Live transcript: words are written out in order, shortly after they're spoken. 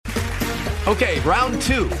Okay, round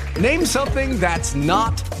two. Name something that's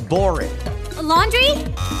not boring. A laundry?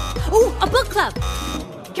 Ooh, a book club.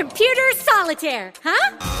 Computer solitaire,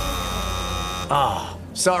 huh? Ah,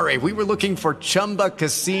 sorry, we were looking for Chumba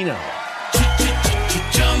Casino.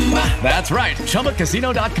 That's right,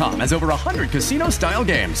 ChumbaCasino.com has over 100 casino-style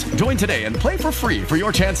games. Join today and play for free for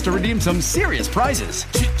your chance to redeem some serious prizes.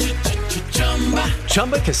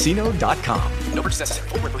 ChumbaCasino.com. No purchase necessary.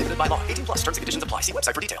 Void where prohibited by law. 18 plus terms and conditions apply. See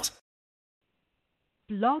website for details.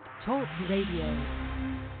 Blog Talk Radio.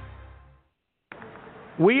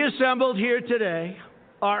 We assembled here today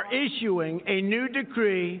are issuing a new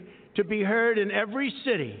decree to be heard in every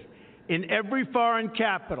city, in every foreign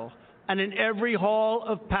capital, and in every hall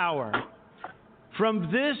of power.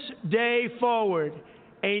 From this day forward,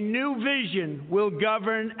 a new vision will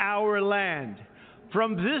govern our land.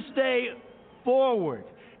 From this day forward,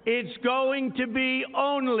 it's going to be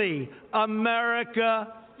only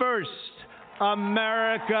America first.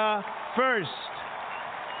 America first.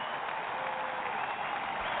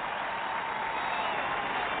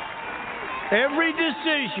 Every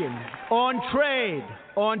decision on trade,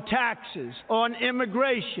 on taxes, on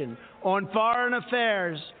immigration, on foreign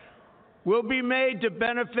affairs will be made to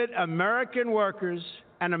benefit American workers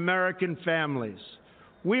and American families.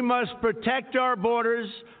 We must protect our borders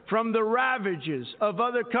from the ravages of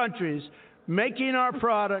other countries making our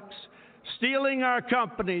products, stealing our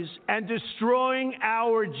companies, and destroying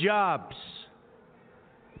our jobs.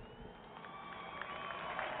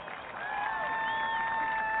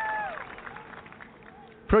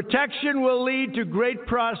 Protection will lead to great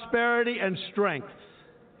prosperity and strength.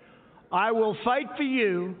 I will fight for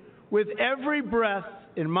you with every breath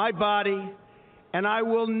in my body, and I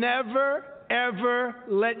will never, ever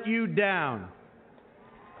let you down.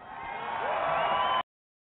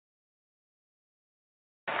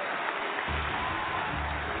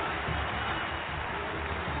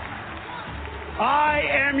 I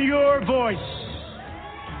am your voice.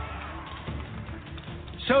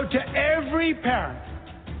 So to every parent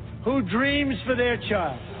who dreams for their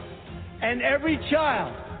child, and every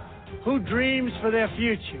child who dreams for their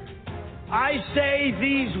future, I say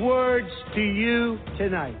these words to you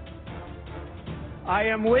tonight. I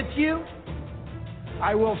am with you,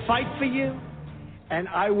 I will fight for you, and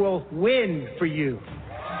I will win for you.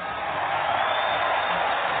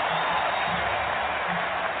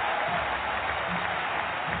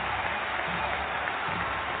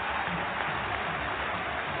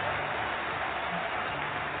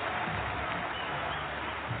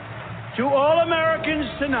 To all Americans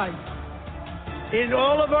tonight, in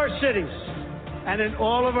all of our cities and in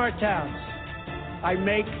all of our towns, I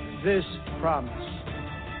make this promise.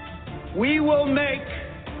 We will make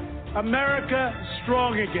America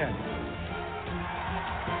strong again.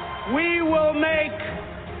 We will make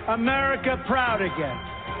America proud again.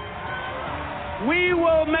 We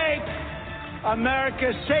will make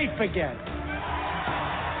America safe again.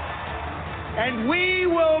 And we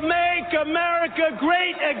will make America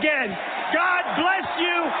great again. God bless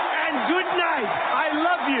you and good night. I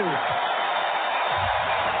love you.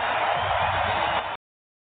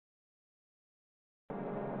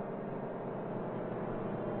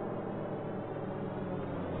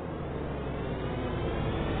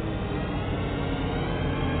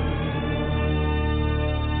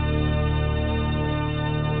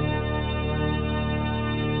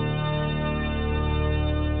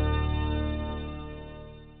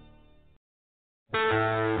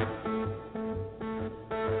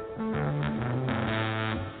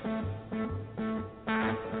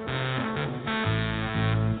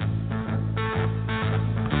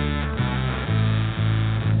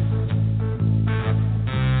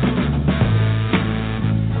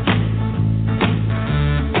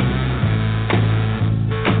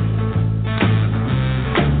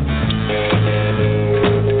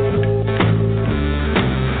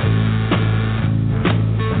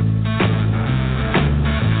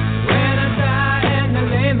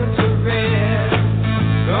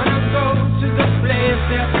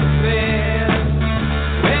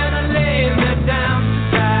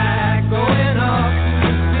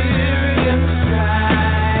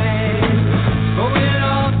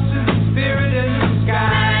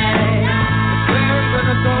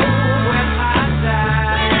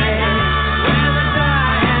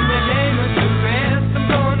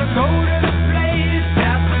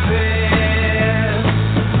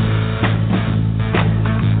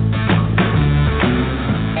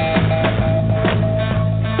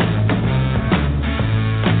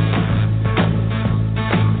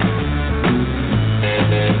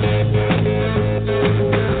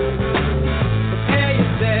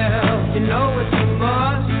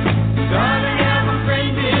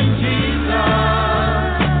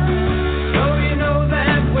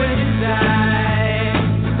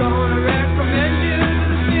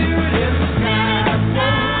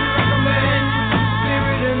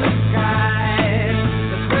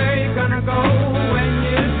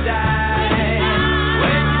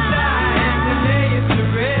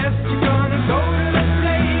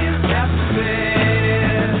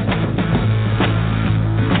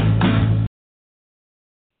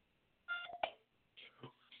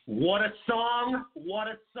 What a song. What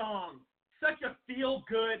a song. Such a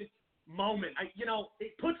feel-good moment.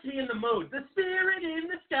 It puts me in the mood. The spirit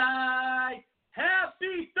in the sky.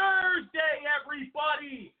 Happy Thursday,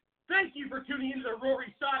 everybody. Thank you for tuning into the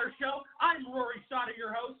Rory Sauter Show. I'm Rory Sauter,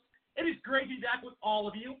 your host. It is great to be back with all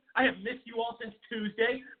of you. I have missed you all since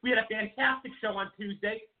Tuesday. We had a fantastic show on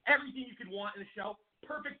Tuesday. Everything you could want in a show.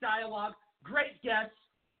 Perfect dialogue, great guests,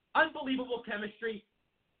 unbelievable chemistry.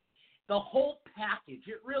 The whole package.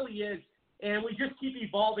 It really is. And we just keep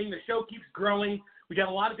evolving. The show keeps growing. We got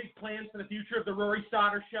a lot of big plans for the future of the Rory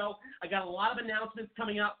Sauter Show. I got a lot of announcements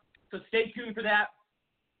coming up, so stay tuned for that.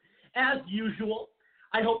 As usual,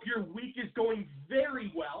 I hope your week is going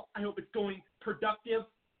very well. I hope it's going productive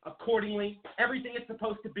accordingly. Everything it's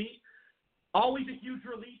supposed to be. Always a huge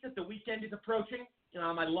relief that the weekend is approaching.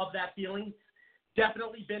 I love that feeling.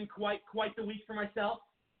 Definitely been quite the week for myself.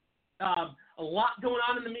 A lot going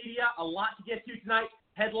on in the media, a lot to get to tonight,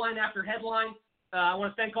 headline after headline. I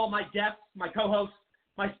want to thank all my guests, my co-hosts,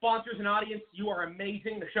 my sponsors and audience. You are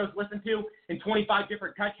amazing. The show's listened to in 25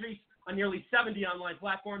 different countries on nearly 70 online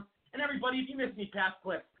platforms. And everybody, if you missed any past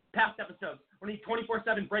clips, past episodes, or need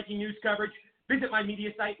 24/7 breaking news coverage, visit my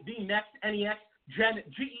media site,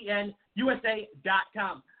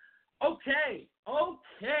 GenUSA.com. Okay.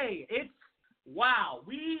 It's, wow.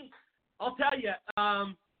 I'll tell you,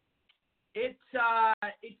 it's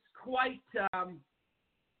quite,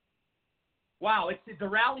 wow. The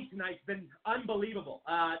rally tonight's been unbelievable.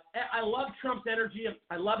 I love Trump's energy.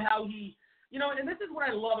 I love how he, and this is what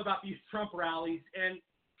I love about these Trump rallies. And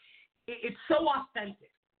it's so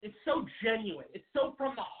authentic. It's so genuine. It's so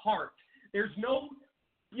from the heart. There's no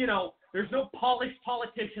polished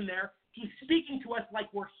politician there. He's speaking to us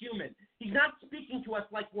like we're human. He's not speaking to us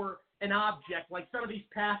like we're an object, like some of these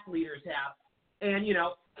past leaders have. And,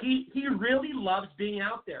 he really loves being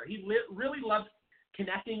out there. He really loves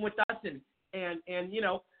connecting with us and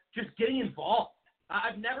just getting involved.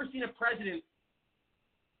 I've never seen a president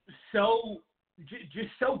so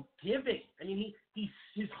giving. I mean,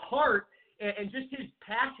 his heart and just his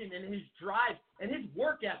passion and his drive and his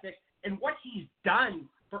work ethic and what he's done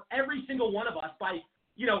for every single one of us by,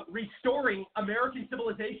 restoring American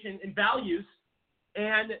civilization and values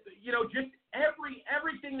and, just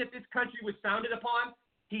everything that this country was founded upon,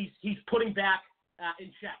 he's putting back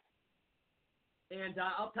in check. And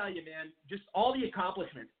I'll tell you, man, just all the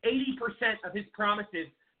accomplishments, 80% of his promises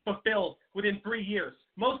fulfilled within 3 years.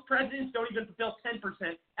 Most presidents don't even fulfill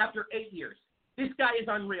 10% after 8 years. This guy is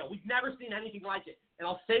unreal. We've never seen anything like it. And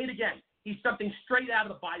I'll say it again. He's something straight out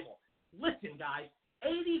of the Bible. Listen, guys,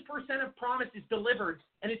 80% of promises delivered,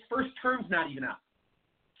 and his first term's not even up.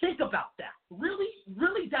 Think about that. Really,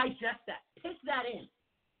 really digest that. Take that in.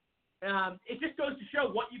 It just goes to show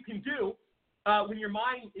what you can do when your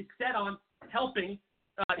mind is set on helping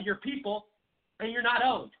your people and you're not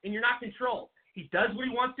owned and you're not controlled. He does what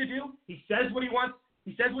he wants to do. He says what he wants.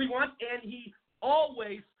 And he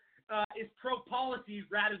always is pro-policy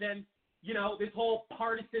rather than, this whole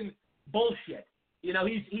partisan bullshit.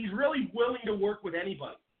 He's really willing to work with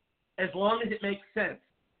anybody as long as it makes sense.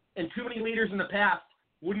 And too many leaders in the past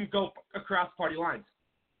wouldn't go across party lines.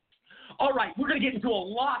 All right, we're going to get into a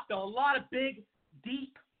lot of big,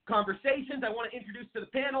 deep conversations. I want to introduce to the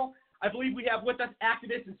panel. I believe we have with us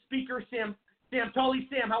activist and speaker Sam Tully.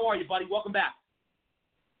 Sam, how are you, buddy? Welcome back.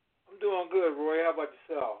 I'm doing good, Roy. How about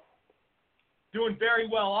yourself? Doing very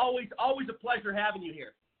well. Always a pleasure having you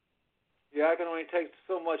here. Yeah, I can only take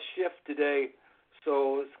so much shift today,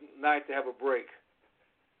 so it's nice to have a break.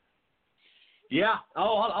 Yeah.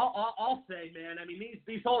 I'll say, man. I mean,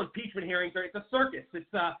 these whole impeachment hearings it's a circus.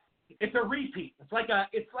 It's a repeat. It's like a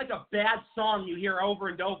bad song you hear over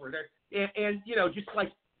and over. And just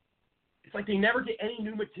like it's like they never get any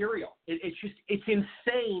new material. It's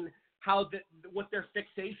insane how what their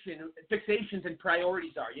fixations and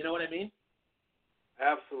priorities are. You know what I mean?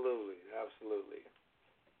 Absolutely,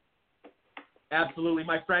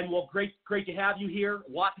 my friend. Well, great to have you here. A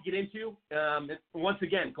lot to get into. Once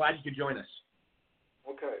again, glad you could join us.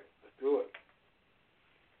 Okay, let's do it.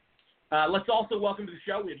 Let's also welcome to the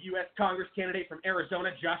show. We have U.S. Congress candidate from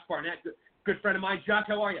Arizona, Josh Barnett. Good friend of mine. Josh,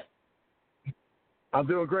 how are you? I'm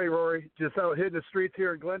doing great, Rory. Just out hitting the streets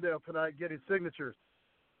here in Glendale tonight getting signatures.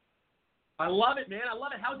 I love it, man. I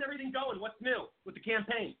love it. How's everything going? What's new with the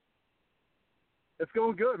campaign? It's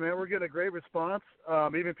going good, man. We're getting a great response.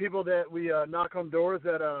 Even people that we knock on doors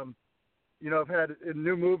that, have had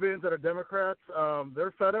new move-ins that are Democrats,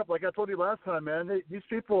 they're fed up. Like I told you last time, man, these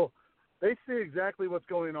people, they see exactly what's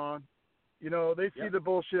going on. They see the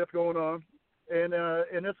bullshit going on, and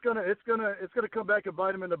it's gonna come back and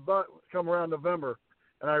bite them in the butt come around November.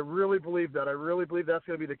 And I really believe that. I really believe that's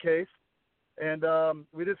going to be the case. And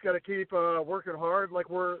we just got to keep working hard. Like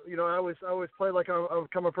I always play like I'm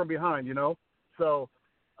coming from behind, So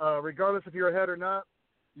regardless if you're ahead or not,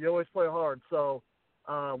 you always play hard. So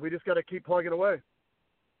we just got to keep plugging away.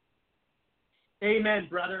 Amen,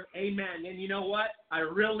 brother. Amen. And you know what? I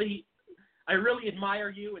really admire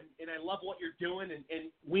you, and I love what you're doing. And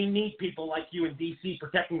we need people like you in D.C.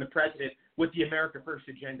 protecting the president with the America First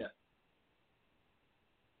agenda.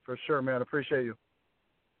 For sure, man. Appreciate you.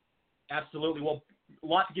 Absolutely. Well, a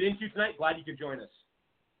lot to get into tonight. Glad you could join us.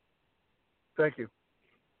 Thank you.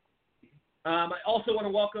 I also want to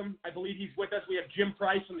welcome, I believe he's with us. We have Jim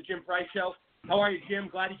Price from the Jim Price Show. How are you, Jim?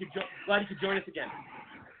 Glad you could join us again.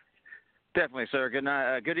 Definitely, sir. Good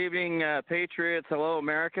night. Good evening, Patriots. Hello,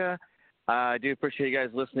 America. I do appreciate you guys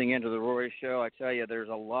listening into the Rory Show. I tell you, there's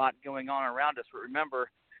a lot going on around us, but remember,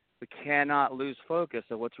 we cannot lose focus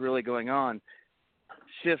of what's really going on.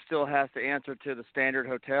 Schiff still has to answer to the standard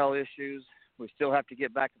hotel issues. We still have to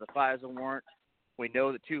get back to the FISA warrant. We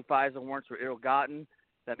know that 2 FISA warrants were ill-gotten.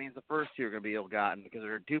 That means the first 2 are going to be ill-gotten because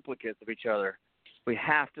they're duplicates of each other. We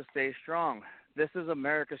have to stay strong. This is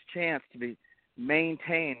America's chance to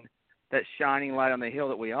maintain that shining light on the hill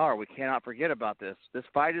that we are. We cannot forget about this. This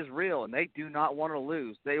fight is real, and they do not want to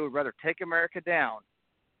lose. They would rather take America down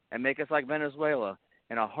and make us like Venezuela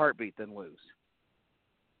in a heartbeat than lose.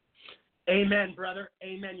 Amen, brother.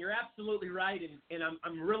 Amen. You're absolutely right, and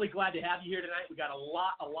I'm really glad to have you here tonight. We got a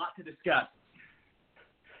lot to discuss.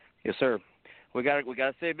 Yes, sir. We got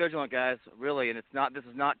to stay vigilant, guys. Really, and this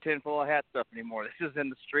is not tinfoil hat stuff anymore. This is in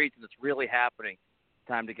the streets, and it's really happening.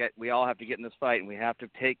 We all have to get in this fight, and we have to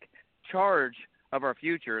take charge of our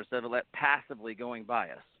future instead of passively going by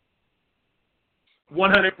us.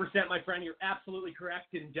 100%, my friend. You're absolutely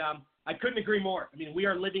correct, and I couldn't agree more. I mean, we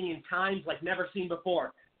are living in times like never seen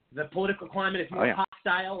before. The political climate is more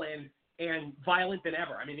hostile and violent than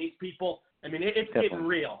ever. I mean, these people. I mean, it's getting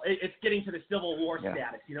real. It's getting to the Civil War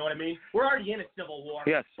status. You know what I mean? We're already in a Civil War.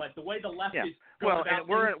 Yes. But the way the left is going about and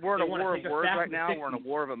we're in a war of words right now. 60s. We're in a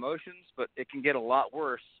war of emotions, but it can get a lot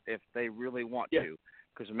worse if they really want to.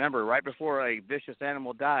 Because remember, right before a vicious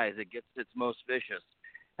animal dies, it gets its most vicious.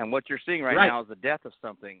 And what you're seeing right now is the death of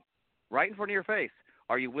something right in front of your face.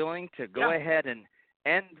 Are you willing to go ahead and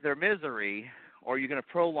end their misery, or are you going to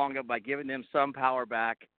prolong it by giving them some power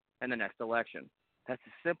back in the next election? That's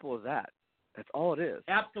as simple as that. That's all it is.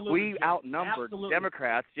 Absolutely. We outnumber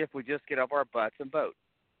Democrats if we just get off our butts and vote.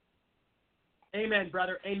 Amen,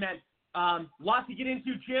 brother. Amen. Lots to get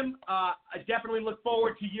into, Jim. I definitely look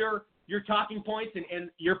forward to your talking points and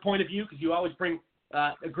your point of view because you always bring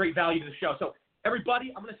a great value to the show. So,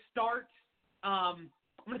 everybody, I'm going to start. I'm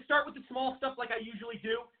going to start with the small stuff like I usually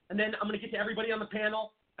do, and then I'm going to get to everybody on the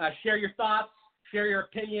panel. Share your thoughts, share your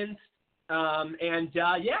opinions, I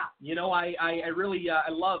really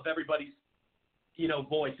love everybody's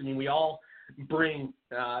voice. I mean, we all bring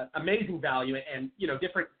amazing value and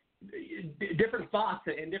different thoughts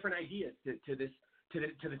and different ideas to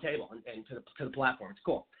the table and to the platform. It's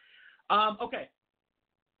cool. Okay.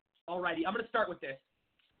 Alrighty, I'm going to start with this.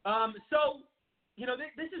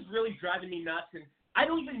 This is really driving me nuts, and I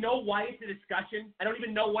don't even know why it's a discussion. I don't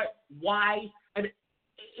even know why. I mean,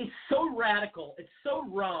 it's so radical. It's so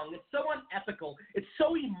wrong. It's so unethical. It's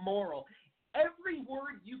so immoral. Every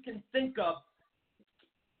word you can think of.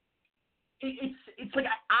 It's like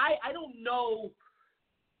I don't know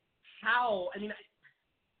how. I mean,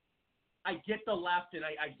 I get the left and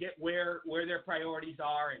I get where their priorities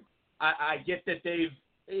are, and I get that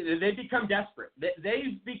they've become desperate.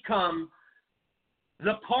 They've become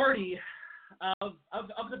the party of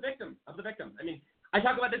the victim. I mean, I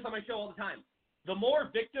talk about this on my show all the time. The more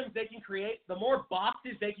victims they can create, the more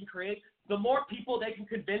boxes they can create, the more people they can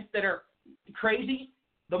convince that are crazy,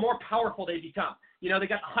 the more powerful they become. They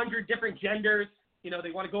got 100 different genders.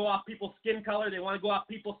 They want to go off people's skin color. They want to go off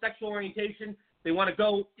people's sexual orientation. They want to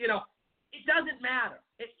go, it doesn't matter.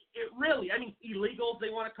 It really, I mean, illegals they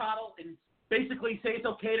want to coddle and basically say it's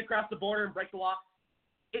okay to cross the border and break the law.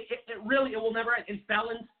 It will never end. And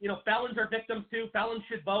felons, felons are victims too. Felons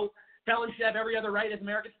should vote. Felons should have every other right as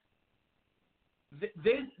Americans.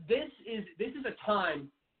 This is a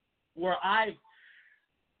time where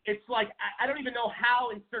it's like I don't even know how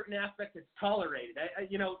in certain aspects it's tolerated.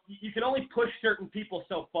 You can only push certain people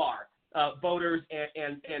so far, voters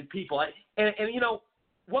and people. And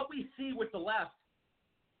what we see with the left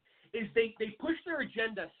is they push their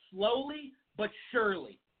agenda slowly but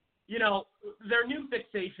surely. Their new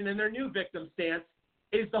fixation and their new victim stance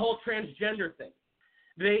is the whole transgender thing.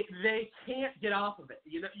 They can't get off of it.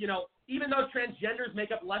 Even though transgenders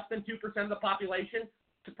make up less than 2% of the population,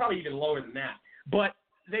 it's probably even lower than that. But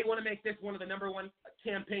they want to make this one of the number one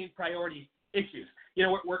campaign priority issues. You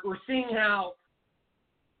know, we're seeing how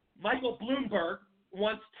Michael Bloomberg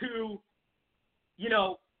wants to, you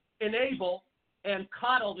know, enable and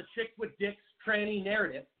coddle the chicks with dicks tranny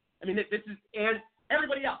narrative. I mean, this is, and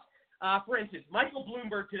everybody else. For instance, Michael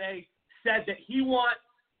Bloomberg today said that he wants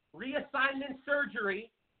reassignment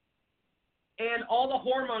surgery and all the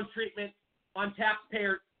hormone treatment on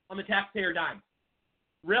the taxpayer dime.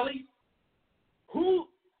 Really? Who?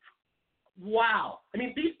 Wow. I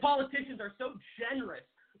mean, these politicians are so generous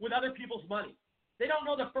with other people's money. They don't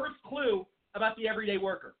know the first clue about the everyday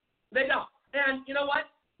worker. They don't. And you know what?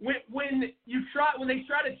 When they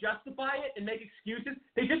try to justify it and make excuses,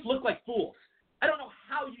 they just look like fools. I don't know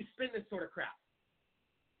how you spin this sort of crap.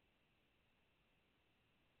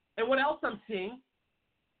 And what else I'm seeing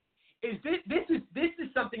is this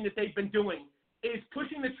is something that they've been doing, is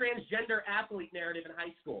pushing the transgender athlete narrative in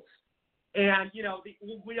high schools. And, you know,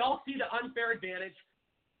 we all see the unfair advantage.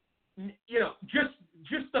 You know,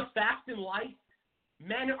 just the fact in life,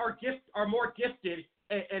 men are more gifted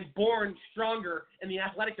and born stronger in the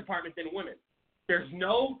athletic department than women. There's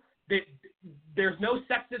no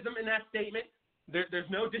sexism in that statement. There's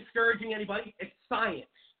no discouraging anybody. It's science.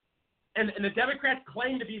 And the Democrats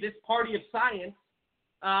claim to be this party of science,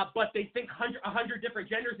 but they think 100 different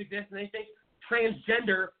genders exist, and they think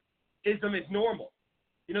transgenderism is normal.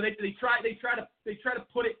 You know, they try to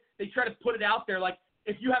put it out there like,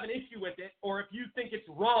 if you have an issue with it, or if you think it's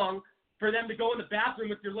wrong for them to go in the bathroom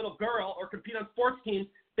with your little girl or compete on sports teams,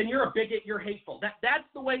 then you're a bigot, you're hateful. That's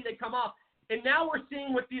the way they come off. And now we're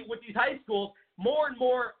seeing with these high schools, more and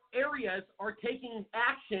more areas are taking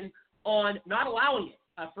action on not allowing it.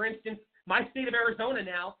 For instance, my state of Arizona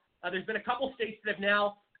now, there's been a couple states that have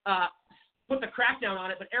now put the crackdown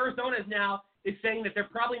on it, but Arizona is saying that they're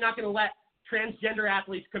probably not going to let transgender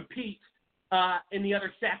athletes compete in the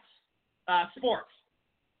other sex sports.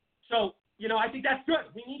 So, you know, I think that's good.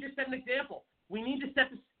 We need to set an example. We need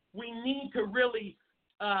to really,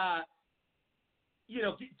 you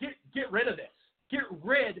know, get rid of this. Get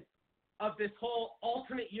rid of this whole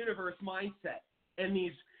alternate universe mindset and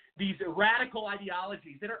these radical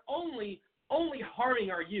ideologies that are only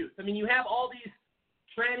harming our youth. I mean, you have all these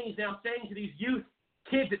trannies now saying to these youth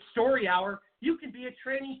kids at Story Hour, you can be a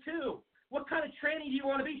tranny too. What kind of tranny do you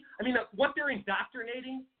want to be? I mean, what they're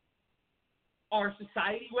indoctrinating our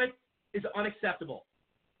society with is unacceptable.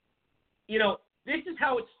 You know, this is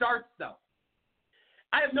how it starts, though.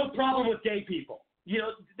 I have no problem with gay people. You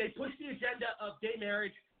know, they push the agenda of gay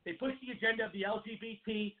marriage. They push the agenda of the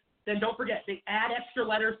LGBT. Then don't forget, they add extra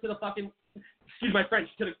letters to the fucking, excuse my French,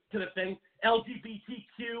 to the thing,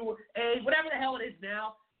 LGBTQA, whatever the hell it is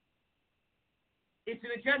now. It's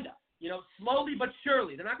an agenda. You know, slowly but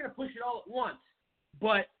surely. They're not going to push it all at once.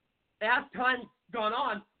 But as time's gone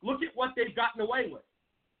on, look at what they've gotten away with.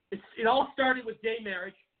 It all started with gay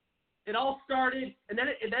marriage. It all started, and then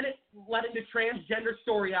it led into transgender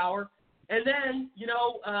Story Hour. And then, you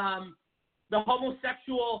know, the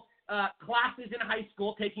homosexual classes in high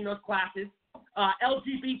school, taking those classes,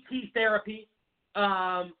 LGBT therapy.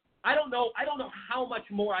 I don't know how much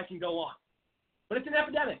more I can go on. But it's an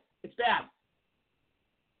epidemic. It's bad.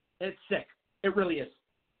 It's sick. It really is.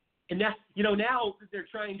 And that, you know, now they're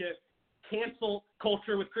trying to cancel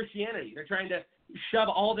culture with Christianity. They're trying to shove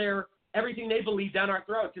everything they believe down our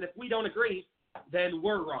throats. And if we don't agree, then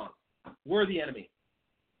we're wrong. We're the enemy.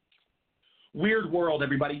 Weird world,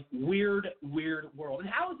 everybody. Weird world. And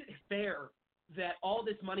how is it fair that all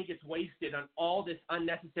this money gets wasted on all this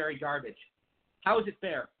unnecessary garbage? How is it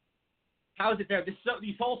fair? How is it fair?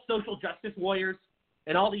 These whole social justice warriors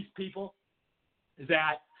and all these people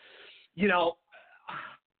that, you know,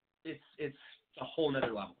 it's a whole nother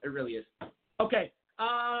level. It really is. Okay.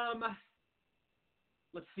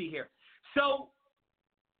 Let's see here. So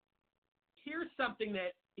here's something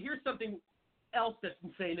else that's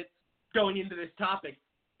insane that's going into this topic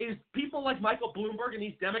is people like Michael Bloomberg and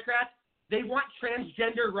these Democrats, they want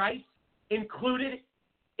transgender rights included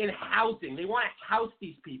in housing. They want to house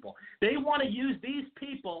these people. They want to use these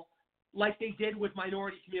people like they did with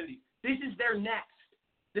minority communities. This is their next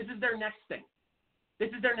thing. This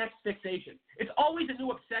is their next fixation. It's always a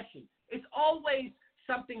new obsession. It's always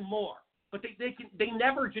something more. But they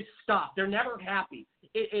never just stop. They're never happy.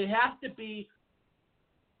 It has to be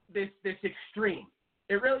this extreme.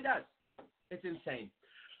 It really does. It's insane.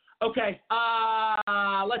 Okay,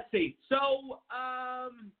 let's see. So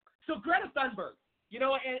Greta Thunberg, you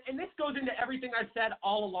know, and this goes into everything I've said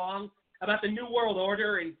all along about the New World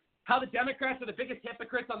Order and how the Democrats are the biggest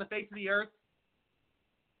hypocrites on the face of the earth.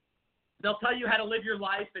 They'll tell you how to live your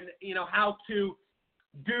life and, you know, how to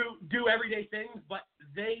do everyday things, but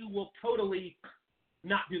they will totally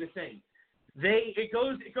not do the same. It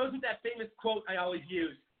goes with that famous quote I always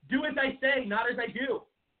use: "Do as I say, not as I do."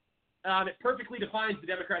 It perfectly defines the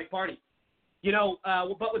Democratic Party.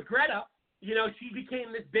 But with Greta, she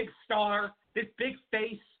became this big star, this big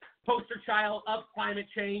face, poster child of climate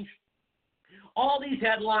change. All these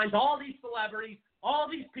headlines, all these celebrities, all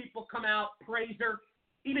these people come out, praise her.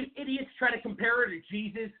 Even idiots try to compare her to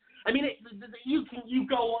Jesus. I mean, you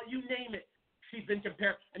name it. She's been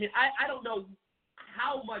compared. I mean, I don't know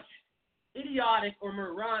how much idiotic or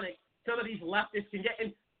moronic some of these leftists can get.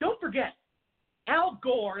 And don't forget, Al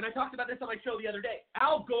Gore, and I talked about this on my show the other day,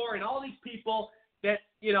 Al Gore and all these people that,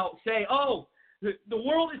 say, oh, the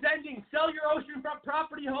world is ending, sell your oceanfront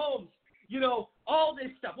property homes, all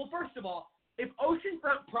this stuff. Well, first of all, if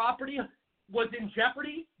oceanfront property was in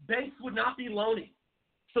jeopardy, banks would not be loaning.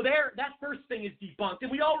 So that first thing is debunked.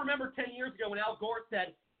 And we all remember 10 years ago when Al Gore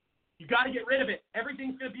said, you got to get rid of it.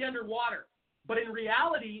 Everything's going to be underwater. But in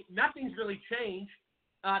reality, nothing's really changed.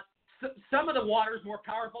 Some of the water is more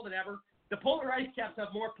powerful than ever. The polar ice caps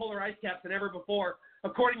have more polar ice caps than ever before,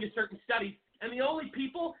 according to certain studies. And the only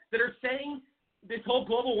people that are saying this whole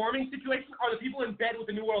global warming situation are the people in bed with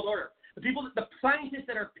the New World Order. The scientists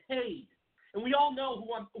that are paid. And we all know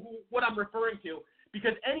what I'm referring to,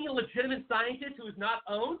 because any legitimate scientist who is not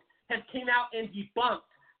owned has came out and debunked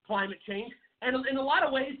climate change. And in a lot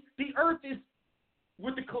of ways, the Earth is,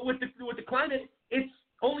 with the climate, it's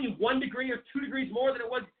only 1 degree or 2 degrees more than it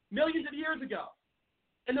was millions of years ago.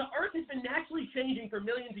 And the Earth has been naturally changing for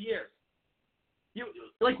millions of years.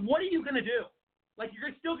 What are you going to do?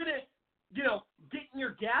 You're still going to, get in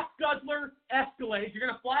your gas guzzler Escalade. You're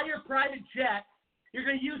going to fly your private jet. You're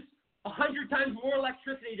going to use 100 times more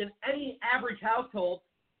electricity than any average household.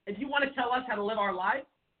 And you want to tell us how to live our lives?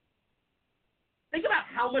 Think about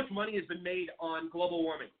how much money has been made on global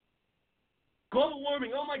warming. Global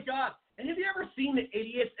warming, oh my God. And have you ever seen the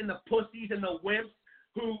idiots and the pussies and the wimps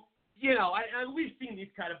who, we've seen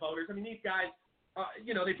these kind of voters. I mean, these guys,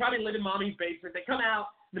 they probably live in mommy's basement. They come out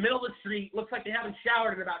in the middle of the street, looks like they haven't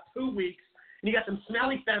showered in about 2 weeks, and you got some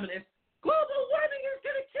smelly feminists. Global warming is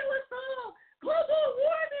going to kill us all. Global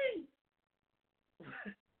warming.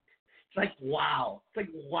 It's like, wow. It's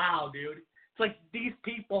like, wow, dude. It's like these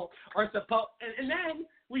people are supposed, and then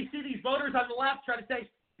we see these voters on the left try to say,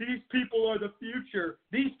 these people are the future.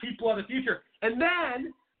 These people are the future. And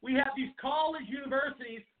then we have these college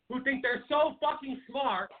universities who think they're so fucking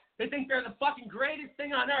smart. They think they're the fucking greatest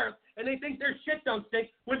thing on earth, and they think their shit don't stink,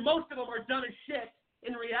 when most of them are dumb as shit.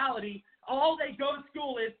 In reality, all they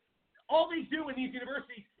do in these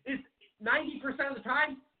universities is 90% of the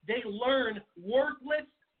time, they learn worthless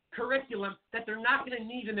curriculum that they're not going to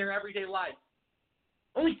need in their everyday life.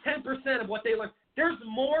 Only 10% of what they learn. There's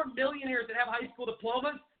more millionaires that have high school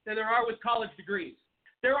diplomas than there are with college degrees.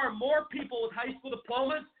 There are more people with high school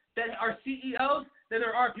diplomas that are CEOs than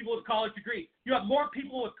there are people with college degrees. You have more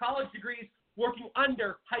people with college degrees working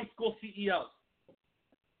under high school CEOs.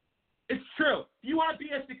 It's true. If you want to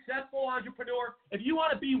be a successful entrepreneur, if you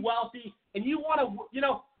want to be wealthy, and you want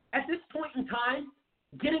to, at this point in time,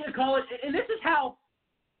 getting a college, and this is how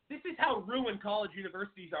ruined college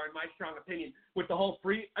universities are, in my strong opinion, with the whole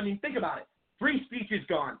think about it. Free speech is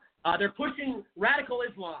gone. They're pushing radical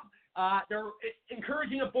Islam. They're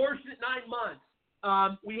encouraging abortion at 9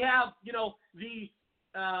 months. We have, the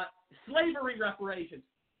slavery reparations.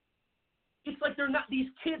 It's like these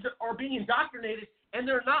kids are being indoctrinated, and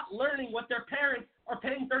they're not learning what their parents are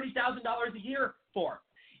paying $30,000 a year for.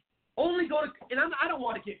 Only go to, and I don't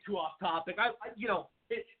want to get too off topic. I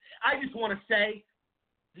just want to say,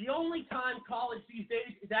 the only time college these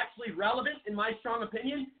days is actually relevant, in my strong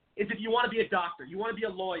opinion, is if you want to be a doctor, you want to be a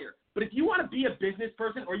lawyer. But if you want to be a business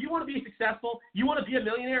person, or you want to be successful, you want to be a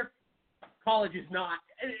millionaire, college is not.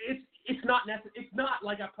 It's not necessary. It's not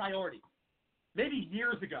like a priority. Maybe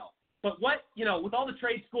years ago. But with all the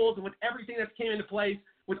trade schools and with everything that's came into place,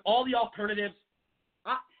 with all the alternatives,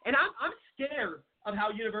 I'm scared of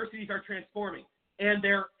how universities are transforming, and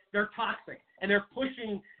they're toxic, and they're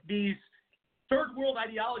pushing these third world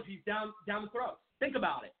ideologies down the throat. Think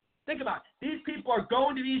about it. These people are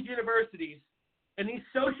going to these universities, and these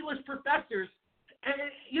socialist professors, and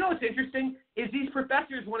what's interesting is these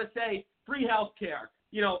professors want to say free health care,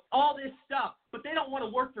 all this stuff, but they don't want to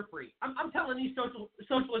work for free. I'm telling these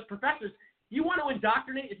socialist professors, you want to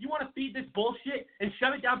indoctrinate, if you want to feed this bullshit and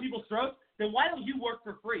shove it down people's throats, then why don't you work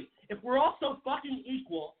for free? If we're all so fucking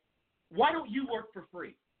equal, why don't you work for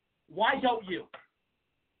free? Why don't you?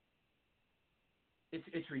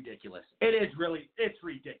 It's ridiculous. It's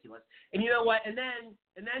ridiculous. And you know what? And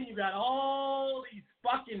then you got all these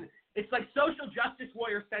fucking It's like Social Justice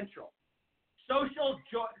Warrior Central.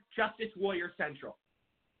 Justice Warrior Central.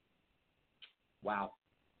 Wow.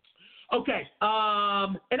 Okay.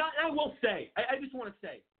 And I will say, I just want to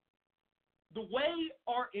say, the way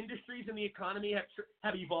our industries and the economy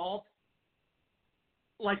have evolved,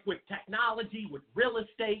 like with technology, with real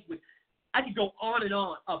estate, I could go on and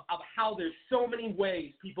on of how there's so many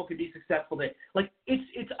ways people can be successful today. Like,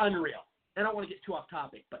 it's unreal. I don't want to get too off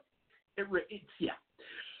topic, but it's yeah.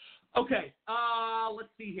 Okay, let's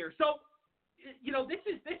see here. So, this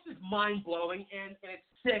is mind-blowing, and it's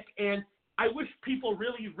sick, and I wish people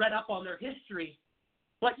really read up on their history.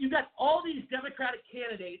 But you got all these Democratic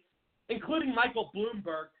candidates, including Michael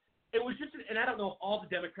Bloomberg. It was just, and I don't know if all the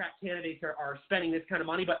Democrat candidates are spending this kind of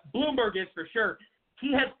money, but Bloomberg is for sure.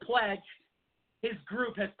 His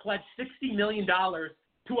group has pledged $60 million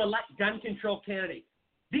to elect gun control candidates.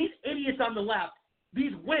 These idiots on the left,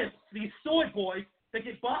 these wimps, these soy boys that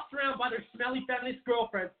get bossed around by their smelly feminist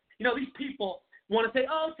girlfriends, these people want to say,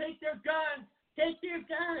 oh, take their guns,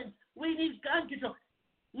 we need gun control.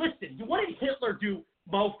 Listen, what did Hitler do,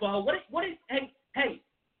 mofo? What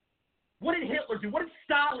did Hitler do? What did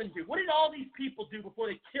Stalin do? What did all these people do before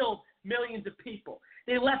they killed millions of people?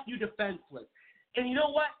 They left you defenseless. And you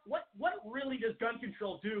know what? What really does gun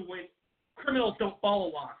control do when criminals don't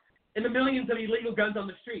follow laws and the millions of illegal guns on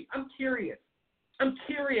the street? I'm curious,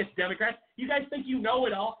 Democrats. You guys think you know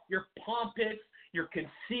it all. You're pompous. You're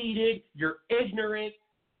conceited. You're ignorant.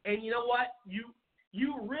 And you know what? You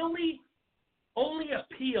really only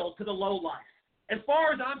appeal to the lowlife. As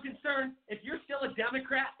far as I'm concerned, if you're still a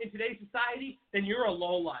Democrat in today's society, then you're a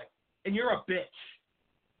lowlife and you're a bitch.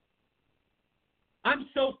 I'm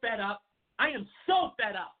so fed up. I am so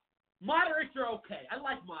fed up. Moderates are okay. I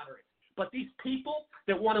like moderates. But these people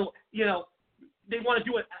that want to, they want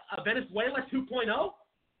to do a Venezuela 2.0?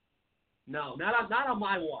 No, not on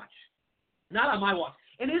my watch. Not on my watch.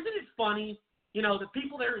 And isn't it funny, the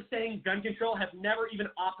people that are saying gun control have never even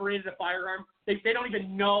operated a firearm. They don't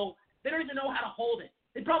even know. They don't even know how to hold it.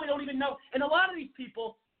 They probably don't even know. And a lot of these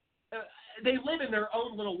people, they live in their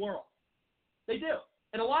own little world. They do.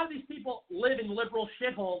 And a lot of these people live in liberal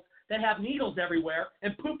shitholes that have needles everywhere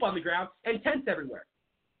and poop on the ground and tents everywhere.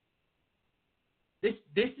 These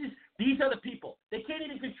are the people. They can't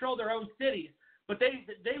even control their own cities, but they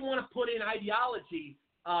want to put in ideology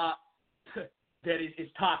that is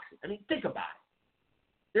toxic. I mean, think about it.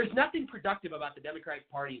 There's nothing productive about the Democratic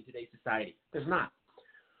Party in today's society. There's not.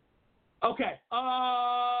 Okay.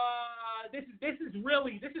 This is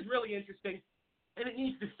really interesting, and it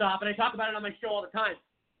needs to stop. And I talk about it on my show all the time.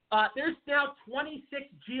 There's now 26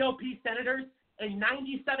 GOP senators and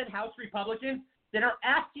 97 House Republicans that are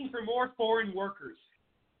asking for more foreign workers.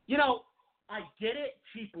 I get it.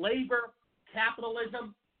 Cheap labor,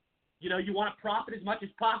 capitalism. You want to profit as much as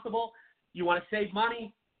possible. You want to save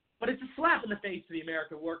money. But it's a slap in the face to the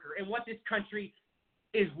American worker and what this country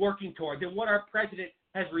is working towards and what our president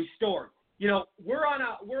has restored. We're on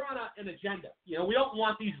an agenda. We don't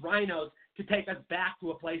want these rhinos to take us back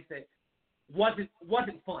to a place that wasn't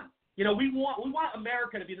fun. We want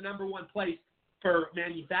America to be the number one place for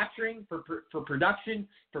manufacturing, for production,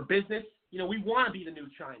 for business. We want to be the new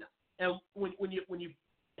China. And when you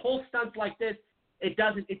pull stunts like this, it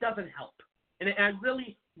doesn't help. And I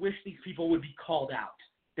really wish these people would be called out.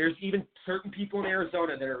 There's even certain people in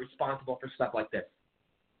Arizona that are responsible for stuff like this.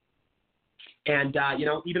 And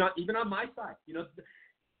even on my side,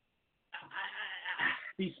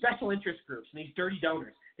 these special interest groups and these dirty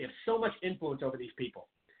donors, they have so much influence over these people.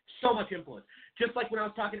 So much influence. Just like when I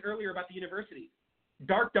was talking earlier about the universities.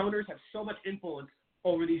 Dark donors have so much influence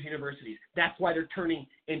over these universities. That's why they're turning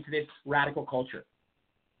into this radical culture.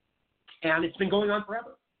 And it's been going on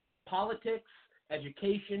forever. Politics,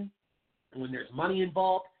 education, when there's money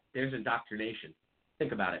involved, there's indoctrination.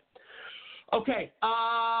 Think about it. Okay,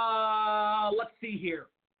 let's see here.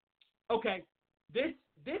 Okay, this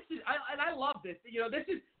is, I love this.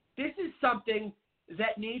 This is something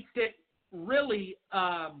that needs to really,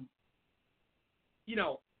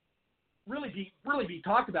 really be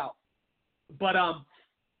talked about. But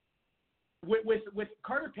with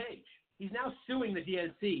Carter Page, he's now suing the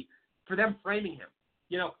DNC for them framing him.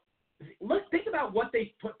 Let's think about what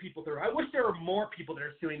they put people through. I wish there were more people that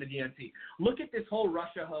are suing the DNC. Look at this whole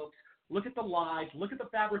Russia hoax. Look at the lies. Look at the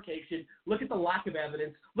fabrication. Look at the lack of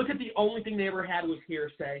evidence. Look at the only thing they ever had was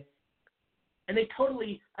hearsay. And they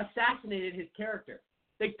totally assassinated his character.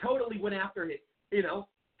 They totally went after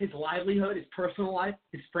his livelihood, his personal life,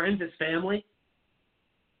 his friends, his family.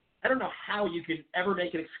 I don't know how you can ever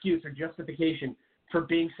make an excuse or justification for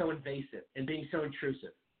being so invasive and being so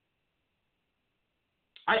intrusive.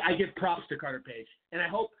 I give props to Carter Page, and I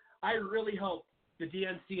hope I really hope the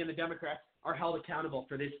DNC and the Democrats are held accountable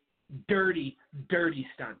for this dirty, dirty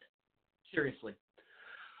stunt. Seriously.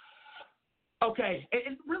 Okay,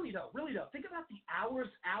 and really though, think about the hours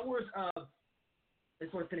of, I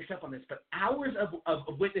just want to finish up on this, but hours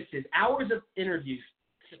of witnesses, hours of interviews,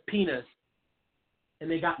 subpoenas, and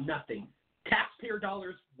they got nothing. Taxpayer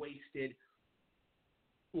dollars wasted,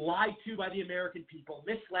 lied to by the American people,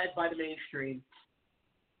 misled by the mainstream,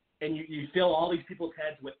 and you fill all these people's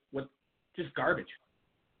heads with just garbage.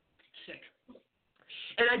 Sick.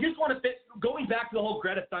 And I just want to going back to the whole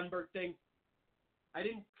Greta Thunberg thing, I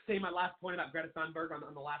didn't say my last point about Greta Thunberg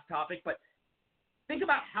on the last topic, but think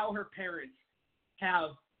about how her parents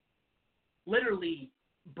have literally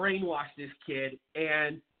brainwashed this kid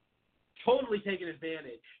and totally taken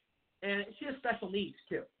advantage. And she has special needs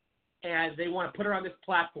too. And they want to put her on this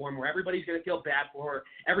platform where everybody's going to feel bad for her.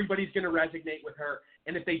 Everybody's going to resonate with her.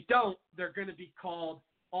 And if they don't, they're going to be called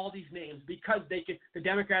all these names because the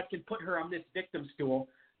Democrats can put her on this victim stool.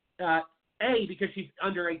 A, because she's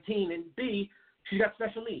under 18, and B, she's got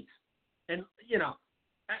special needs. And,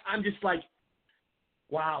 I'm just like,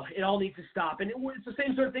 wow, it all needs to stop. And it's the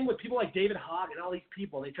same sort of thing with people like David Hogg and all these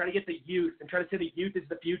people. They try to get the youth and try to say the youth is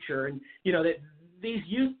the future. And, that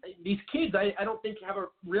these kids, I don't think have a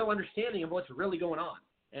real understanding of what's really going on.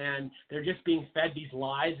 And they're just being fed these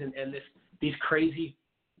lies and these crazy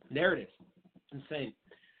narratives. It's insane.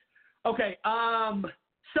 Okay,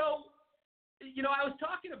 so, I was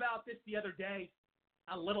talking about this the other day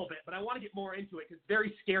a little bit, but I want to get more into it because it's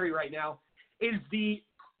very scary right now, is the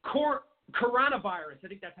coronavirus. I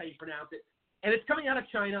think that's how you pronounce it. And it's coming out of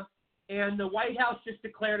China, and the White House just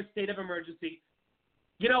declared a state of emergency.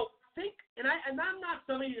 I'm not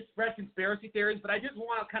somebody to spread conspiracy theories, but I just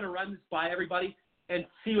want to kind of run this by everybody and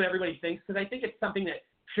see what everybody thinks, because I think it's something that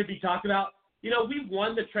should be talked about. We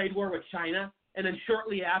won the trade war with China, and then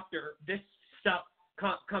shortly after, this stuff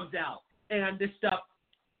comes out, and this stuff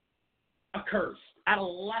occurs out of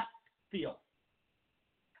left field.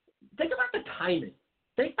 Think about the timing.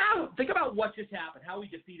 Think about what just happened, how we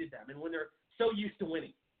defeated them, and when they're so used to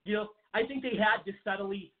winning. I think they had to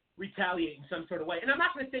subtly retaliate in some sort of way. And I'm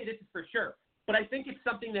not going to say this is for sure, but I think it's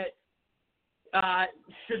something that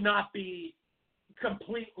should not be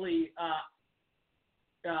completely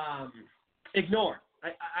ignored.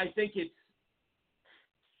 I think it's,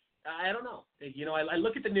 I don't know. I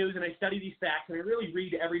look at the news and I study these facts and I really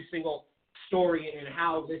read every single story and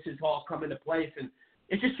how this has all come into place. And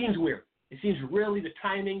it just seems weird. It seems really the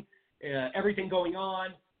timing, everything going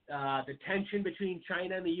on, the tension between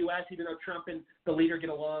China and the U.S., even though Trump and the leader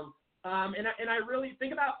get along. And I really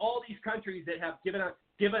think about all these countries that have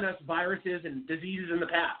given us viruses and diseases in the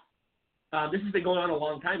past. This has been going on a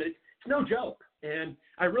long time, and it's no joke. And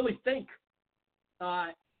I really think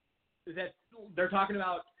that they're talking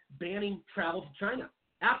about banning travel to China.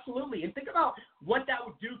 Absolutely. And think about what that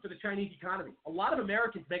would do for the Chinese economy. A lot of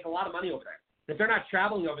Americans make a lot of money over there. If they're not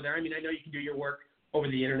traveling over there, I know you can do your work over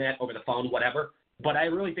the internet, over the phone, whatever, but I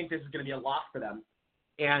really think this is going to be a loss for them.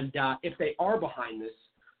 And if they are behind this,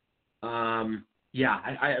 they're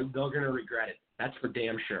going to regret it. That's for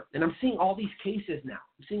damn sure. And I'm seeing all these cases now.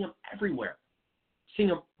 I'm seeing them everywhere. I'm seeing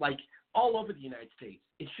them like all over the United States.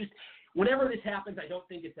 It's just, whenever this happens, I don't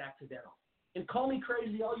think it's accidental. And call me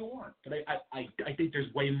crazy all you want, but I think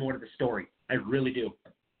there's way more to the story. I really do.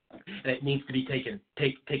 And it needs to be taken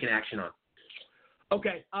action on.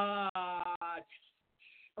 Okay.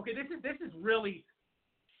 This is really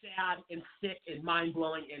sad and sick and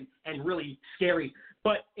mind-blowing and really scary.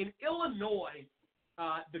 But in Illinois,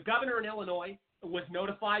 the governor in Illinois was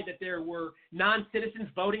notified that there were non-citizens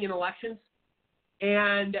voting in elections,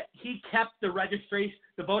 and he kept the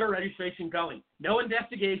voter registration going. No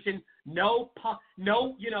investigation, no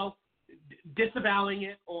disavowing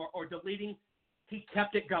it or deleting. He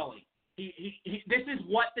kept it going. This is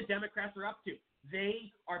what the Democrats are up to.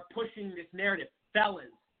 They are pushing this narrative.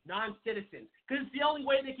 Felons, non-citizens, because it's the only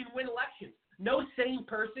way they can win elections. No sane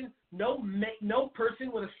person, no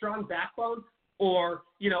person with a strong backbone or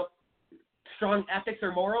strong ethics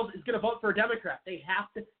or morals is going to vote for a Democrat. They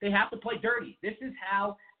have to play dirty. This is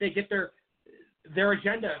how they get their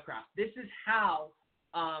agenda across. This is how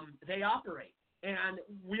they operate. And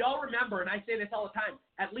we all remember, and I say this all the time,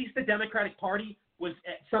 at least the Democratic Party was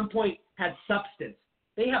at some point had substance.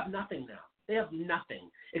 They have nothing now. They have nothing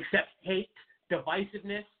except hate,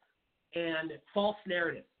 divisiveness, and false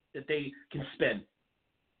narratives that they can spin.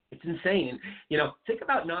 It's insane. And, think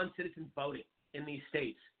about non-citizens voting in these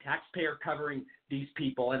states, taxpayer covering these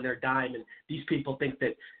people and their dime, and these people think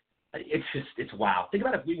that it's wow. Think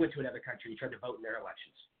about if we went to another country and tried to vote in their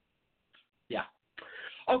elections. Yeah.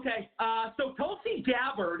 Okay, so Tulsi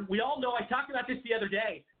Gabbard, we all know, I talked about this the other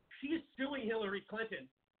day. She is suing Hillary Clinton.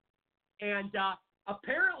 And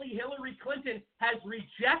apparently Hillary Clinton has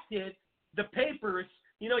rejected the papers.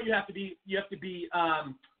 You know, you have to be,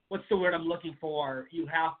 what's the word I'm looking for? You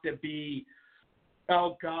have to be,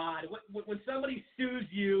 oh God, when somebody sues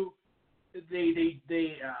you, it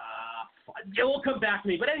will come back to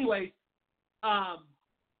me. But anyways,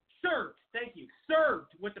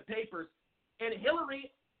 served with the papers. And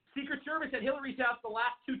Hillary, Secret Service at Hillary's house the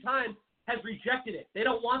last 2 times has rejected it. They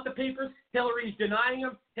don't want the papers. Hillary's denying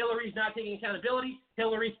them. Hillary's not taking accountability.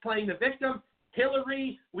 Hillary's playing the victim.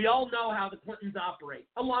 Hillary, we all know how the Clintons operate,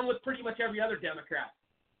 along with pretty much every other Democrat.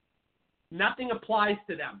 Nothing applies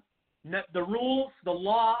to them. The rules, the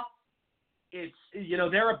law, it's,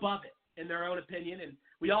 they're above it in their own opinion. And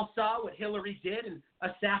we all saw what Hillary did and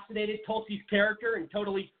assassinated Tulsi's character and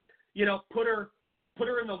totally, put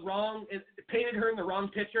her in the wrong, painted her in the wrong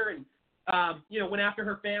picture, and went after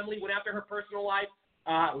her family, went after her personal life.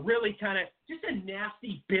 Really kind of just a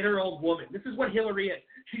nasty, bitter old woman. This is what Hillary is.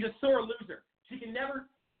 She's a sore loser. She can never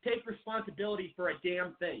take responsibility for a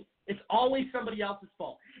damn thing. It's always somebody else's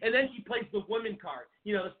fault. And then she plays the woman card,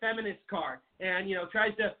 the feminist card, and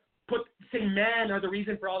tries to say men are the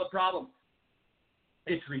reason for all the problems.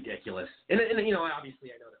 It's ridiculous. And obviously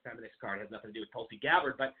I know the feminist card has nothing to do with Tulsi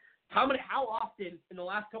Gabbard, but how often in the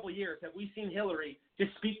last couple of years have we seen Hillary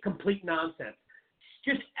just speak complete nonsense?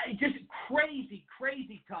 Just crazy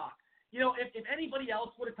talk. If anybody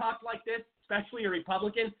else would have talked like this, especially a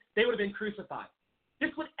Republican, they would have been crucified.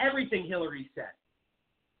 Just with everything Hillary said.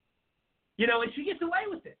 And she gets away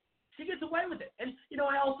with it. And,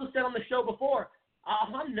 I also said on the show before,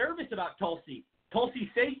 I'm nervous about Tulsi's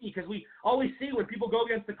safety, because we always see when people go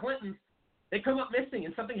against the Clintons, they come up missing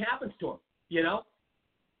and something happens to them,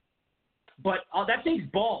 But that takes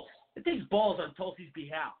balls. It takes balls on Tulsi's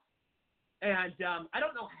behalf. And I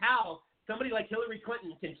don't know how somebody like Hillary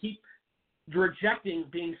Clinton can keep rejecting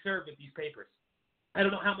being served with these papers. I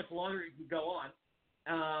don't know how much longer it can go on.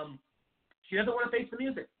 She doesn't want to face the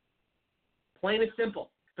music. Plain and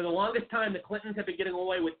simple. For the longest time, the Clintons have been getting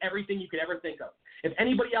away with everything you could ever think of. If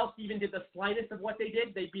anybody else even did the slightest of what they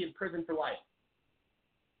did, they'd be in prison for life.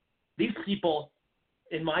 These people,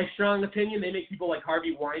 in my strong opinion, they make people like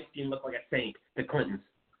Harvey Weinstein look like a saint, the Clintons.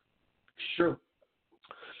 Sure.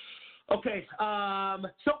 Okay,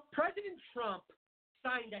 so President Trump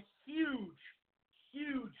signed a huge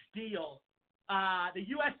deal, the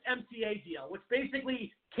USMCA deal, which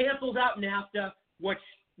basically cancels out NAFTA, which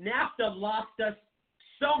NAFTA lost us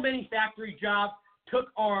so many factory jobs,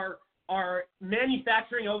 took our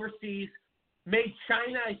manufacturing overseas, made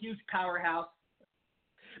China a huge powerhouse,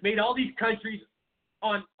 made all these countries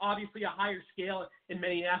on obviously a higher scale in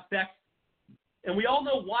many aspects. And we all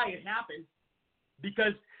know why it happened,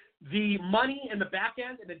 because the money in the back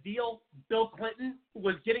end and the deal Bill Clinton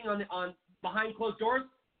was getting on behind closed doors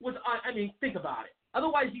was, think about it.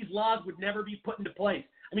 Otherwise, these laws would never be put into place.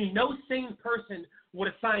 No sane person would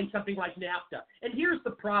have signed something like NAFTA. And here's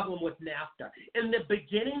the problem with NAFTA. In the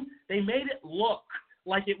beginning, they made it look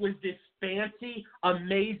like it was this fancy,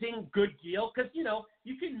 amazing, good deal, because,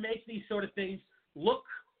 you can make these sort of things look,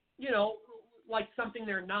 like something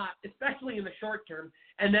they're not, especially in the short term.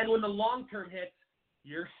 And then when the long term hits,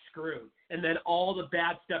 you're screwed. And then all the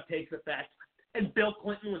bad stuff takes effect. And Bill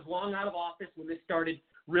Clinton was long out of office when this started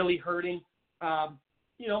really hurting, a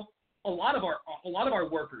lot of our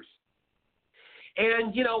workers.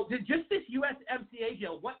 And, just this USMCA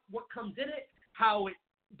deal, what comes in it, how it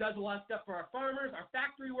does a lot of stuff for our farmers, our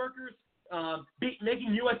factory workers,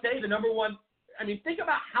 making USA the number one. Think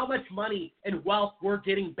about how much money and wealth we're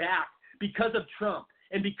getting back because of Trump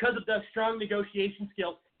and because of the strong negotiation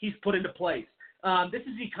skills he's put into place. This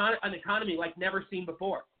is an economy like never seen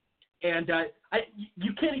before. And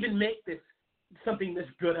you can't even make this something this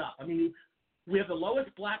good up. We have the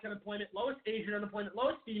lowest black unemployment, lowest Asian unemployment,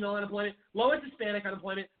 lowest female unemployment, lowest Hispanic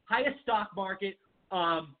unemployment, highest stock market.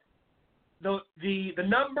 The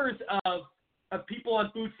numbers of people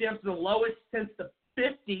on food stamps are the lowest since the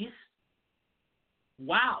 50s.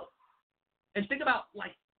 Wow. And think about,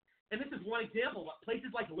 and this is one example, but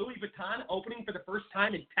places like Louis Vuitton opening for the first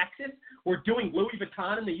time in Texas. We're doing Louis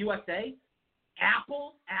Vuitton in the USA.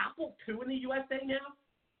 Apple too in the USA now.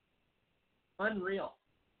 Unreal.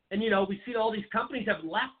 And, we've seen all these companies have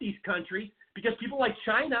left these countries because people like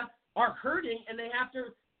China are hurting and they have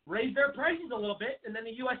to raise their prices a little bit. And then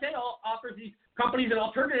the USA offers these companies an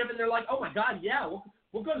alternative and they're like, oh, my God, yeah,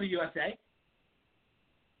 we'll go to the USA.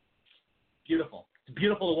 Beautiful. It's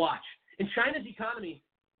beautiful to watch. And China's economy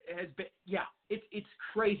has been, it's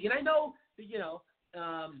crazy. And I know that,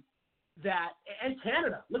 and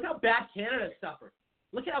Canada. Look how bad Canada suffered.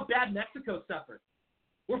 Look at how bad Mexico suffered.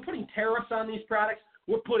 We're putting tariffs on these products.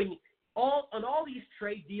 We're putting all these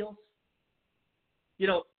trade deals. You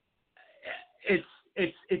know, it's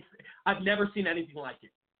I've never seen anything like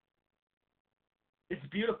it. It's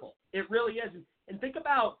beautiful. It really is. And think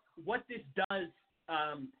about what this does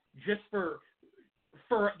just for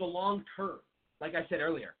the long term. Like I said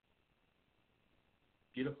earlier.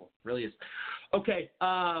 Beautiful. Really is. Okay.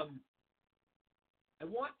 I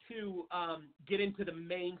want to get into the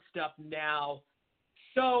main stuff now.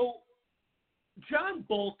 So, John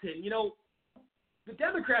Bolton, you know, the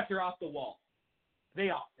Democrats are off the wall. They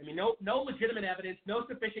are. I mean, no legitimate evidence, no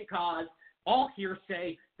sufficient cause, all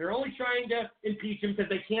hearsay. They're only trying to impeach him because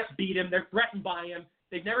they can't beat him. They're threatened by him.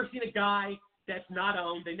 They've never seen a guy that's not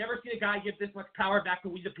owned. They've never seen a guy give this much power back to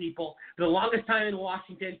we the people. For the longest time in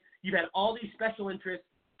Washington, you've had all these special interests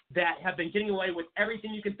that have been getting away with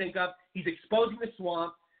everything you can think of. He's exposing the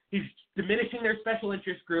swamp. He's diminishing their special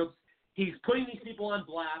interest groups. He's putting these people on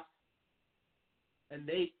blast. And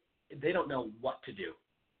they don't know what to do.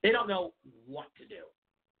 They don't know what to do.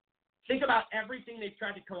 Think about everything they've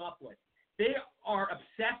tried to come up with. They are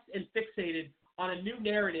obsessed and fixated on a new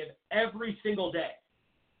narrative every single day.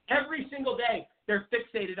 Every single day, they're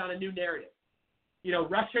fixated on a new narrative. You know,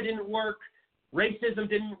 Russia didn't work. Racism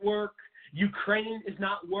didn't work. Ukraine is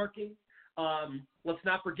not working. Let's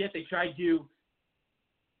not forget they tried to,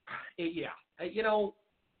 they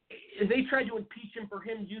tried to impeach him for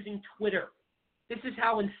him using Twitter. This is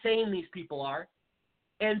how insane these people are.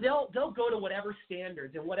 And they'll go to whatever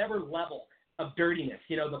standards and whatever level of dirtiness.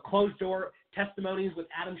 You know, the closed door testimonies with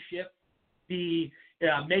Adam Schiff, the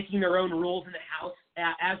making their own rules in the House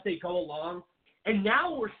as they go along. And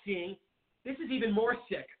now we're seeing, this is even more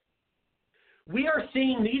sick. We are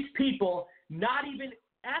seeing these people not even,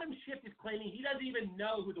 Adam Schiff is claiming he doesn't even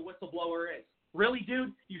know who the whistleblower is. Really,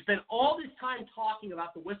 dude? You spent all this time talking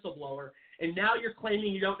about the whistleblower, and now you're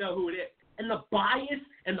claiming you don't know who it is. And the bias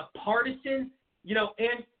and the partisan, you know,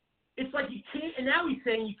 and it's like you can't, and now he's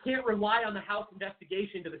saying you can't rely on the House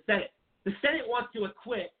investigation to the Senate. The Senate wants to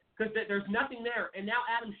acquit because there's nothing there. And now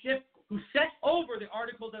Adam Schiff, who sent over the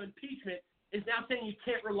articles of impeachment, is now saying you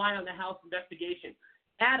can't rely on the House investigation.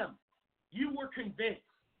 Adam, you were convinced.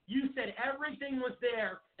 You said everything was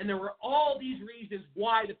there, and there were all these reasons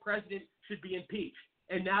why the president should be impeached.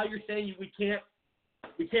 And now you're saying we can't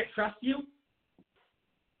trust you?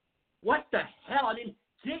 What the hell? I mean,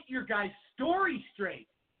 get your guys' story straight.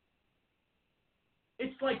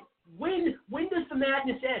 It's like, when does the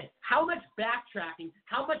madness end? How much backtracking,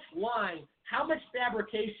 how much lying, how much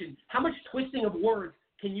fabrication, how much twisting of words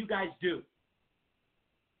can you guys do?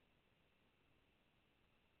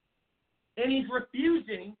 And he's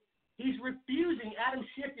refusing, Adam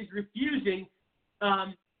Schiff is refusing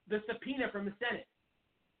the subpoena from the Senate.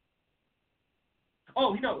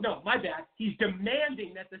 Oh, no, my bad. He's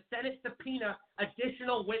demanding that the Senate subpoena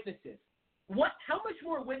additional witnesses. How much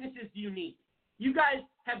more witnesses do you need? You guys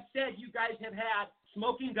have said you guys have had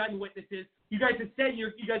smoking gun witnesses. You guys have said you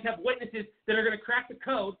guys have witnesses that are going to crack the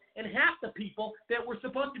code, and half the people that were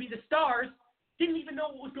supposed to be the stars didn't even know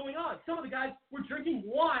what was going on. Some of the guys were drinking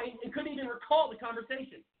wine and couldn't even recall the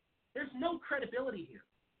conversation. There's no credibility here.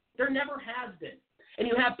 There never has been. And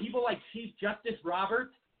you have people like Chief Justice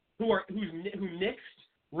Roberts who nixed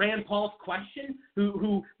Rand Paul's question,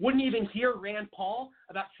 who wouldn't even hear Rand Paul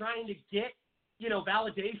about trying to get, you know,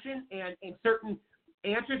 validation and certain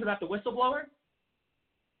answers about the whistleblower.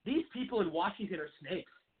 These people in Washington are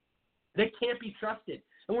snakes. They can't be trusted.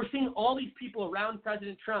 And we're seeing all these people around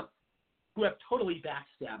President Trump who have totally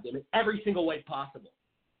backstabbed him in every single way possible.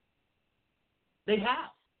 They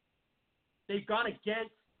have. They've gone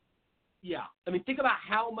against, I mean, think about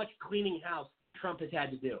how much cleaning house Trump has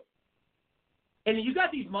had to do. And you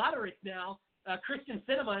got these moderates now, Kristen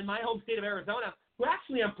Sinema in my home state of Arizona, who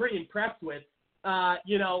actually I'm pretty impressed with.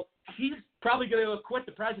 You know, she's probably going to acquit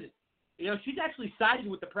the president. You know, she's actually sided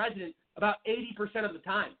with the president about 80% of the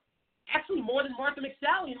time. Actually more than Martha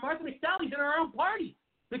McSally, and Martha McSally's in her own party.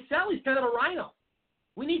 McSally's kind of a rhino.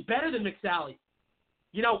 We need better than McSally.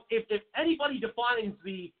 You know, if anybody defines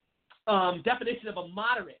the definition of a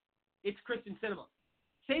moderate, it's Kristen Sinema.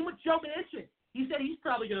 Same with Joe Manchin. He said he's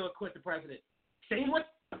probably going to acquit the president. Same with,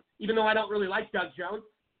 even though I don't really like Doug Jones,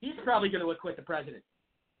 he's probably going to acquit the president.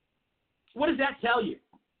 What does that tell you?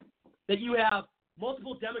 That you have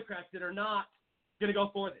multiple Democrats that are not going to go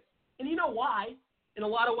for this. And you know why? In a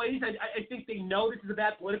lot of ways, I think they know this is a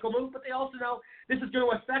bad political move, but they also know this is going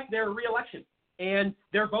to affect their reelection and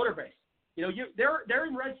their voter base. You know, they're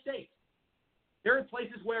in red states. They're in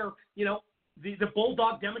places where, you know, the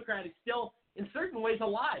bulldog Democrat is still in certain ways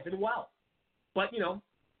alive and well. But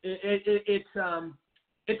it's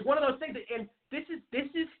one of those things. And this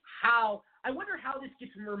is how I wonder how this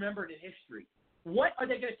gets remembered in history. What are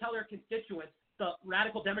they going to tell their constituents, the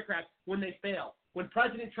radical Democrats, when they fail, when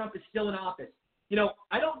President Trump is still in office?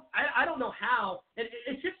 I don't know how. And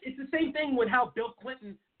it's the same thing with how Bill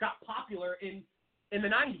Clinton got popular in the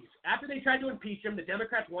 90s. After they tried to impeach him, the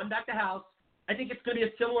Democrats won back the House. I think it's going to be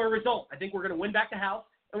a similar result. I think we're going to win back the House,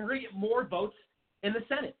 and we're going to get more votes in the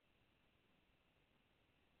Senate.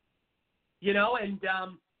 And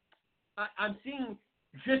I'm seeing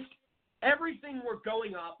just everything we're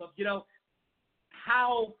going off of,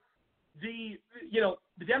 how the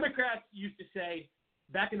Democrats used to say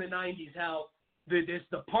back in the 90s how the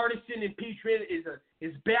partisan impeachment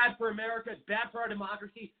is bad for America, it's bad for our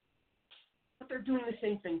democracy. But they're doing the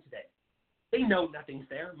same thing today. They know nothing's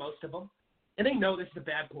there, most of them. And they know this is a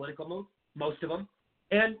bad political move, most of them.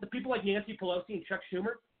 And the people like Nancy Pelosi and Chuck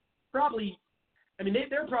Schumer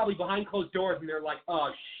they're probably behind closed doors and they're like,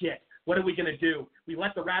 oh, shit, what are we going to do? We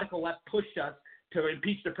let the radical left push us to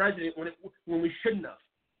impeach the president when we shouldn't have.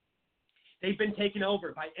 They've been taken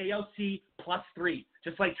over by AOC +3,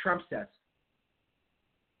 just like Trump says.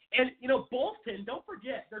 And, Bolton, don't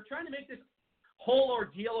forget, they're trying to make this whole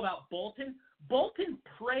ordeal about Bolton. Bolton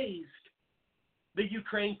praised the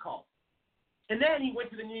Ukraine call. And then he went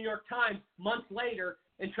to the New York Times months later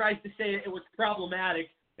and tries to say it was problematic.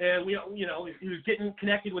 And, he was getting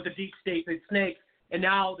connected with the deep state, the snakes. And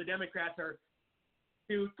now the Democrats are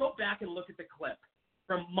to go back and look at the clip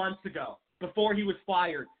from months ago before he was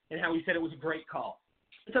fired and how he said it was a great call.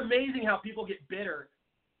 It's amazing how people get bitter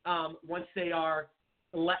once they are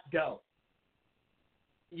let go.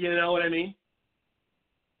 You know what I mean?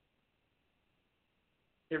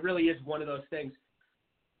 It really is one of those things.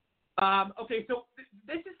 Okay, so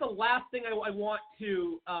this is the last thing I want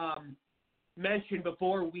to mention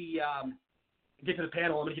before we get to the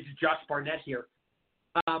panel. I'm going to get to Josh Barnett here.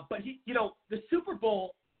 But, the Super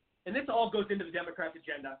Bowl, and this all goes into the Democrats'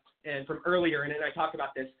 agenda and from earlier, and I talked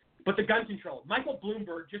about this, but the gun control. Michael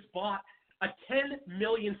Bloomberg just bought a $10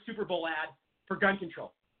 million Super Bowl ad for gun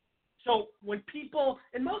control. So when people,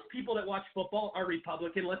 and most people that watch football are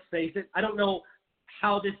Republican, let's face it. I don't know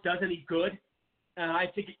how this does any good. I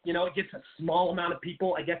think, it gets a small amount of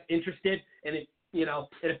people, I guess, interested, and it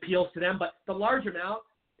appeals to them. But the large amount,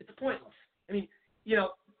 it's pointless. And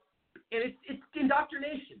it's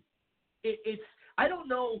indoctrination. I don't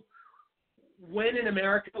know when in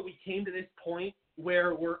America we came to this point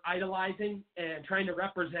where we're idolizing and trying to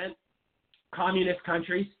represent communist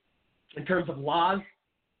countries in terms of laws.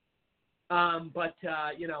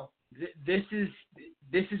 This is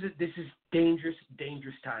dangerous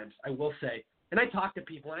times, I will say. And I talk to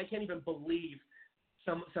people, and I can't even believe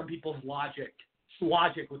some people's logic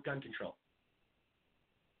with gun control.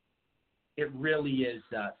 It really is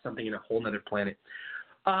something in a whole other planet.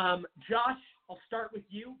 Josh, I'll start with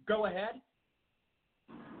you. Go ahead.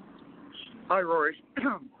 Hi, Rory.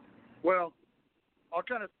 Well, I'll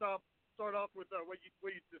kind of start off with what you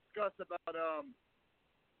discussed about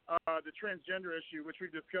the transgender issue, which we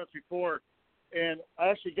discussed before. And I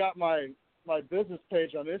actually got my business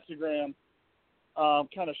page on Instagram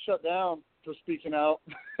kind of shut down for speaking out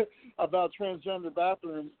about transgender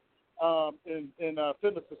bathrooms in a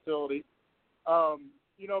fitness facility.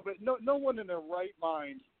 But no one in their right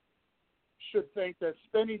mind should think that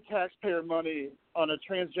spending taxpayer money on a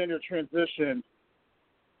transgender transition,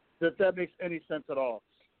 that makes any sense at all.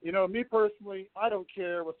 Me personally, I don't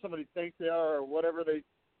care what somebody thinks they are or whatever they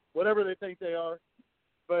think they are.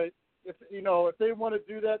 But if they want to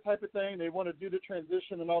do that type of thing, they want to do the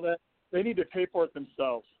transition and all that, they need to pay for it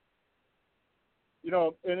themselves.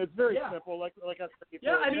 And it's very simple. Like I said before.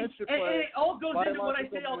 Yeah, and it all goes into what I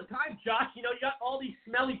say all the time, Josh. You got all these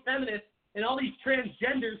smelly feminists and all these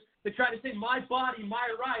transgenders that try to say my body,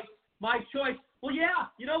 my rights, my choice. Well, yeah,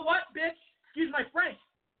 you know what, bitch? Excuse my French.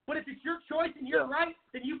 But if it's your choice and your right,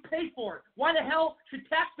 then you pay for it. Why the hell should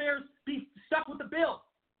taxpayers be stuck with the bill?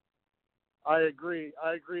 I agree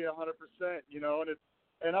 100%.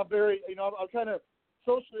 And I'm very, I'm kind of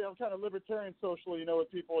socially, I'm kind of libertarian socially,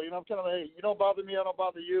 with people. I'm kind of like, hey, you don't bother me, I don't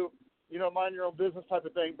bother you. Mind your own business type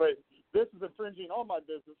of thing. But this is infringing on my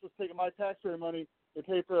business. It's taking my taxpayer money to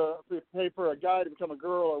pay for a guy to become a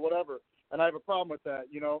girl or whatever. And I have a problem with that.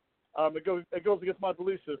 It goes against my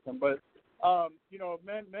belief system. But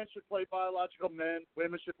men should play biological men.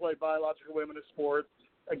 Women should play biological women in sports.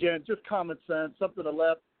 Again, just common sense, something the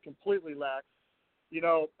left completely lacks. And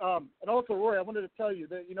also, Rory, I wanted to tell you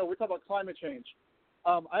that, we're talking about climate change.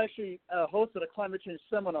 I actually hosted a climate change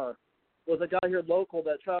seminar with a guy here local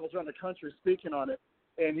that travels around the country speaking on it.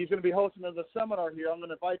 and he's going to be hosting the seminar here. I'm going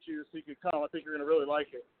to invite you so you can come. I think you're going to really like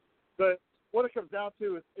it. But what it comes down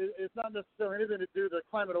to is it's not necessarily anything to do. The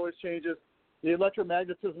climate always changes. The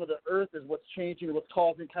electromagnetism of the Earth is what's changing, what's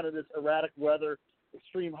causing kind of this erratic weather,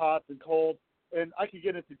 extreme hot and cold. And I could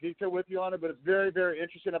get into detail with you on it, but it's very, very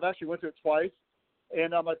interesting. I've actually went to it twice,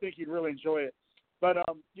 and I think you'd really enjoy it. But,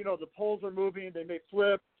 the poles are moving. They may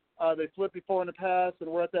flip. They flipped before in the past, and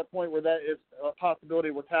we're at that point where that is a possibility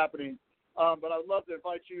of what's happening. But I'd love to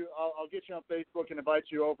invite you. I'll get you on Facebook and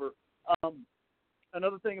invite you over.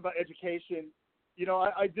 Another thing about education,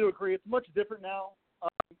 I do agree. It's much different now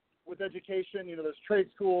with education. There's trade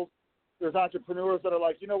schools. There's entrepreneurs that are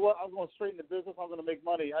like, you know what, I'm going straight into business. I'm going to make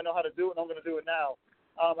money. I know how to do it, and I'm going to do it now.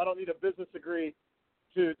 I don't need a business degree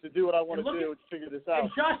to do what I want to do and figure this out.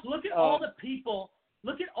 And Josh, look at all the people.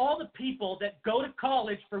 Look at all the people that go to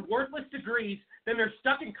college for worthless degrees, then they're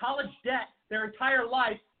stuck in college debt their entire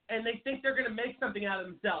life, and they think they're going to make something out of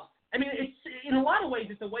themselves. I mean, it's in a lot of ways,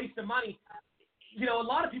 it's a waste of money. A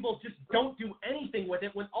lot of people just don't do anything with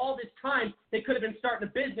it when all this time they could have been starting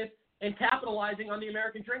a business and capitalizing on the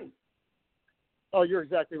American dream. Oh, you're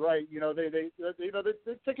exactly right. They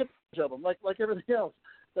take advantage of them, like everything else.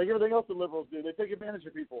 Like everything else the liberals do. They take advantage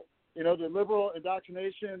of people. The liberal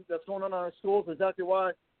indoctrination that's going on in our schools is exactly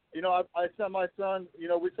why, I send my son, we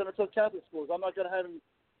send him to Catholic schools. I'm not going to have him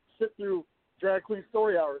sit through drag queen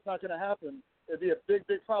story hour. It's not going to happen. It'd be a big,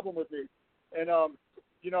 big problem with me. And, and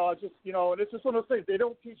it's just one of those things. They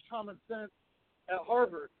don't teach common sense at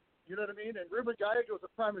Harvard. You know what I mean? And Ruben Gallego is a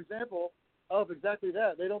prime example of exactly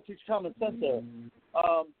that. They don't teach common sense there. And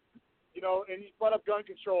you brought up gun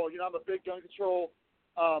control. I'm a big gun control.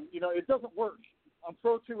 It doesn't work. I'm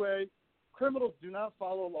pro 2A. Criminals do not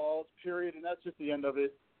follow laws, period, and that's just the end of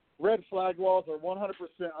it. Red flag laws are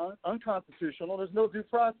 100% unconstitutional. There's no due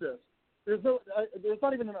process. There's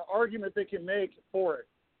not even an argument they can make for it.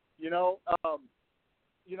 The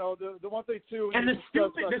one thing too. And the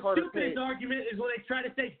stupidest argument is when they try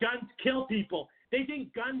to say guns kill people. They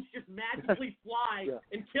think guns just magically fly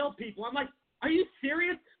and kill people. I'm like, are you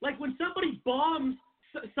serious? Like when somebody bombs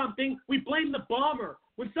something, we blame the bomber.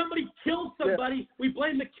 When somebody kills somebody, we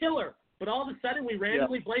blame the killer. But all of a sudden, we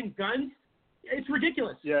randomly blame guns. It's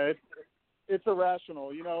ridiculous. Yeah, it's irrational.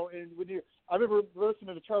 And I remember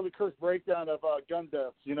listening to Charlie Kirk's breakdown of gun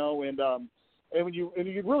deaths. And when you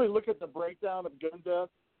really look at the breakdown of gun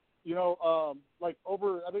deaths, like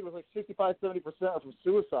over, I think it was like 65-70% are from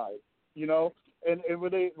suicide. And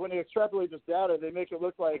when they extrapolate this data, they make it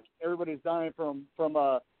look like everybody's dying from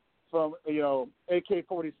AK-47s,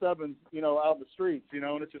 out in the streets,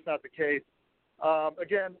 and it's just not the case.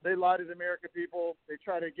 Again, they lie to the American people. They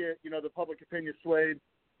try to get, the public opinion swayed.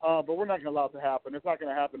 But we're not going to allow it to happen. It's not going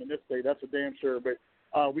to happen in this state. That's for damn sure. But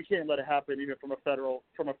we can't let it happen even from a federal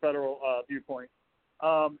viewpoint.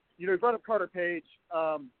 You brought up Carter Page.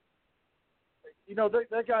 That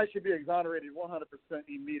guy should be exonerated 100%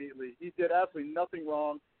 immediately. He did absolutely nothing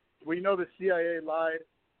wrong. We know the CIA lied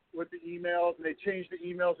with the emails, and they changed the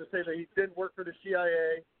emails to say that he didn't work for the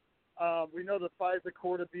CIA. We know the FISA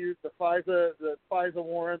court abuse, the FISA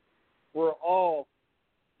warrants were all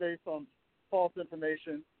based on false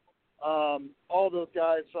information. All those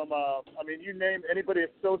guys from, you name anybody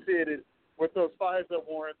associated with those FISA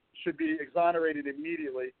warrants should be exonerated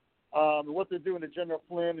immediately. What they're doing to General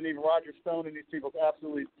Flynn and even Roger Stone and these people is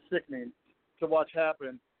absolutely sickening to watch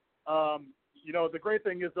happen. The great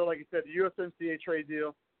thing is, though, like you said, the USMCA trade deal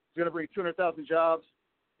is going to bring 200,000 jobs.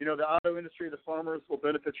 The auto industry, the farmers will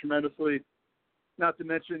benefit tremendously. Not to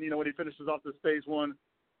mention, when he finishes off this the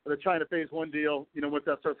China phase one deal, once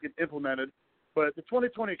that starts to get implemented. But the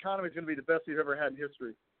 2020 economy is going to be the best we've ever had in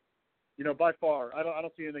history, by far. I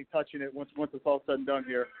don't see anything touching it once it's all said and done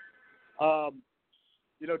here. John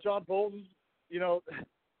Bolton,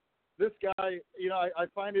 this guy, I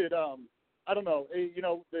find it, I don't know,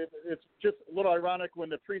 it's just a little ironic when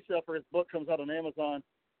the pre-sale for his book comes out on Amazon,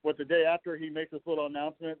 the day after he makes this little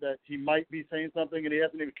announcement that he might be saying something and he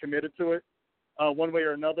hasn't even committed to it one way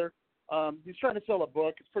or another. He's trying to sell a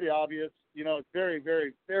book. It's pretty obvious. It's very,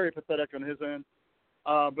 very, very pathetic on his end.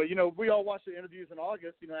 But we all watched the interviews in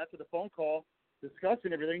August, after the phone call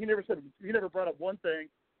discussing everything. He never brought up one thing,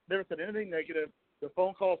 never said anything negative. The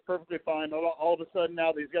phone call is perfectly fine. All of a sudden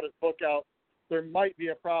now that he's got his book out, there might be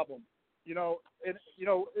a problem.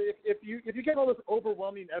 If you get all this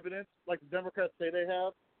overwhelming evidence like the Democrats say they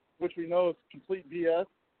have, which we know is complete BS,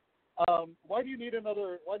 why do you need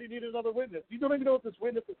another witness? You don't even know what this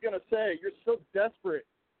witness is going to say. You're so desperate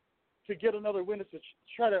to get another witness to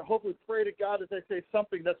try to hopefully pray to God that they say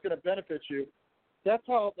something that's going to benefit you. That's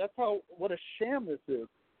how what a sham this is.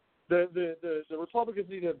 The Republicans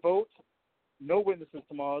need to vote no witnesses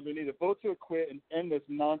tomorrow. They need to vote to acquit and end this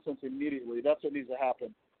nonsense immediately. That's what needs to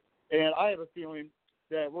happen. And I have a feeling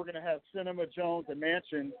that we're going to have Sinema, Jones, and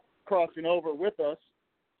Manchin crossing over with us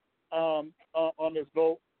on this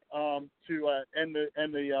vote to end the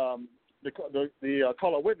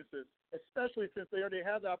call of witnesses, especially since they already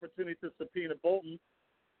had the opportunity to subpoena Bolton,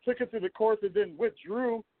 took it through the courts, and then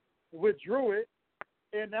withdrew it,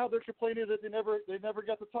 and now they're complaining that they never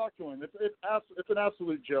got to talk to him. It's an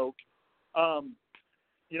absolute joke.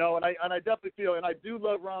 You know, and I definitely feel, and I do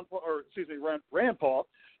love Rand Paul.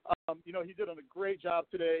 You know, he did a great job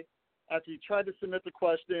today. After he tried to submit the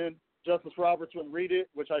question, Justice Roberts wouldn't read it,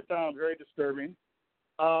 which I found very disturbing.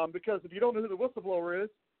 Because if you don't know who the whistleblower is,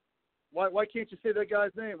 why can't you say that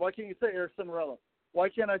guy's name? Why can't you say Eric Cimarella? Why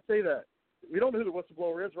can't I say that? We don't know who the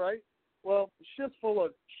whistleblower is, right? Well, Schiff's full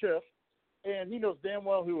of Schiff, and he knows damn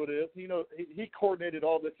well who it is. He coordinated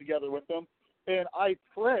all this together with them. And I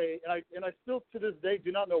pray, and I still to this day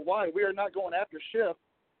do not know why we are not going after Schiff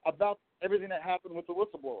about everything that happened with the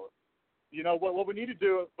whistleblower. You know, what we need to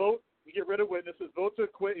do is vote, get rid of witnesses, vote to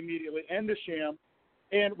acquit immediately, end the sham,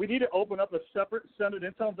 and we need to open up a separate Senate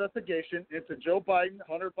intel investigation into Joe Biden,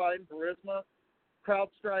 Hunter Biden, Burisma,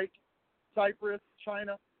 CrowdStrike, Cyprus,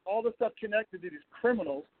 China, all the stuff connected to these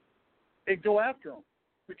criminals, and go after them.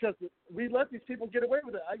 Because we let these people get away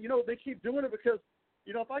with it. You know, they keep doing it because,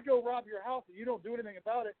 you know, if I go rob your house and you don't do anything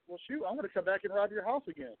about it, well, shoot, I'm going to come back and rob your house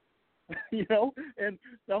again. You know, and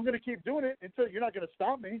I'm going to keep doing it until you're not going to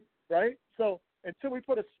stop me, right? So until we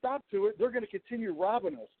put a stop to it, they're going to continue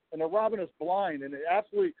robbing us, and they're robbing us blind. And it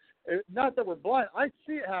absolutely, not that we're blind, I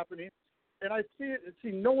see it happening, and I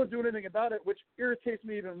see no one doing anything about it, which irritates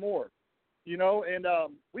me even more. You know, and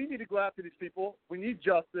we need to go after these people. We need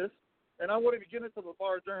justice, and I won't even get into the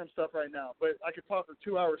Bar Durham stuff right now, but I could talk for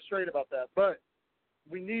 2 hours straight about that. But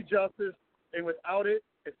we need justice, and without it,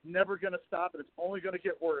 it's never going to stop, and it's only going to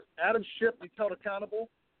get worse. Adam Schiff needs held accountable.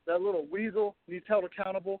 That little weasel needs held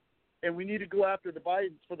accountable, and we need to go after the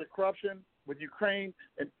Bidens for the corruption with Ukraine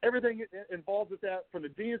and everything involved with that, from the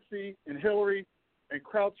DNC and Hillary and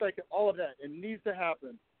CrowdStrike and all of that. It needs to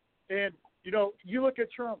happen. And, you know, you look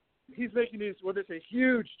at Trump. He's making these, well, they say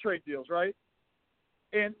huge trade deals, right?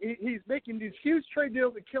 And he's making these huge trade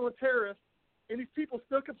deals and killing terrorists, and these people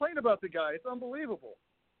still complain about the guy. It's unbelievable,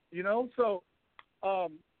 you know? So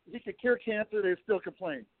he could cure cancer, they still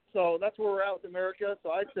complain. So that's where we're at with America.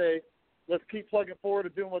 So I'd say let's keep plugging forward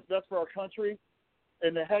and doing what's best for our country.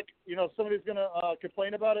 And the heck, you know, if somebody's going to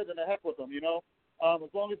complain about it, then the heck with them, you know?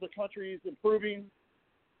 As long as the country is improving,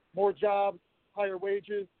 more jobs, higher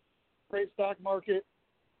wages, great stock market,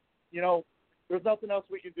 you know, there's nothing else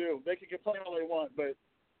we can do. They can complain all they want, but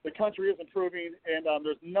the country is improving, and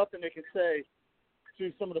there's nothing they can say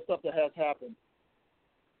to some of the stuff that has happened.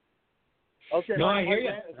 Okay, no, I hear you.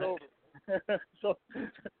 Is over. So,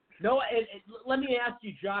 no, let me ask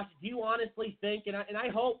you, Josh. Do you honestly think, and I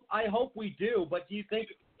hope we do, but do you think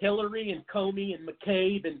Hillary and Comey and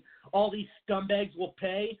McCabe and all these scumbags will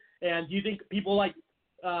pay? And do you think people like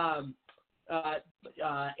Barr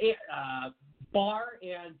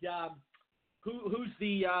and who's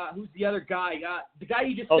the other guy? The guy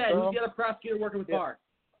you just said. Durham. Who's the other prosecutor working with Barr?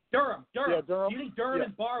 Durham. Yeah, Durham. Do you think Durham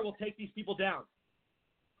and Barr will take these people down?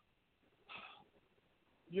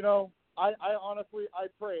 You know, I honestly, I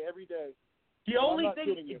pray every day. The only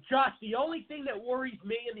thing, Josh, the only thing that worries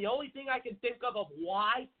me, and the only thing I can think of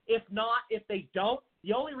why, if they don't,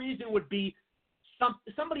 the only reason would be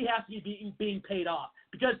somebody has to be being paid off.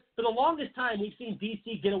 Because for the longest time, we've seen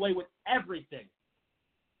D.C. get away with everything.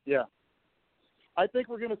 Yeah. I think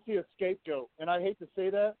we're going to see a scapegoat, and I hate to say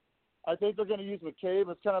that. I think they're going to use McCabe.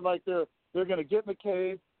 It's kind of like they're going to get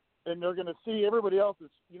McCabe, and they're going to see everybody else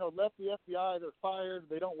is, you know, left the FBI, they're fired,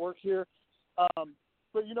 they don't work here.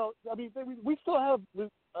 But, you know, I mean, we still have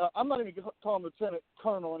I'm not even calling him Lieutenant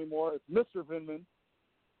Colonel anymore. It's Mr. Vindman.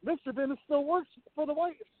 Mr. Vindman still works for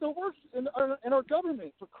still works in our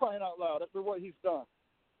government, for crying out loud, after what he's done.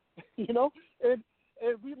 You know? And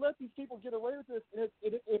we let these people get away with this. And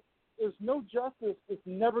if there's no justice, it's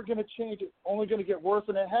never going to change. It's only going to get worse,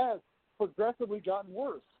 and it has progressively gotten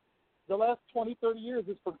worse. The last 20, 30 years,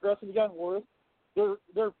 it's progressively gotten worse.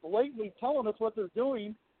 They're blatantly telling us what they're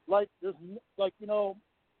doing, like there's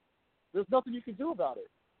nothing you can do about it.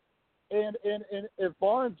 And if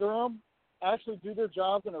Barr and Durham actually do their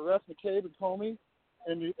jobs and arrest McCabe and Comey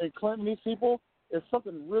and Clinton, these people, it's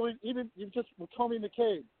something really, even just with Comey and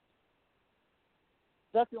McCabe,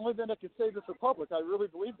 that's the only thing that can save this republic. I really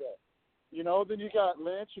believe that. You know, then you got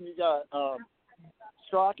Lynch and you got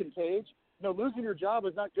Strzok and Page. No, losing your job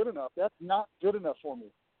is not good enough. That's not good enough for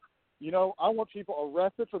me. You know, I want people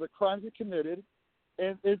arrested for the crimes they committed,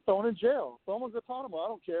 and thrown in jail. Throw them in Guantanamo. I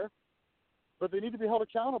don't care. But they need to be held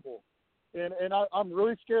accountable. And I'm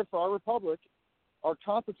really scared for our republic, our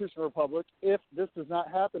constitutional republic, if this does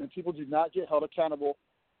not happen and people do not get held accountable.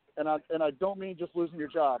 And I don't mean just losing your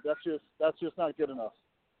job. That's just not good enough.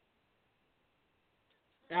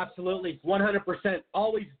 Absolutely, 100%.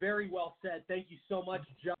 Always very well said. Thank you so much,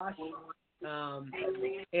 Josh.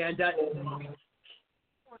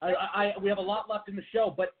 We have a lot left in the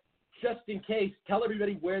show, but just in case, tell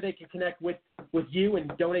everybody where they can connect with you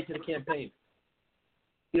and donate to the campaign.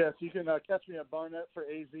 Yes, you can catch me at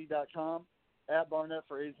barnettforaz.com, at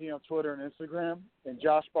barnettforaz on Twitter and Instagram, and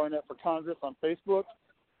Josh Barnett for Congress on Facebook.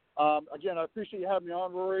 Again, I appreciate you having me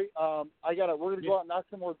on, Rory. We're going to go out and knock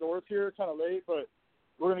some more doors here, kind of late, but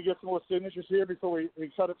we're going to get some more signatures here before we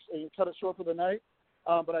cut it short for the night.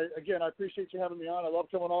 But I appreciate you having me on. I love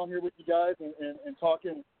coming on here with you guys and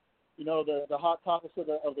talking, the hot topics of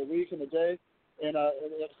the week and the day. And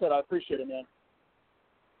like I said, I appreciate it, man.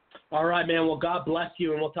 All right, man. Well, God bless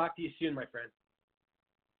you, and we'll talk to you soon, my friend.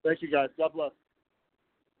 Thank you, guys. God bless.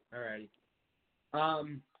 All righty.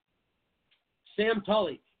 Sam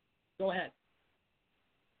Tully, go ahead.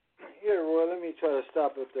 Yeah, Roy, let me try to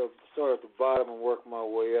start at the bottom and work my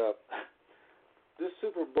way up. This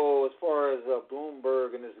Super Bowl, as far as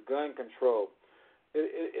Bloomberg and his gun control,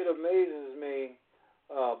 it amazes me.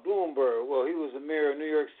 Bloomberg, well, he was the mayor of New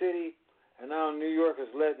York City, and now New York is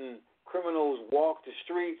letting criminals walk the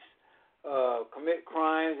streets, commit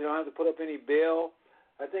crimes. They don't have to put up any bail.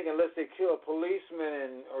 I think unless they kill a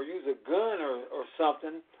policeman or use a gun or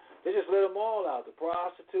something, they just let them all out. The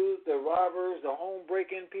prostitutes, the robbers, the home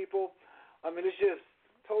break-in people. I mean, it's just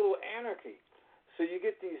total anarchy. So you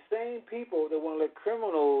get these same people that want to let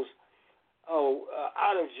criminals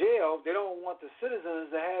out of jail. They don't want the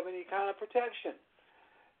citizens to have any kind of protection.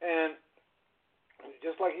 And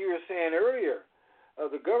just like you were saying earlier,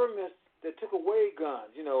 the governments that took away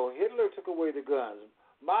guns, Hitler took away the guns.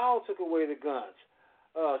 Mao took away the guns.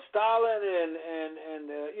 Stalin and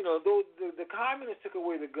the communists took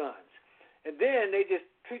away the guns, and then they just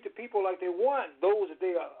treat the people like they want those that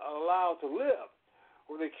they are allowed to live,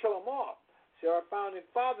 or they kill them off. See, our founding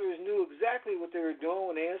fathers knew exactly what they were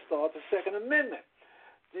doing when they installed the Second Amendment.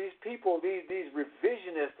 These people, these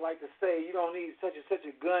revisionists, like to say you don't need such and such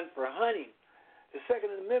a gun for hunting. The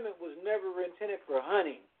Second Amendment was never intended for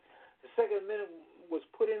hunting. The Second Amendment was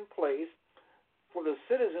put in place for the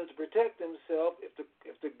citizens to protect themselves if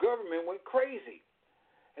the government went crazy.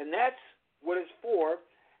 And that's what it's for.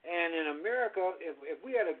 And in America, if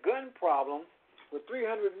we had a gun problem with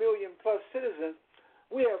 300 million plus citizens,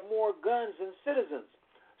 we have more guns than citizens.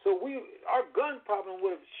 So our gun problem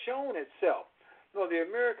would have shown itself. The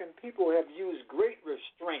American people have used great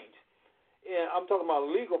restraint. And I'm talking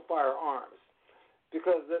about legal firearms.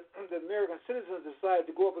 Because the American citizens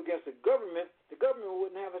decided to go up against the government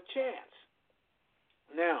wouldn't have a chance.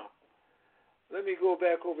 Now, let me go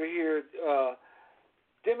back over here.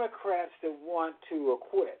 Democrats that want to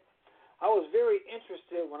acquit. I was very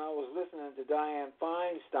interested when I was listening to Dianne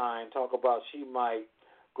Feinstein talk about she might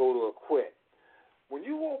go to acquit. When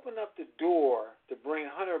you open up the door to bring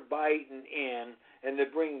Hunter Biden in and to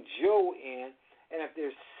bring Joe in, and if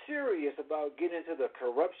they're serious about getting into the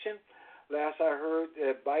corruption, last I heard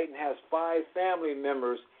that Biden has 5 family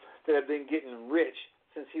members that have been getting rich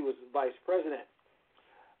since he was vice president.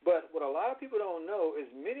 But what a lot of people don't know is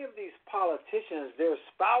many of these politicians, their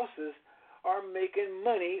spouses, are making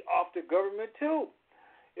money off the government too.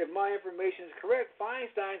 If my information is correct,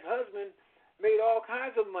 Feinstein's husband made all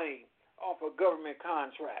kinds of money off of government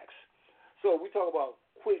contracts. So we talk about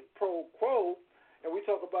quid pro quo, and we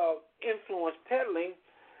talk about influence peddling.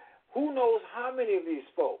 Who knows how many of these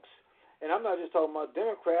folks? And I'm not just talking about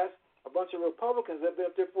Democrats. A bunch of Republicans that have been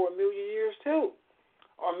up there for 1 million years too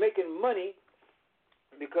are making money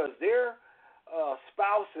because their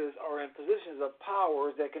spouses are in positions of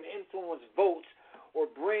power that can influence votes or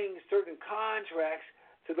bring certain contracts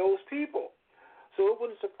to those people. So it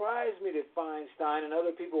wouldn't surprise me that Feinstein and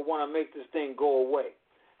other people want to make this thing go away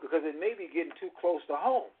because it may be getting too close to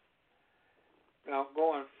home. Now,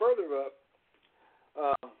 going further up,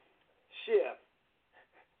 Schiff.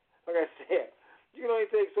 Like I said, you can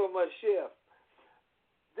only take so much Schiff.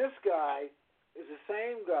 This guy is the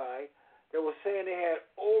same guy that was saying they had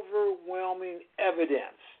overwhelming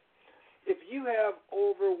evidence. If you have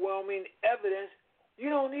overwhelming evidence, you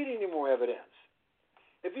don't need any more evidence.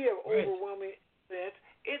 If you have overwhelming evidence,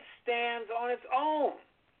 it stands on its own.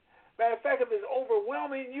 Matter of fact, if it's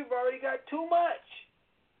overwhelming, you've already got too much.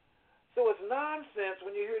 So it's nonsense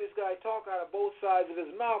when you hear this guy talk out of both sides of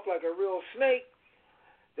his mouth like a real snake,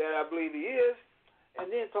 that I believe he is,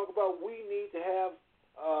 and then talk about we need to have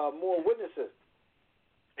more witnesses.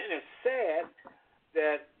 And it's sad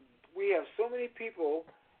that we have so many people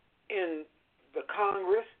in the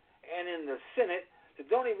Congress and in the Senate that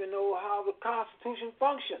don't even know how the Constitution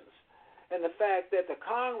functions. And the fact that the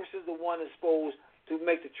Congress is the one that's supposed to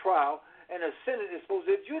make the trial and the Senate is supposed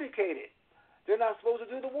to adjudicate it. They're not supposed to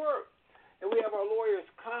do the work. And we have our lawyers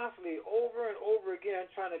constantly over and over again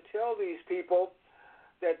trying to tell these people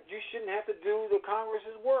that you shouldn't have to do the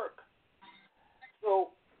Congress's work.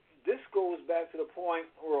 So this goes back to the point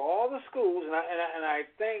where all the schools, and I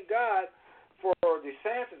thank God for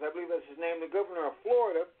DeSantis, I believe that's his name, the governor of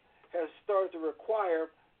Florida, has started to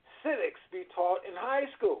require civics be taught in high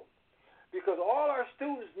school. Because all our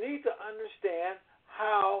students need to understand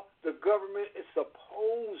how the government is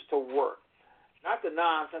supposed to work. Not the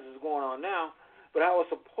nonsense that's going on now, but how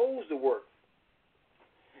it's supposed to work.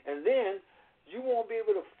 And then you won't be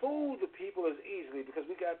able to fool the people as easily because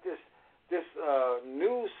we got this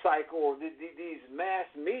news cycle or these mass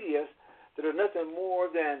medias that are nothing more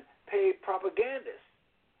than paid propagandists.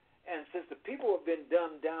 And since the people have been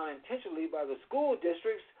dumbed down intentionally by the school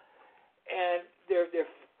districts and they're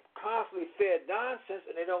constantly fed nonsense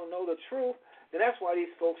and they don't know the truth, then that's why these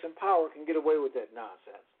folks in power can get away with that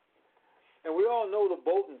nonsense. And we all know the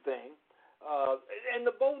Bolton thing. And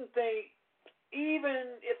the Bolton thing,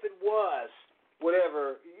 even if it was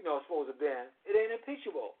whatever, it's supposed to have been, it ain't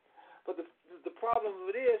impeachable. But the problem of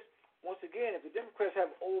it is, once again, if the Democrats have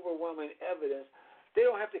overwhelming evidence, they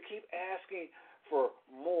don't have to keep asking for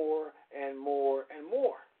more and more and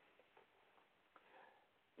more.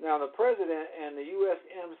 Now, the president and the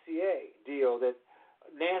USMCA deal that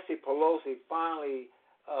Nancy Pelosi finally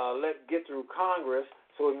let get through Congress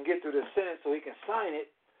so it can get through the Senate so he can sign it,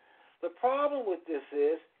 the problem with this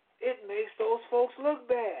is it makes those folks look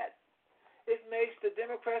bad. It makes the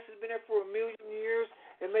Democrats who've been there for 1,000,000 years,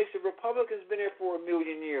 it makes the Republicans been there for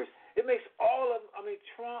 1,000,000 years. It makes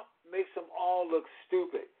Trump makes them all look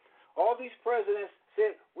stupid. All these presidents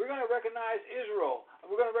said, we're going to recognize Israel, and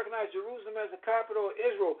we're going to recognize Jerusalem as the capital of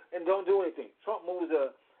Israel, and don't do anything. Trump moves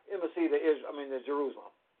the embassy to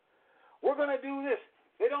Jerusalem. We're going to do this.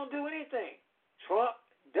 They don't do anything. Trump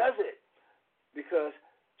does it because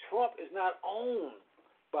Trump is not owned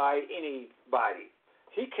by anybody.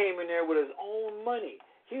 He came in there with his own money.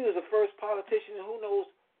 He was the first politician in who knows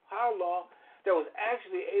how long that was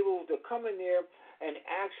actually able to come in there and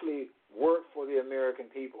actually work for the American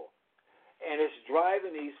people. And it's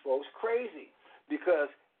driving these folks crazy because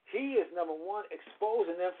he is, number one,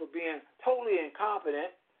 exposing them for being totally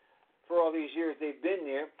incompetent for all these years they've been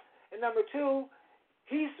there. And number two,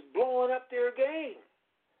 he's blowing up their game.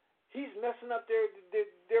 He's messing up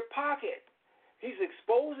their pocket. He's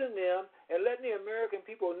exposing them and letting the American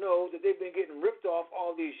people know that they've been getting ripped off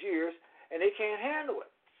all these years and they can't handle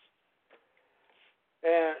it.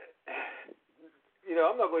 And,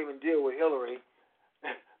 I'm not going to even deal with Hillary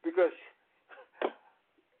because,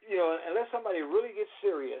 unless somebody really gets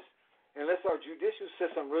serious, unless our judicial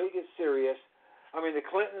system really gets serious, the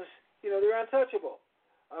Clintons, they're untouchable.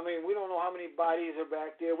 We don't know how many bodies are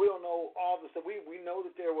back there. We don't know all the stuff. We know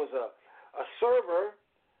that there was a server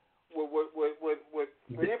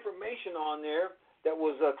with information on there that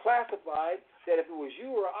was classified that if it was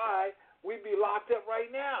you or I, we'd be locked up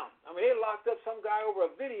right now. They locked up some guy over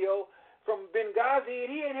a video from Benghazi,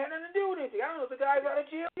 and he ain't had nothing to do with anything. I don't know if the guy's out of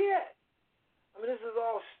jail yet. This is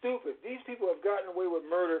all stupid. These people have gotten away with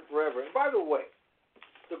murder forever. And by the way,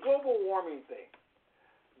 the global warming thing,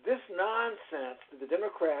 this nonsense that the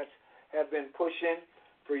Democrats have been pushing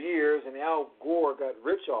for years and Al Gore got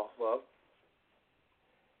rich off of,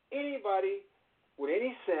 anybody with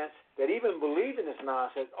any sense that even believed in this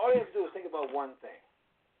nonsense, all you have to do is think about one thing.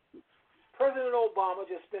 President Obama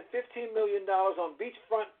just spent $15 million on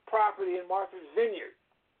beachfront property in Martha's Vineyard.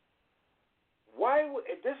 Why would,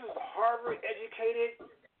 if this is Harvard-educated,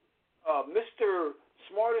 Mr.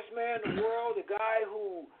 Smartest man in the world, the guy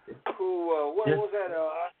who what was that?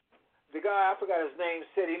 The guy, I forgot his name,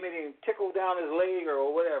 said he made him tickle down his leg or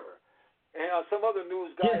whatever. And some other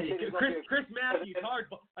news guy said Chris Matthews,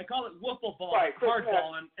 hardball. I call it wiffle ball, right,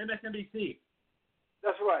 hardball on MSNBC.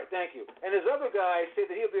 That's right, thank you. And this other guy said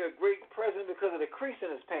that he'll be a great president because of the crease in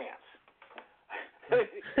his pants.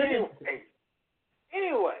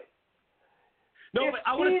 Anyway. No, but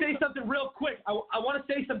I want to say something real quick. I want to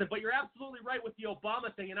say something, but you're absolutely right with the Obama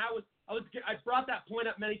thing, and I brought that point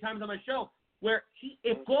up many times on my show, where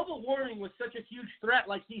if global warming was such a huge threat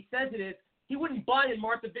like he says it is, he wouldn't buy in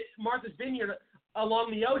Martha's Vineyard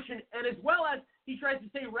along the ocean, and as well as he tries to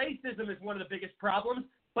say racism is one of the biggest problems,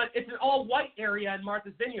 but it's an all-white area in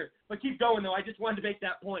Martha's Vineyard. But keep going, though. I just wanted to make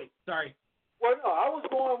that point. Sorry. Well, no, I was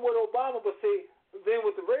going with Obama, but see, then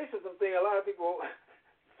with the racism thing, a lot of people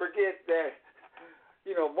forget that,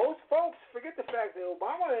 most folks forget the fact that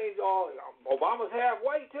Obama's half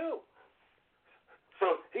white too.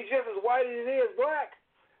 So he's just as white as he is black.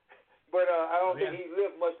 But I don't think he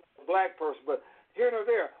lived much as a black person. But here nor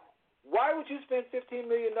there, why would you spend $15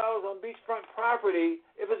 million on beachfront property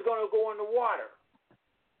if it's going to go in the water?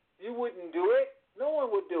 You wouldn't do it. No one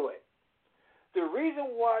would do it. The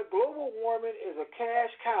reason why global warming is a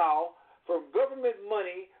cash cow for government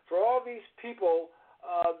money for all these people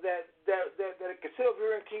that can sit over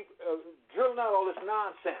here and keep drilling out all this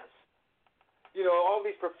nonsense. All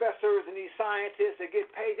these professors and these scientists that get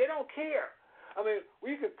paid, they don't care. I mean,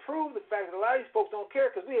 we can prove the fact that a lot of these folks don't care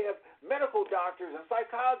because we have medical doctors and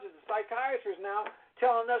psychologists and psychiatrists now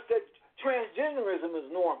telling us that transgenderism is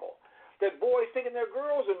normal, that boys thinking their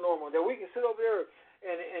girls are normal, that we can sit over there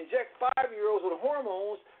and inject 5-year-olds with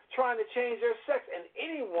hormones trying to change their sex. And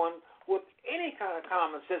anyone with any kind of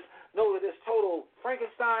common sense knows that it's total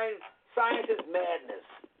Frankenstein scientist madness.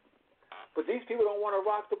 But these people don't want to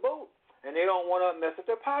rock the boat, and they don't want to mess up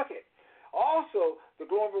their pocket. Also, the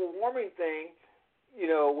global warming thing,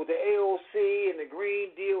 with the AOC and the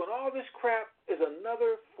Green Deal and all this crap is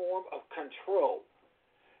another form of control.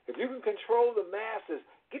 If you can control the masses,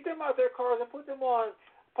 get them out their cars and put them on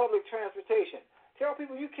public transportation. Tell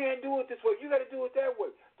people you can't do it this way. You got to do it that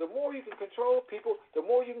way. The more you can control people, the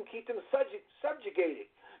more you can keep them subjugated.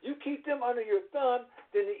 You keep them under your thumb,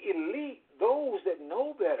 then the elite, those that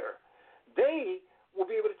know better, they will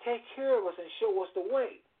be able to take care of us and show us the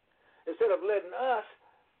way, instead of letting us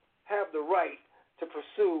have the right to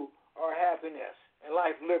pursue our happiness and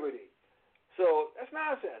life liberty. So that's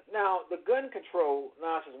nonsense. Now, the gun control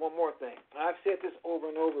nonsense, one more thing. I've said this over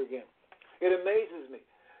and over again. It amazes me.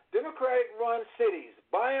 Democratic-run cities,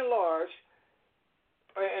 by and large,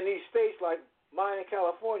 in these states like mine in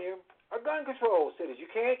California, are gun control cities.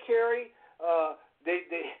 You can't carry.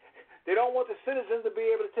 They don't want the citizens to be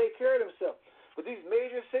able to take care of themselves. But these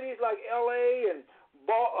major cities like L.A. and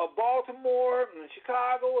Baltimore and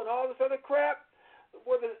Chicago and all this other crap,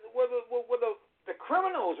 where the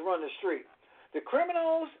criminals run the street. The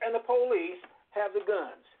criminals and the police have the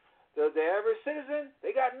guns. The average citizen,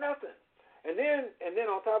 they got nothing. And then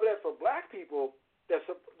on top of that, for black people that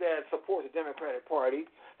support the Democratic Party,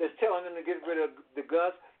 that's telling them to get rid of the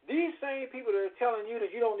guns, these same people that are telling you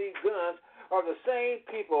that you don't need guns are the same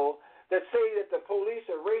people that say that the police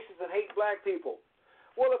are racist and hate black people.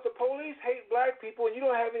 Well, if the police hate black people and you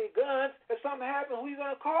don't have any guns, if something happens, who are you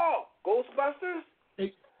going to call? Ghostbusters?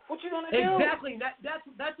 What you going to do? Exactly.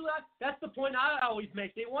 That's the point I always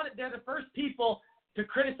make. They're the first people to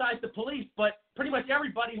criticize the police, but pretty much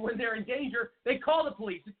everybody, when they're in danger, they call the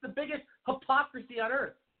police. It's the biggest hypocrisy on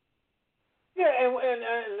earth. Yeah,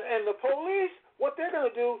 and the police, what they're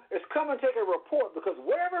going to do is come and take a report, because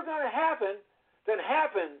whatever's going to happen, then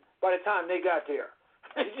happened by the time they got there.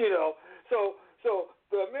 So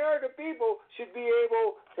the American people should be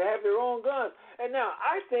able to have their own guns. And now,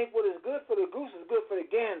 I think what is good for the goose is good for the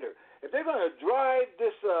gander. If they're going to drive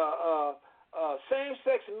this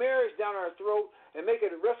same-sex marriage down our throat and make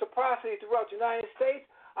it a reciprocity throughout the United States,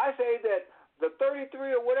 I say that the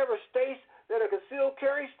 33 or whatever states that are concealed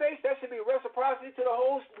carry states, that should be reciprocity to the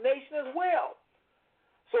whole nation as well.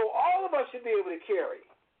 So all of us should be able to carry,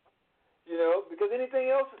 because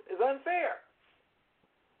anything else is unfair.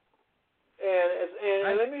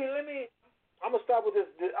 And let me, I'm gonna stop with this.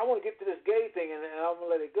 I want to get to this gay thing, and I'm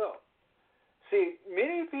gonna let it go. See,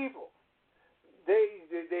 many people, they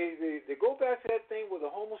go back to that thing with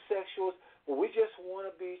the homosexuals. Well, we just want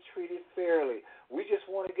to be treated fairly. We just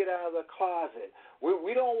want to get out of the closet.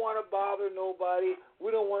 We don't want to bother nobody. We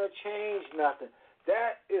don't want to change nothing.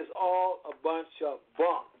 That is all a bunch of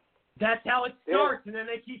bunk. That's how it starts, and then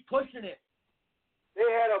they keep pushing it. They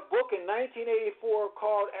had a book in 1984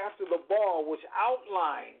 called After the Ball, which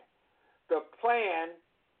outlined the plan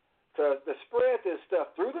to spread this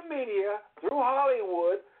stuff through the media, through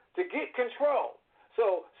Hollywood, to get control.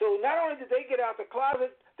 So not only did they get out the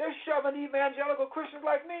closet, they're shoving evangelical Christians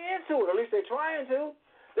like me into it. At least they're trying to.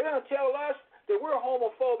 They're going to tell us that we're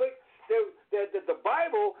homophobic, that the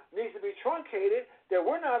Bible needs to be truncated, that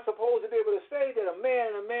we're not supposed to be able to say that a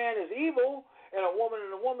man and a man is evil and a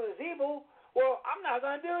woman is evil. Well, I'm not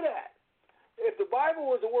going to do that. If the Bible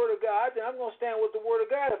was the Word of God, then I'm going to stand with the Word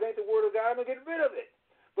of God. If it ain't the Word of God, I'm going to get rid of it.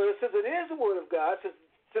 But since it is the Word of God, since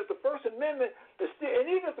the First Amendment is still,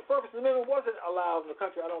 and even if the First Amendment wasn't allowed in the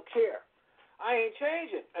country, I don't care. I ain't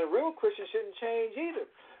changing. And real Christians shouldn't change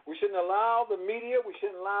either. We shouldn't allow the media, we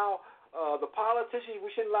shouldn't allow the politicians,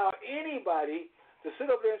 we shouldn't allow anybody to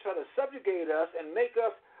sit over there and try to subjugate us and make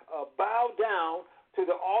us bow down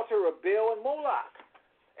to Baal and Moloch.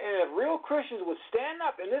 And if real Christians would stand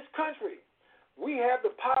up in this country, we have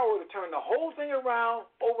the power to turn the whole thing around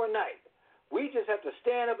overnight. We just have to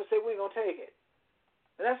stand up and say we ain't going to take it.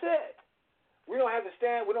 And that's it. We don't have to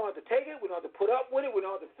stand. We don't have to take it. We don't have to put up with it. We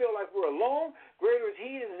don't have to feel like we're alone. Greater is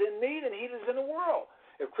he that is in me than he that is in the world.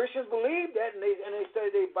 If Christians believe that and they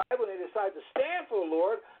study their Bible and they decide to stand for the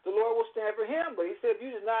Lord will stand for him. But he said, if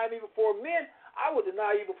you deny me before men, I will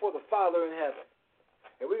deny you before the Father in heaven.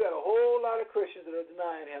 And we got a whole lot of Christians that are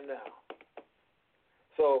denying him now.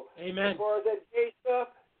 So, Amen. As far as that gay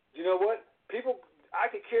stuff, you know what? People, I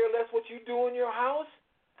could care less what you do in your house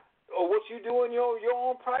or what you do in your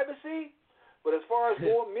own privacy. But as far as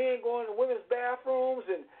men going to women's bathrooms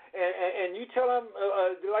and you tell them,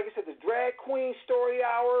 like I said, the drag queen story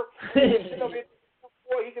hour,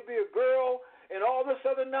 he could be a girl and all this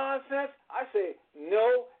other nonsense, I say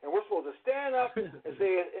no, and we're supposed to stand up and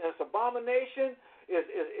say it's abomination,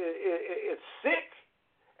 it's sick,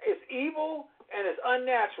 it's evil, and it's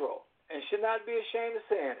unnatural, and should not be ashamed of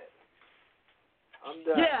saying it. I'm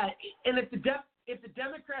done. Yeah, and if the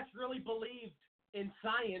Democrats really believed in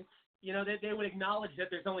science, you know, they would acknowledge that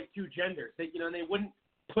there's only two genders, that, you know, and they wouldn't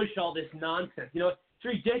push all this nonsense. You know, it's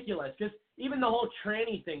ridiculous because even the whole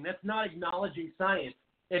tranny thing, that's not acknowledging science.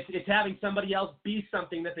 It's having somebody else be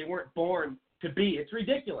something that they weren't born to be. It's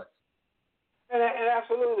ridiculous. And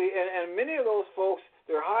absolutely, and many of those folks,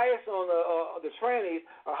 they're highest on the trannies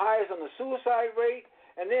are highest on the suicide rate,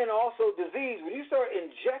 and then also disease. When you start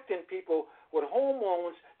injecting people with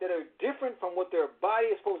hormones that are different from what their body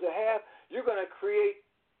is supposed to have, you're going to create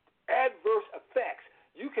adverse effects.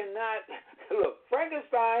 You cannot look.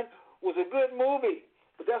 Frankenstein was a good movie,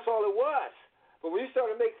 but that's all it was. But when you start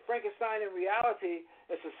to make Frankenstein in reality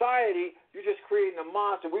in society, you're just creating a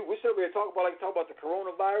monster. We still be talk about the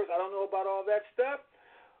coronavirus. I don't know about all that stuff,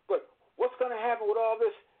 but what's going to happen with all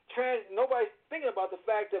this nobody's thinking about the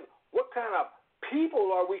fact of what kind of people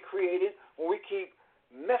are we creating when we keep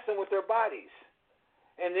messing with their bodies.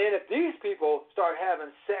 And then if these people start having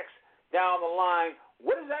sex down the line,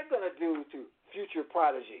 what is that going to do to future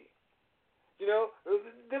prodigy? You know,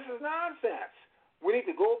 this is nonsense. We need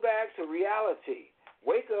to go back to reality.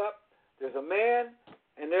 Wake up. There's a man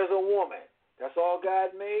and there's a woman. That's all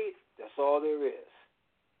God made. That's all there is.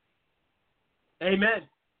 Amen.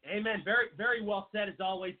 Amen. Very, very well said as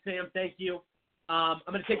always, Sam. Thank you. I'm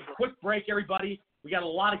going to take a quick break, everybody. We got a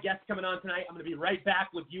lot of guests coming on tonight. I'm going to be right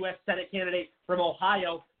back with U.S. Senate candidate from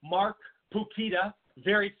Ohio, Mark Pukita.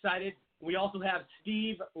 Very excited. We also have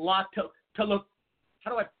Steve Latulapu.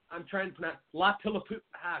 I'm trying to pronounce Latulapu.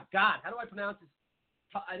 God, how do I pronounce this?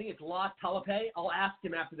 I think it's Latulapu. I'll ask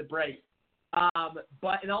him after the break.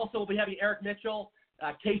 And also we'll be having Eric Mitchell,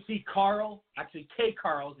 KC Carl, actually K.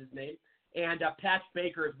 Carl is his name, and Patch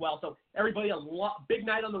Baker as well. So everybody, big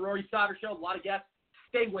night on the Rory Sauter Show. A lot of guests.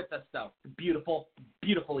 Stay with us, though. Beautiful,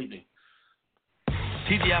 beautiful evening.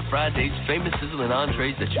 TGI Friday's famous sizzling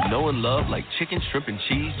entrees that you know and love, like chicken, shrimp, and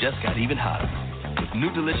cheese, just got even hotter. With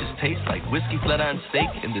new delicious tastes like whiskey flat iron steak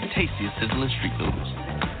and the tastiest sizzling street noodles.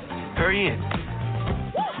 Hurry in.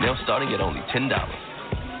 Now starting at only $10.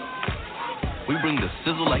 We bring the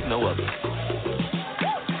sizzle like no other.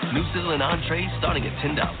 New sizzling entrees starting at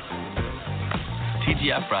 $10.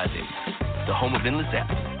 TGI Fridays, the home of endless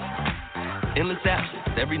apps. Endless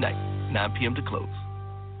absence every night, 9 p.m. to close.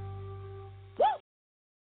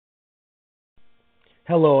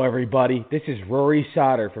 Hello, everybody. This is Rory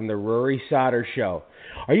Sauter from the Rory Sauter Show.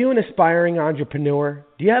 Are you an aspiring entrepreneur?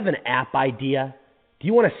 Do you have an app idea? Do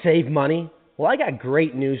you want to save money? Well, I got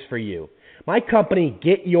great news for you. My company,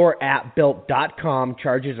 GetYourAppBuilt.com,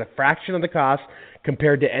 charges a fraction of the cost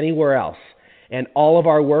compared to anywhere else. And all of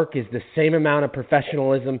our work is the same amount of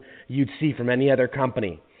professionalism you'd see from any other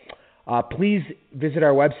company. Please visit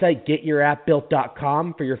our website,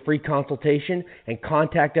 GetYourAppBuilt.com, for your free consultation and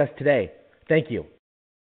contact us today. Thank you.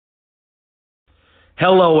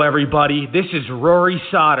 Hello, everybody. This is Rory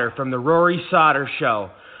Sauter from the Rory Sauter Show.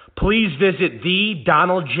 Please visit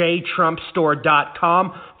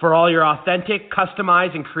thedonaldjtrumpstore.com for all your authentic,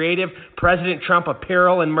 customized, and creative President Trump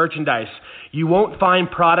apparel and merchandise. You won't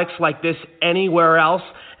find products like this anywhere else,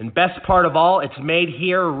 and best part of all, it's made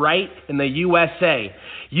here right in the USA.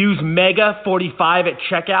 Use MEGA45 at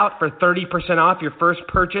checkout for 30% off your first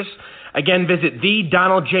purchase. Again, visit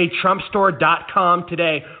thedonaldjtrumpstore.com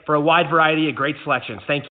today for a wide variety of great selections.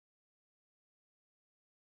 Thank you.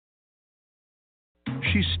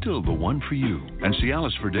 she's still the one for you. And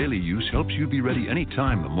Cialis for daily use helps you be ready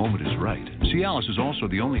anytime the moment is right. Cialis is also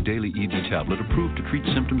the only daily ED tablet approved to treat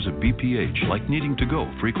symptoms of BPH, like needing to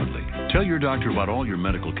go frequently. Tell your doctor about all your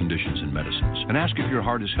medical conditions and medicines, and ask if your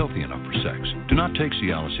heart is healthy enough for sex. Do not take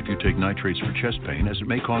Cialis if you take nitrates for chest pain, as it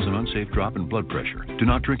may cause an unsafe drop in blood pressure. Do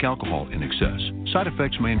not drink alcohol in excess. Side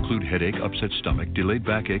effects may include headache, upset stomach, delayed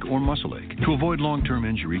backache, or muscle ache. To avoid long-term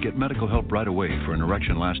injury, get medical help right away for an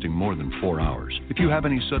erection lasting more than 4 hours. If you have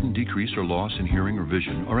any sudden decrease or loss in hearing or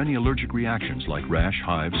vision, or any allergic reactions like rash,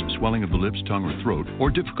 hives, swelling of the lips, tongue, or throat, or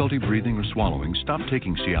difficulty breathing or swallowing, stop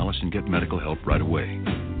taking Cialis and get medical help right away.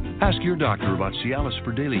 Ask your doctor about Cialis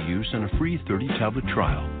for daily use and a free 30-tablet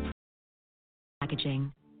trial.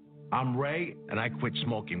 Packaging. I'm Ray, and I quit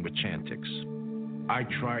smoking with Chantix. I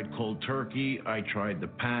tried cold turkey, I tried the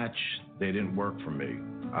patch, they didn't work for me.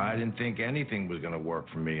 I didn't think anything was going to work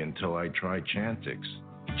for me until I tried Chantix.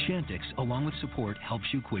 Chantix, along with support, helps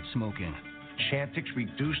you quit smoking. Chantix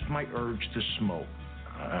reduced my urge to smoke.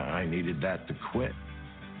 I needed that to quit.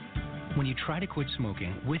 When you try to quit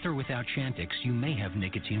smoking, with or without Chantix, you may have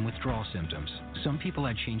nicotine withdrawal symptoms. Some people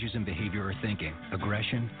had changes in behavior or thinking,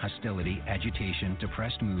 aggression, hostility, agitation,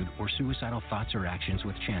 depressed mood, or suicidal thoughts or actions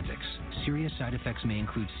with Chantix. Serious side effects may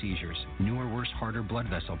include seizures, new or worse heart or blood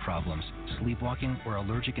vessel problems, sleepwalking, or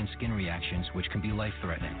allergic and skin reactions, which can be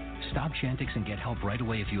life-threatening. Stop Chantix and get help right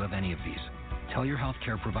away if you have any of these. Tell your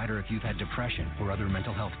healthcare provider if you've had depression or other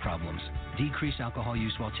mental health problems. Decrease alcohol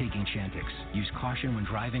use while taking Chantix. Use caution when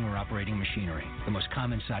driving or operating machinery. The most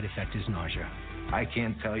common side effect is nausea. I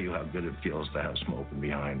can't tell you how good it feels to have smoking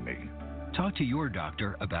behind me. Talk to your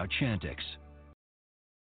doctor about Chantix.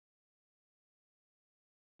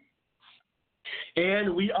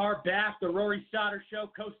 And we are back. The Rory Sauter Show,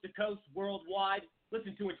 coast to coast, worldwide.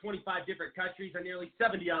 Listen to in 25 different countries on nearly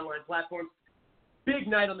 70 online platforms. Big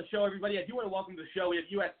night on the show, everybody. I do want to welcome to the show. We have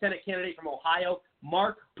U.S. Senate candidate from Ohio,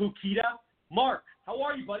 Mark Pukita. Mark, how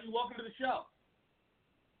are you, buddy? Welcome to the show.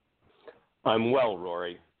 I'm well,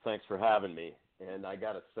 Rory. Thanks for having me. And I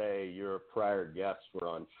got to say, your prior guests were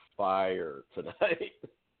on fire tonight.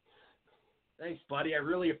 Thanks, buddy. I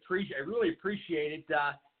really appreciate it.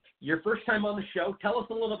 Your first time on the show. Tell us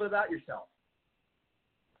a little bit about yourself.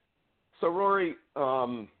 So, Rory,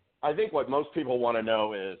 I think what most people want to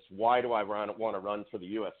know is, why do I want to run for the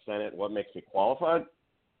U.S. Senate? What makes me qualified?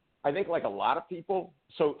 I think like a lot of people.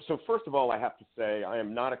 So first of all, I have to say I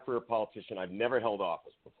am not a career politician. I've never held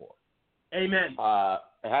office before. Amen. I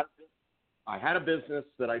had a business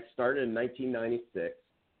that I started in 1996.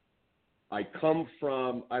 I come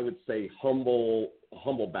from, I would say, humble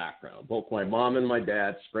background. Both my mom and my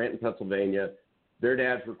dad, Scranton, Pennsylvania. Their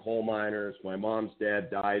dads were coal miners. My mom's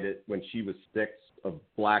dad died when she was 6 of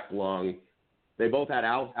black lung. They both had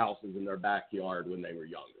outhouses in their backyard when they were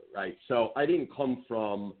younger, right? So I didn't come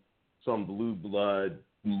from some blue blood,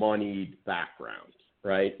 moneyed background,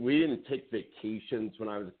 right? We didn't take vacations when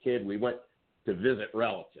I was a kid. We went to visit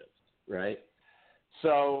relatives, right?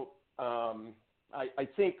 So I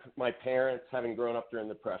think my parents, having grown up during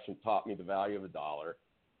the Depression, taught me the value of a dollar,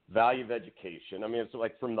 value of education. I mean, it's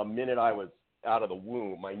like from the minute I was out of the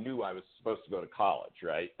womb, I knew I was supposed to go to college,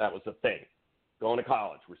 right? That was the thing. Going to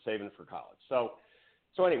college. We're saving for college. So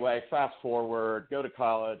anyway, fast forward, go to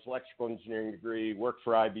college, electrical engineering degree, work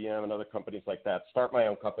for IBM and other companies like that, start my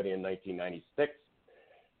own company in 1996,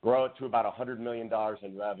 grow it to about $100 million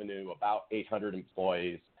in revenue, about 800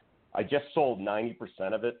 employees. I just sold 90%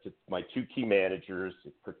 of it to my 2 key managers.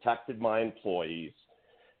 It protected my employees,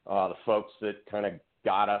 the folks that kind of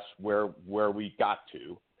got us where we got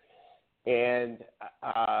to. And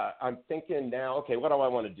I'm thinking now, okay, what do I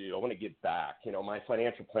want to do? I want to give back. You know, my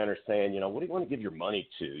financial planner's saying, what do you want to give your money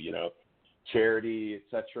to? Charity, et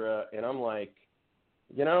cetera. And I'm like,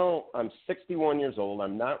 I'm 61 years old.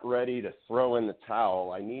 I'm not ready to throw in the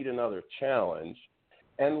towel. I need another challenge.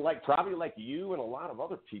 And probably like you and a lot of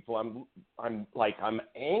other people, I'm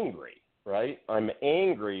angry, right? I'm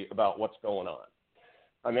angry about what's going on.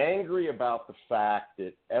 I'm angry about the fact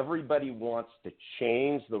that everybody wants to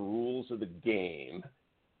change the rules of the game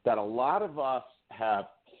that a lot of us have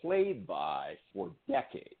played by for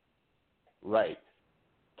decades, right?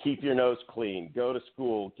 Keep your nose clean, go to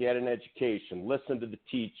school, get an education, listen to the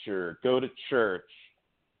teacher, go to church,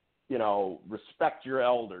 respect your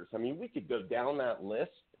elders. I mean, we could go down that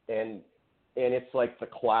list, and it's like the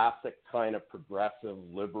classic kind of progressive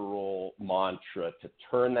liberal mantra to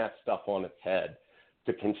turn that stuff on its head,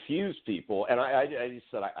 to confuse people. And I just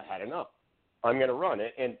said, I had enough. I'm going to run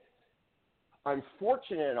it. And I'm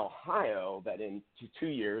fortunate in Ohio that in 2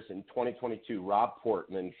 years, in 2022, Rob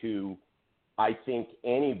Portman, who I think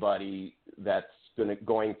anybody that's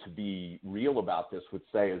going to be real about this would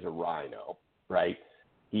say is a rhino, right?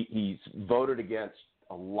 He's voted against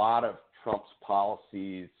a lot of Trump's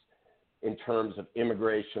policies in terms of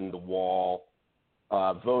immigration, the wall,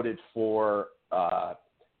 voted for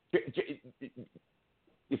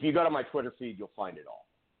if you go to my Twitter feed, you'll find it all.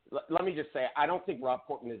 Let me just say, I don't think Rob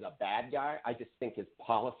Portman is a bad guy. I just think his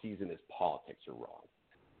policies and his politics are wrong.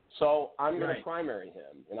 So I'm going to primary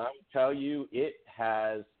him, and I will tell you, it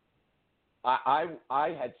has. I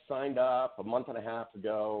had signed up a month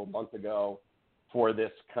ago, for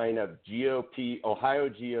this kind of Ohio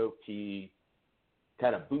GOP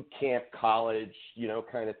kind of boot camp college,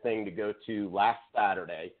 kind of thing to go to last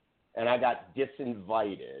Saturday, and I got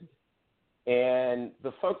disinvited. And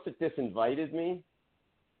the folks that disinvited me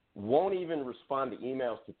won't even respond to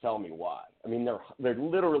emails to tell me why. I mean, they're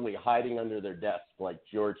literally hiding under their desks like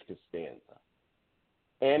George Costanza.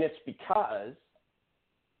 And it's because,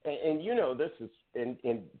 and this is,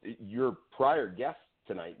 and your prior guests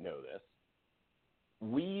tonight know this,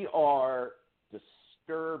 we are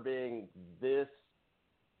disturbing this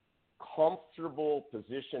comfortable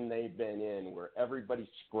position they've been in where everybody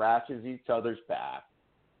scratches each other's back.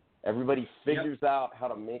 Everybody figures out how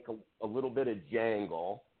to make a little bit of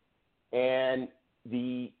jangle, and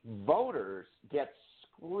the voters get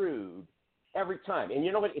screwed every time. And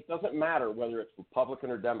you know what? It doesn't matter whether it's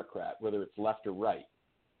Republican or Democrat, whether it's left or right.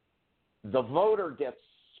 The voter gets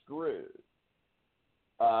screwed.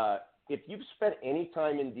 If you've spent any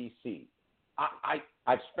time in D.C.,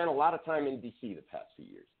 I've spent a lot of time in D.C. the past few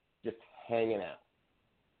years, just hanging out.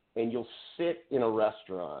 And you'll sit in a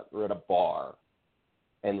restaurant or at a bar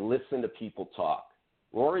and listen to people talk.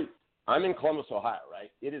 Rory, I'm in Columbus, Ohio,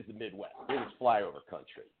 right? It is the Midwest. It is flyover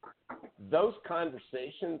country. Those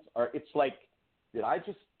conversations it's like, did I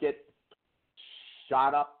just get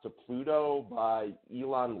shot up to Pluto by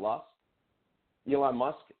Elon Musk?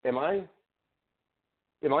 Am I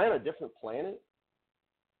on a different planet?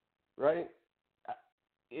 Right?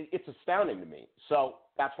 It's astounding to me. So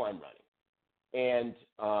that's why I'm running. And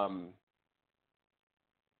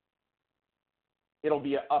it'll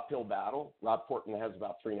be an uphill battle. Rob Portman has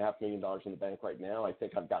about $3.5 million in the bank right now. I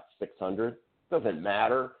think I've got 600. Doesn't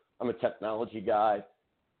matter. I'm a technology guy.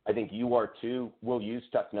 I think you are too. We'll use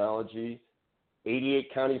technology.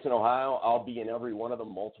 88 counties in Ohio. I'll be in every one of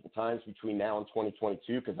them multiple times between now and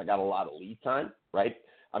 2022 because I got a lot of lead time, right?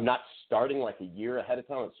 I'm not starting like a year ahead of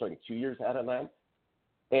time. I'm starting 2 years ahead of time.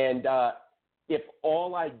 And if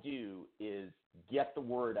all I do is get the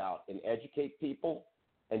word out and educate people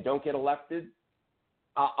and don't get elected,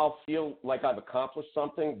 I'll feel like I've accomplished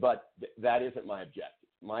something, but that isn't my objective.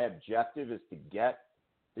 My objective is to get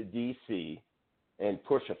to D.C. and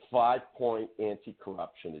push a 5-point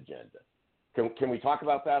anti-corruption agenda. Can we talk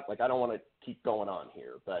about that? Like, I don't want to keep going on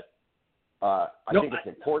here, but I think it's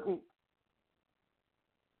important.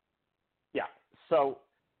 Yeah. So.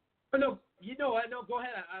 No, go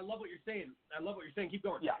ahead. I love what you're saying. Keep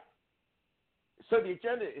going. Yeah. So the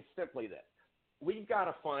agenda is simply this. We've got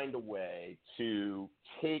to find a way to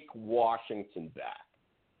take Washington back.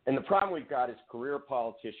 And the problem we've got is career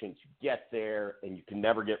politicians get there and you can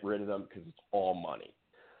never get rid of them because it's all money.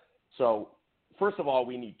 So first of all,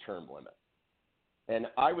 we need term limits. And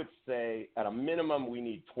I would say at a minimum, we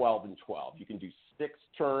need 12 and 12. You can do 6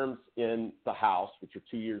 terms in the House, which are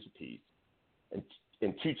 2 years apiece, and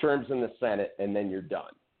 2 terms in the Senate, and then you're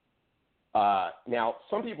done. Now,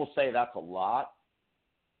 some people say that's a lot.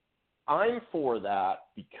 I'm for that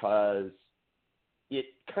because it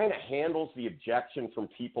kind of handles the objection from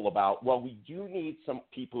people about, well, we do need some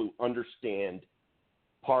people who understand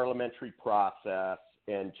parliamentary process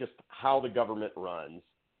and just how the government runs.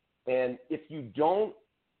 And if you don't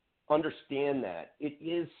understand that, it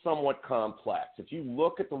is somewhat complex. If you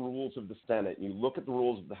look at the rules of the Senate and you look at the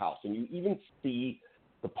rules of the House and you even see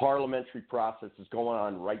the parliamentary process is going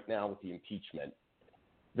on right now with the impeachment,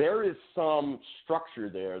 there is some structure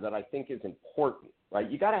there that I think is important, right?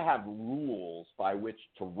 You got to have rules by which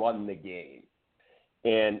to run the game.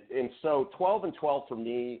 And so 12 and 12 for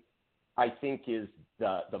me, I think is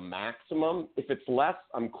the maximum. If it's less,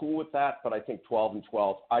 I'm cool with that, but I think 12 and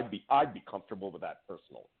 12, I'd be comfortable with that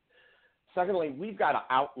personally. Secondly, we've got to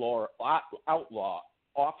outlaw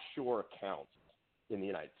offshore accounts in the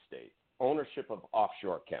United States, ownership of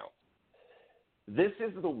offshore accounts. This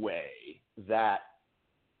is the way that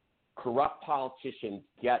corrupt politicians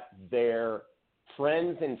get their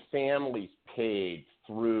friends and families paid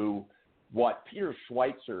through what Peter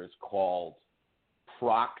Schweitzer has called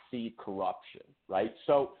proxy corruption, right?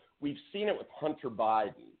 So we've seen it with Hunter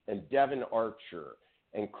Biden and Devin Archer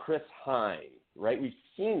and Chris Hines, right? We've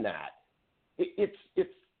seen that. It's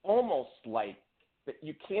almost like that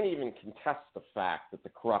you can't even contest the fact that the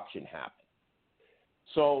corruption happened.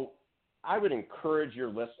 So I would encourage your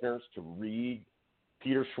listeners to read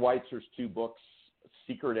Peter Schweizer's 2 books,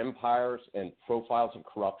 Secret Empires and Profiles of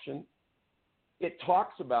Corruption. It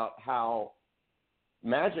talks about how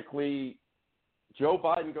magically Joe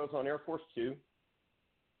Biden goes on Air Force 2,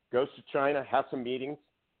 goes to China, has some meetings.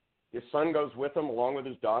 His son goes with him along with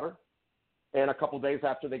his daughter. And a couple days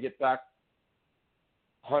after they get back,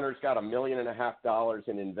 Hunter's got $1.5 million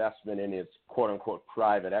in investment in his quote-unquote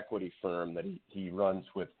private equity firm that he runs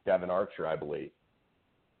with Devin Archer, I believe.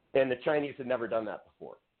 And the Chinese had never done that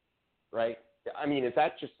before, right? I mean, is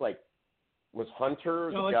that just like, was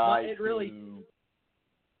Hunter the guy the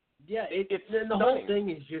whole thing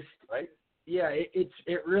is just, right? Yeah,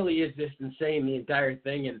 it really is just insane, the entire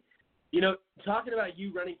thing. And, you know, talking about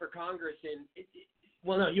you running for Congress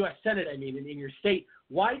U.S. Senate, I mean, in your state,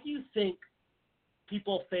 why do you think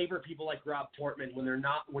people favor people like Rob Portman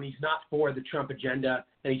when he's not for the Trump agenda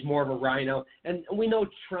and he's more of a rhino? And we know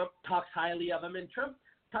Trump talks highly of him, and Trump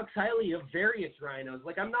talks highly of various rhinos.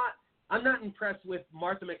 Like, I'm not impressed with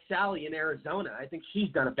Martha McSally in Arizona. I think she's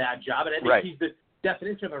done a bad job, and I think she's the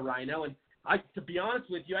definition of a rhino. And to be honest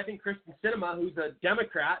with you, I think Kristen Sinema, who's a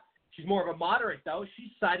Democrat, she's more of a moderate, though.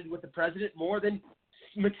 She's sided with the president more than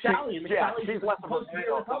McSally. And McSally's she's less of a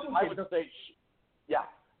Republican. I would say,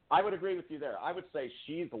 I would agree with you there. I would say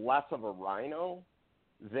she's less of a rhino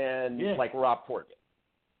than like Rob Portman,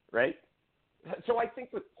 right? So I think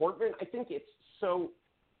with Portman, I think it's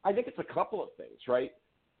a couple of things, right?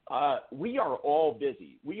 We are all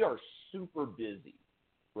busy. We are super busy,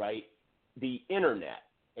 right? The internet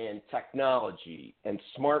and technology and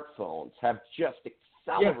smartphones have just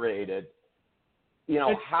accelerated,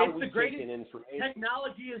 how we take in information.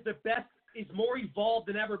 Technology is the best, is more evolved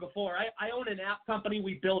than ever before. I own an app company.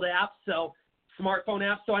 We build apps, so smartphone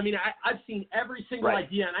apps. So, I mean, I've seen every single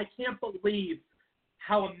idea, and I can't believe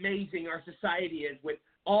how amazing our society is with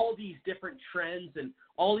all these different trends and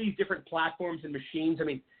all these different platforms and machines. I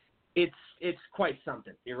mean, it's quite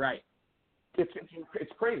something. You're right.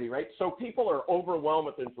 It's crazy, right? So people are overwhelmed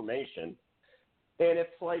with information, and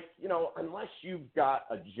it's like, unless you've got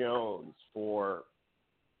a Jones for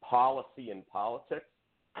policy and politics,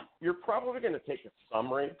 you're probably going to take a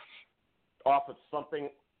summary off of something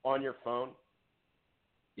on your phone,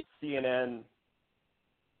 CNN,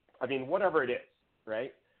 I mean, whatever it is,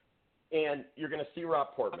 right? And you're going to see Rob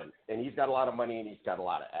Portman, and he's got a lot of money and he's got a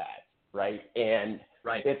lot of ads, right? And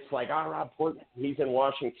it's like, Rob Portman, he's in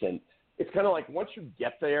Washington. It's kind of like once you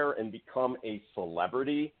get there and become a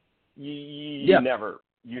celebrity, you never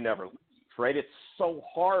leave, right? It's so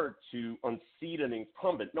hard to unseat an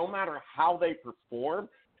incumbent, no matter how they perform.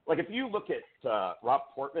 Like if you look at Rob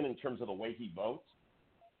Portman in terms of the way he votes,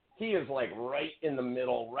 he is like right in the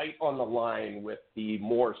middle, right on the line with the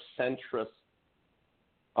more centrist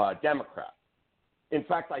Democrats. In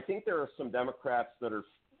fact, I think there are some Democrats that are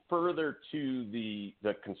further to the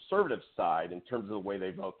conservative side in terms of the way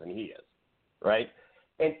they vote than he is, right?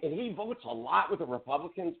 And he votes a lot with the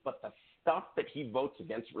Republicans, but the stuff that he votes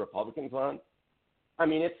against Republicans on, I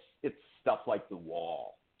mean, it's stuff like the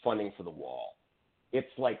wall, funding for the wall.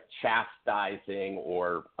 It's like chastising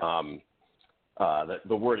or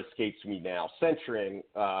the word escapes me now, censuring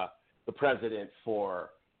the president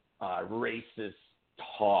for racist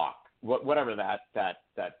talk, whatever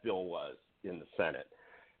that bill was in the Senate.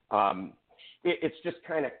 It's just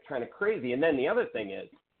kind of crazy. And then the other thing is,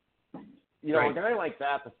 a guy like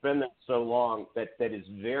that that's been there so long that is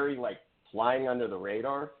very like flying under the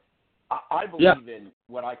radar. I believe in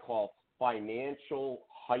what I call financial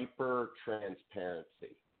hyper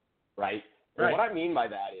transparency, right? And what I mean by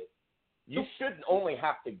that is you shouldn't only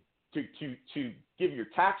have to give your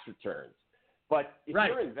tax returns, but if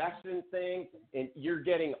you're investing in things and you're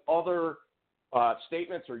getting other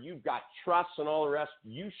statements or you've got trusts and all the rest,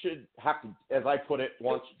 you should have to, as I put it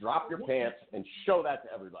once, drop your pants and show that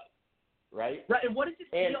to everybody, right? Right. And what does it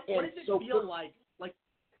feel? What does it feel like? Like,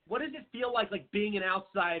 what does it feel like being an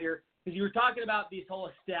outsider? Because you were talking about this whole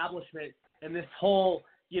establishment and this whole,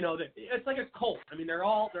 it's like a cult. I mean, they're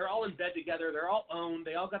all in bed together. They're all owned.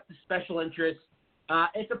 They all got the special interests.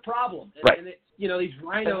 It's a problem. And it's, these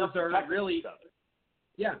rhinos are really.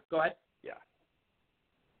 Yeah. Go ahead.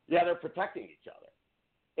 Yeah, they're protecting each other.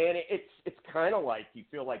 And it's kind of like you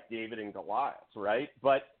feel like David and Goliath, right?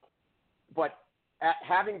 But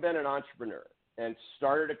having been an entrepreneur and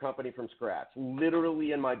started a company from scratch,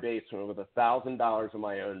 literally in my basement with $1,000 of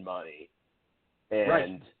my own money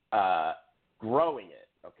and growing it,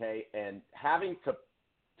 okay, and having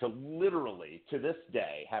to literally, to this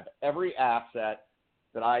day, have every asset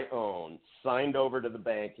that I own signed over to the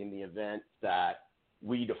bank in the event that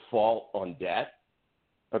we default on debt,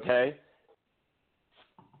 okay,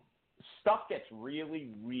 stuff gets really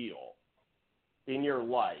real in your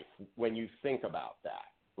life when you think about that,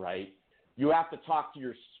 right? You have to talk to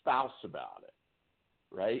your spouse about it,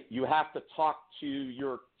 right? You have to talk to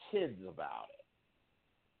your kids about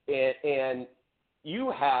it. And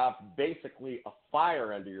you have basically a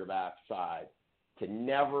fire under your backside to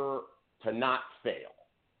not fail,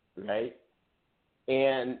 right?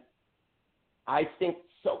 And I think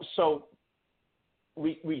so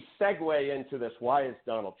we segue into this, why is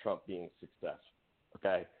Donald Trump being successful,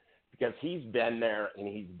 okay? Because he's been there and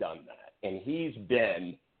he's done that. And he's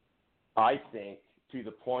been, I think, to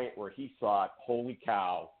the point where he thought, holy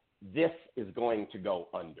cow, this is going to go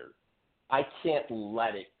under. I can't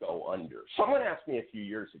let it go under. Someone asked me a few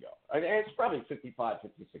years ago, and it's probably 55,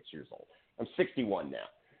 56 years old. I'm 61 now.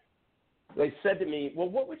 They said to me, well,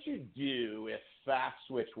 what would you do if Fast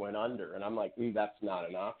Switch went under? And I'm like, that's not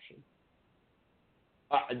an option.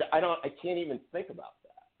 I can't even think about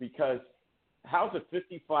that, because how's a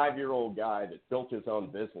 55-year-old guy that built his own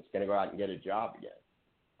business going to go out and get a job again?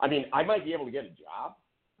 I mean, I might be able to get a job,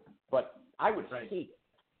 but I would hate it,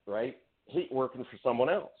 right? Hate working for someone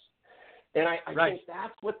else. And I think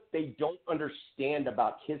that's what they don't understand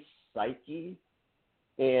about his psyche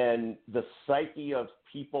and the psyche of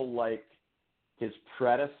people like his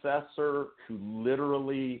predecessor, who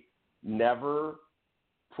literally never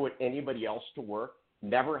put anybody else to work,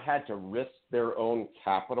 never had to risk their own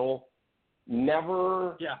capital,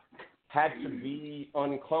 never had to be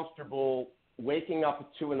uncomfortable waking up at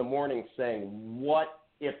 2 a.m. saying, what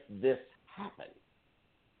if this happened?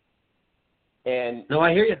 And no,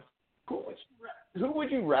 I hear you. Who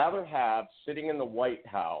would you rather have sitting in the White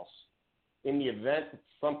House in the event that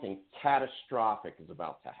something catastrophic is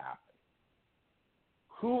about to happen?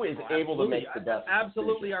 Who is able to make the best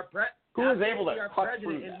absolutely decision? Who is able to cut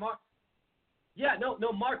through that? Mark,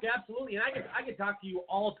 absolutely. And I could talk to you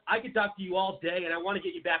all. I could talk to you all day, and I want to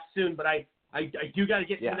get you back soon. But I do got to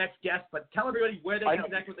get to the next guest. But tell everybody where they can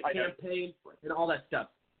connect with the campaign and all that stuff.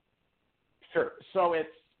 Sure. So it's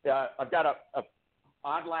I've got a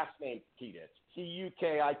odd last name, Pukita. It's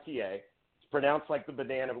Pukita. It's pronounced like the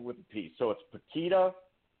banana with a P. So it's Pukita,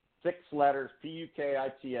 6 letters,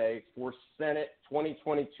 Pukita, for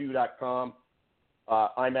Senate2022.com.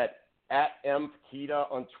 I'm at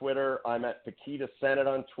mpukita on Twitter. I'm at Pukita Senate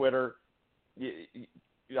on Twitter.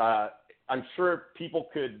 I'm sure people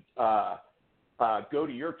could go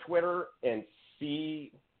to your Twitter and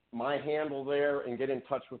see my handle there and get in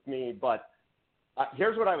touch with me. But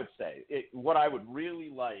here's what I would say. What I would really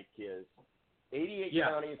like is 88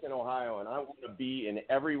 counties in Ohio, and I want to be in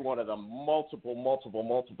every one of them multiple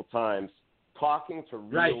times, talking to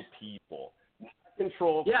real people, not a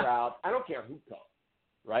controlled crowd. I don't care who comes,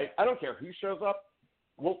 right? I don't care who shows up.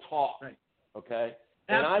 We'll talk, okay?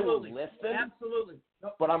 And I will listen. Absolutely.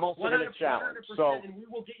 But I'm also going to challenge. So, and we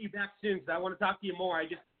will get you back soon, because I want to talk to you more. I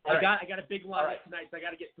got a big lineup tonight, so I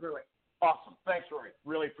got to get through it. Awesome. Thanks, Rory.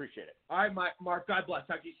 Really appreciate it. All right, Mark. God bless.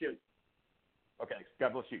 Talk to you soon. Okay.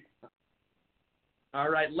 God bless you. All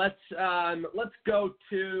right. Let's go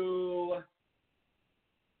to.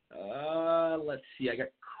 Let's see. I got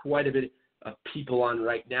quite a bit of people on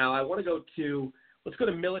right now. I want to go to. Let's go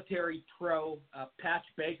to Military Pro, Patch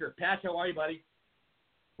Baker. Patch, how are you, buddy?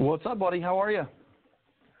 What's up, buddy? How are you?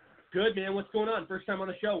 Good, man. What's going on? First time on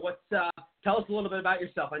the show. Tell us a little bit about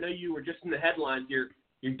yourself. I know you were just in the headlines. You're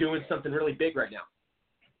doing something really big right now.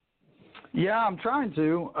 Yeah, I'm trying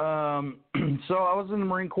to. So I was in the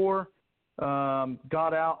Marine Corps,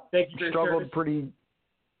 got out, struggled pretty.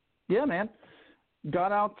 Yeah, man.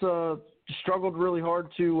 Got out, struggled really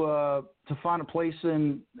hard to find a place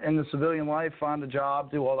in the civilian life, find a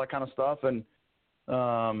job, do all that kind of stuff, and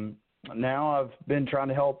now I've been trying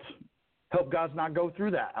to help guys not go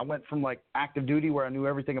through that. I went from like active duty where I knew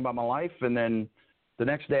everything about my life, and then the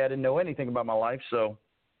next day I didn't know anything about my life. So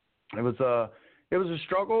it was a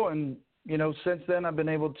struggle, and since then I've been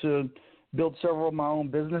able to build several of my own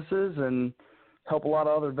businesses and help a lot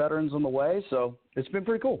of other veterans on the way. So it's been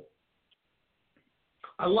pretty cool.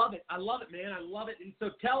 I love it, man. I love it. And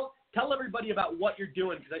so tell everybody about what you're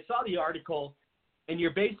doing, because I saw the article, and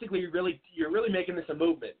you're basically really making this a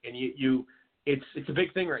movement, and it's a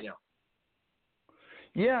big thing right now.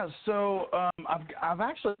 Yeah, so I've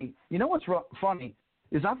actually, what's funny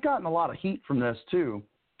is I've gotten a lot of heat from this too,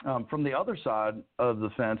 from the other side of the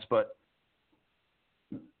fence. But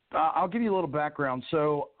I'll give you a little background.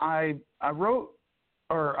 So I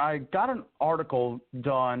got an article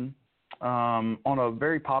done on a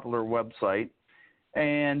very popular website,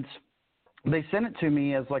 and they sent it to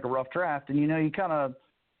me as like a rough draft. And you kind of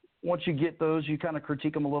once you get those, you kind of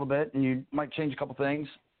critique them a little bit, and you might change a couple things.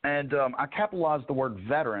 And I capitalized the word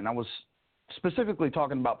veteran. I was specifically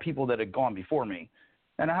talking about people that had gone before me.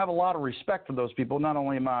 And I have a lot of respect for those people. Not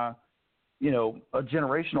only am I, a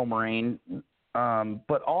generational Marine,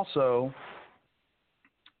 but also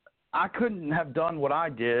I couldn't have done what I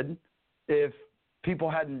did if people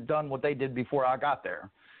hadn't done what they did before I got there.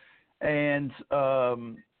 And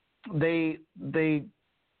they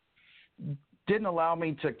didn't allow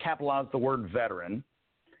me to capitalize the word veteran.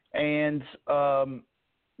 And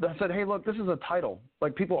I said, hey, look, this is a title.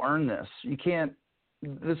 Like, people earn this. You can't –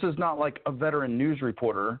 this is not like a veteran news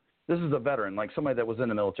reporter. This is a veteran, like somebody that was in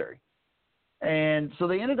the military. And so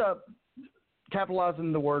they ended up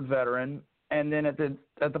capitalizing the word veteran. And then at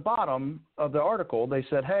the bottom of the article, they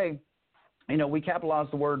said, hey, we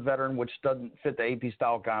capitalized the word veteran, which doesn't fit the AP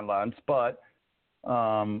style guidelines, but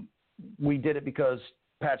we did it because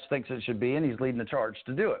Patch thinks it should be, and he's leading the charge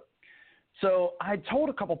to do it. So I told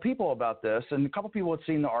a couple people about this, and a couple people had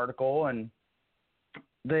seen the article, and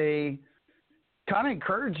they kind of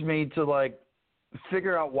encouraged me to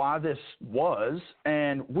figure out why this was.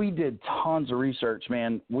 And we did tons of research,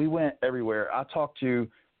 man. We went everywhere. I talked to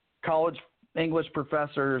college English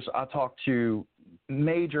professors. I talked to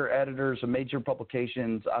major editors of major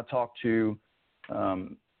publications. I talked to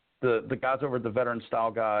the guys over at the Veteran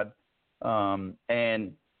Style Guide,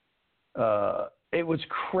 and it was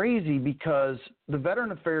crazy because the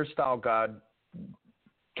Veteran Affairs Style Guide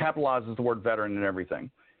capitalizes the word veteran and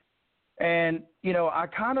everything. And, I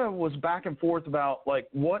kind of was back and forth about,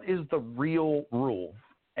 what is the real rule?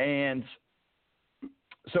 And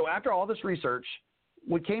so after all this research,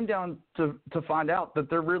 we came down to find out that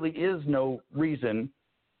there really is no reason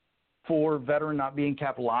for veteran not being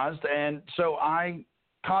capitalized. And so I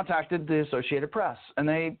contacted the Associated Press, and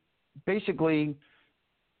they basically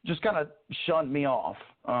just kind of shunned me off.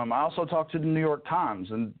 I also talked to the New York Times,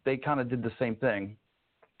 and they kind of did the same thing.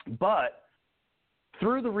 But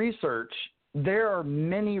through the research, there are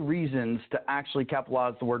many reasons to actually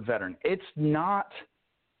capitalize the word veteran. It's not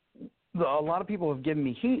 – a lot of people have given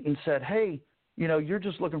me heat and said, hey, you're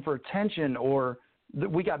just looking for attention, or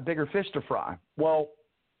we got bigger fish to fry. Well,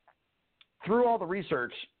 through all the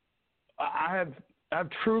research, I've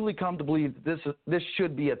truly come to believe this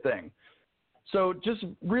should be a thing. So just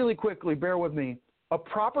really quickly, bear with me. A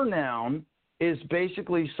proper noun is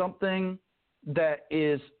basically something that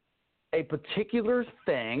is a particular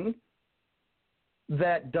thing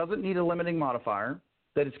that doesn't need a limiting modifier,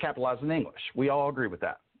 that is capitalized in English. We all agree with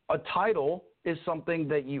that. A title is something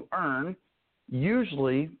that you earn,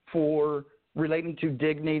 usually for relating to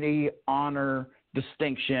dignity, honor,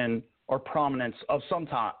 distinction, or prominence of some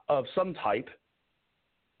type,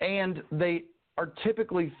 and they are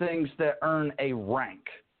typically things that earn a rank.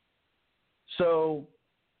 So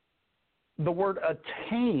the word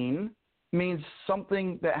attain means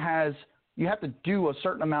something that has – you have to do a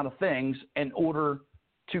certain amount of things in order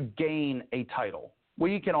to gain a title.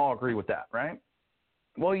 We can all agree with that, right?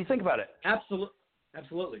 Well, you think about it.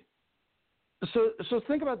 Absolutely. So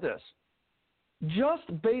think about this.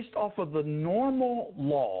 Just based off of the normal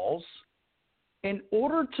laws, in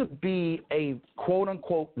order to be a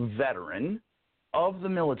quote-unquote veteran of the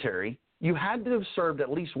military, you had to have served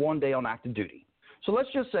at least one day on active duty. So let's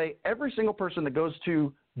just say every single person that goes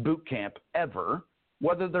to boot camp ever,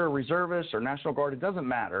 whether they're a reservist or National Guard, it doesn't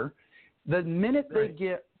matter. The minute they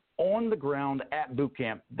get on the ground at boot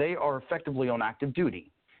camp, they are effectively on active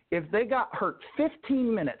duty. If they got hurt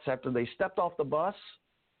 15 minutes after they stepped off the bus,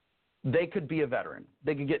 they could be a veteran.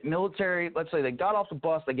 They could get military. Let's say they got off the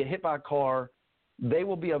bus, they get hit by a car. They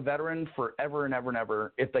will be a veteran forever and ever and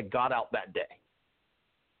ever if they got out that day,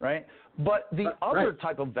 right? But the other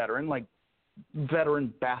type of veteran, like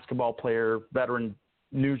veteran basketball player, veteran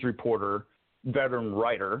news reporter, veteran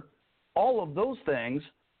writer, all of those things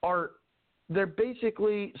they're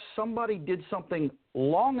basically somebody did something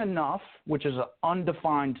long enough, which is an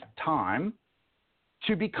undefined time,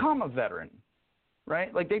 to become a veteran,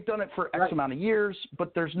 right? Like they've done it for X amount of years,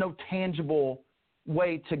 but there's no tangible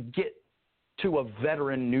way to get to a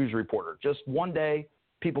veteran news reporter. Just one day,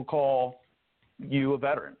 people call you a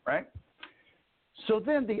veteran, right? So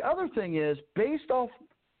then the other thing is, based off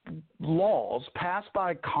laws passed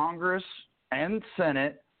by Congress and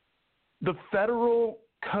Senate, the federal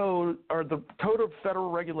code, or the Code of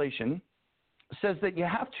Federal Regulation, says that you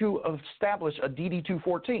have to establish a DD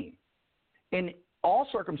 214 in all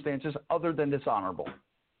circumstances other than dishonorable.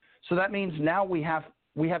 So that means now we have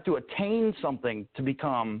to attain something to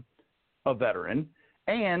become a veteran,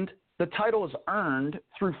 and the title is earned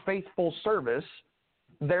through faithful service,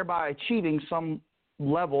 thereby achieving some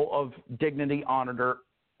level of dignity, honor,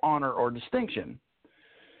 honor, or distinction.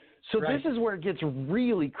 So Right. this is where it gets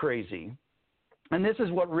really crazy. And this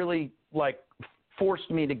is what really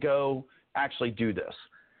forced me to go actually do this.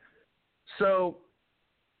 So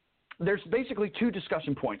there's basically two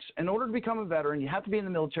discussion points. In order to become a veteran, you have to be in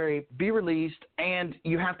the military, be released, and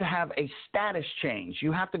you have to have a status change.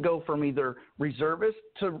 You have to go from either reservist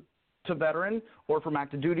to veteran, or from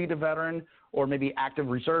active duty to veteran, or maybe active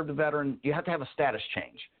reserve to veteran. You have to have a status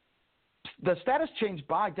change. The status change,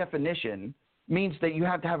 by definition, means that you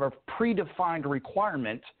have to have a predefined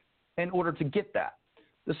requirement in order to get that.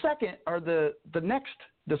 The second, or the next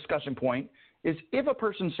discussion point, is if a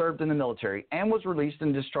person served in the military and was released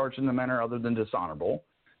and discharged in a manner other than dishonorable,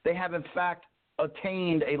 they have in fact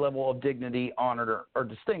attained a level of dignity, honor, or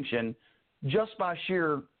distinction just by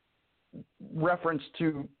sheer reference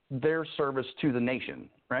to their service to the nation,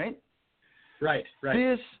 right? Right.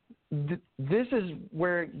 This is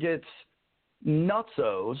where it gets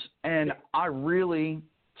nutsos, and I really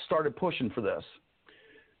started pushing for this.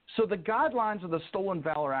 So the guidelines of the Stolen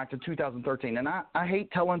Valor Act of 2013, and I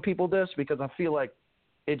hate telling people this because I feel like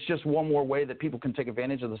it's just one more way that people can take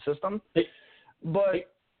advantage of the system.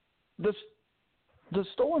 But the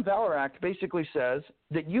Stolen Valor Act basically says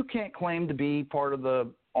that you can't claim to be part of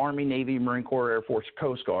the Army, Navy, Marine Corps, Air Force,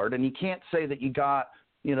 Coast Guard, and you can't say that you got,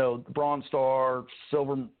 Bronze Star,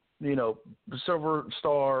 Silver Star,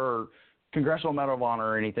 or Congressional Medal of Honor,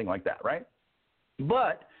 or anything like that, right?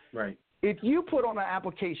 But if you put on an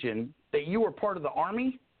application that you were part of the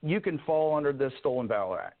Army, you can fall under this Stolen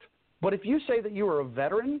Valor Act. But if you say that you are a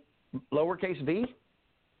veteran, lowercase v,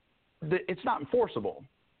 it's not enforceable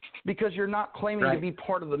because you're not claiming to be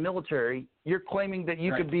part of the military. You're claiming that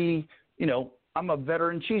you could be, I'm a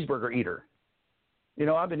veteran cheeseburger eater.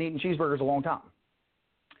 I've been eating cheeseburgers a long time.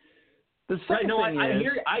 The second thing I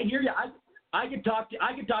hear you. I could talk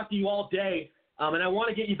to you all day. And I want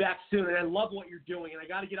to get you back soon, and I love what you're doing. And I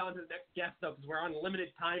got to get on to the next guest, though, because we're on a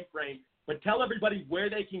limited time frame. But tell everybody where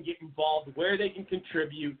they can get involved, where they can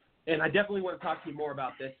contribute, and I definitely want to talk to you more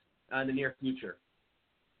about this in the near future.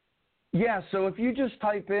 Yeah, so if you just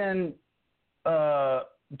type in,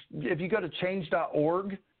 if you go to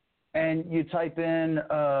change.org and you type in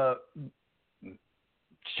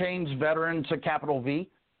change veteran to capital V,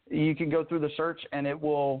 you can go through the search, and it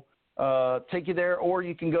will take you there, or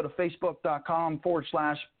you can go to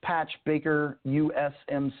facebook.com/Patch Baker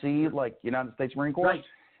USMC, like United States Marine Corps,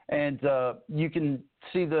 and you can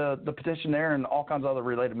see the petition there and all kinds of other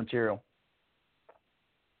related material.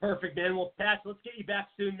 Perfect, man. Well, Patch, let's get you back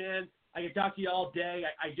soon, man. I can talk to you all day.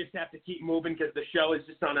 I just have to keep moving because the show is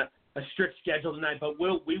just on a strict schedule tonight, but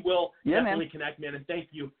we will definitely connect, man, and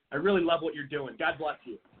thank you. I really love what you're doing. God bless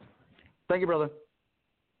you. Thank you, brother.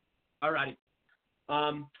 All righty.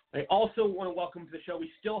 I also want to welcome to the show.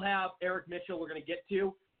 We still have Eric Mitchell we're going to get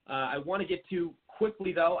to. I want to get to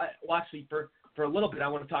quickly, though. For a little bit, I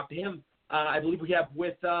want to talk to him. I believe we have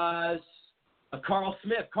with us Carl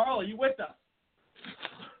Smith. Carl, are you with us?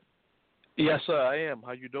 Yes, sir, I am.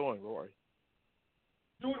 How you doing, Rory?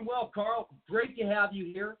 Doing well, Carl. Great to have you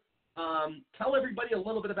here. Tell everybody a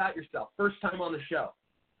little bit about yourself. First time on the show.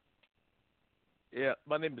 Yeah,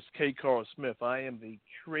 my name is K. Carl Smith. I am the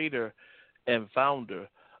creator and founder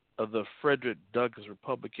of the Frederick Douglass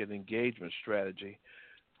Republican Engagement Strategy,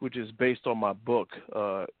 which is based on my book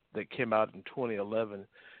that came out in 2011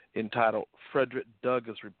 entitled Frederick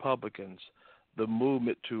Douglass Republicans, The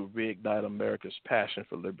Movement to Reignite America's Passion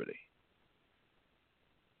for Liberty.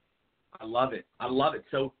 I love it.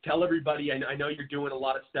 So tell everybody, I know you're doing a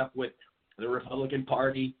lot of stuff with the Republican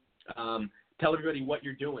Party. Tell everybody what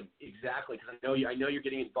you're doing exactly, because I know you're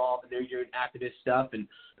getting involved, and you're doing activist stuff, and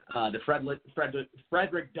the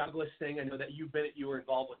Frederick Douglass thing. I know that you were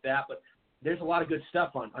involved with that, but there's a lot of good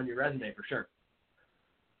stuff on your resume for sure.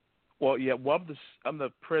 Well, yeah, I'm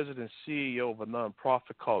the president and CEO of a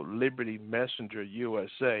nonprofit called Liberty Messenger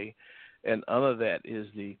USA, and under that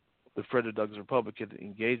is the Frederick Douglass Republican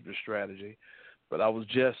Engagement Strategy. But I was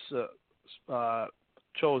just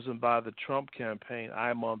chosen by the Trump campaign.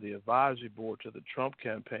 I'm on the advisory board to the Trump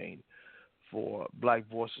campaign for Black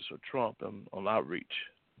Voices for Trump on outreach.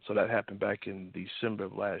 So that happened back in December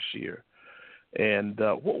of last year. And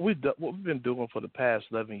what we've been doing for the past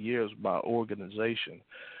 11 years with my organization,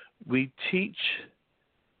 we teach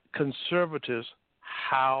conservatives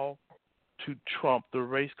how to trump the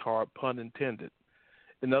race card, pun intended.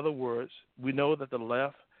 In other words, we know that the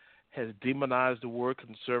left has demonized the word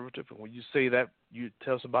conservative, and when you say that, you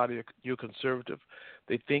tell somebody you're conservative,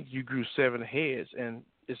 they think you grew 7 heads, and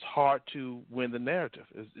it's hard to win the narrative.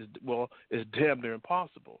 It's damn near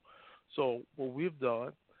impossible. So what we've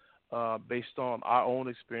done, based on our own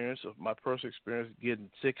experience, of my personal experience, getting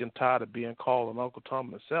sick and tired of being called an Uncle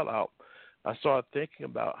Tom and a sellout. I started thinking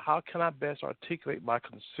about how can I best articulate my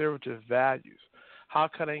conservative values? How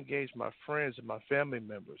can I engage my friends and my family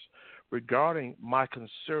members regarding my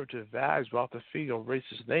conservative values without the fear of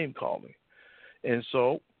racist name calling? And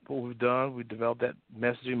so what we've done, we developed that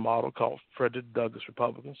messaging model called Frederick Douglass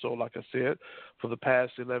Republican. So like I said, for the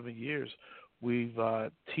past 11 years, we've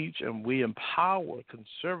teach and we empower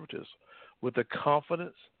conservatives with the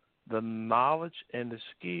confidence, the knowledge, and the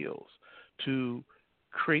skills to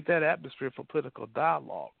create that atmosphere for political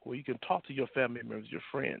dialogue where you can talk to your family members, your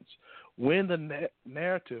friends, win the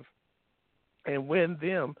narrative, and win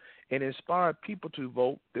them and inspire people to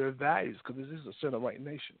vote their values, because this is a center-right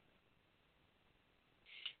nation.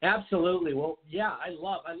 Absolutely. Well, yeah, I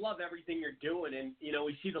love everything you're doing, and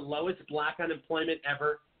we see the lowest black unemployment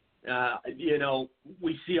ever.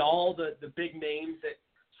 We see all the big names that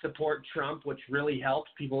support Trump, which really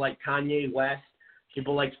helps. People like Kanye West,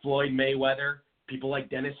 people like Floyd Mayweather, people like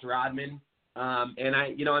Dennis Rodman, and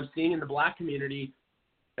I'm seeing in the black community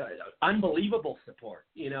unbelievable support.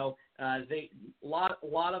 A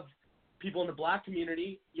lot of people in the black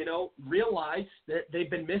community, realize that they've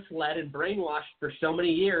been misled and brainwashed for so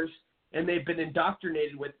many years, and they've been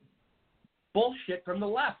indoctrinated with bullshit from the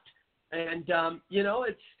left. And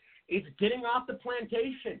it's getting off the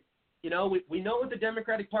plantation. We know what the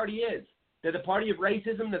Democratic Party is. They're the party of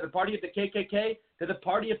racism. They're the party of the KKK. They're the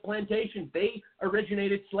party of plantation. They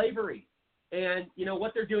originated slavery. And,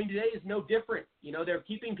 what they're doing today is no different. They're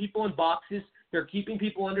keeping people in boxes. They're keeping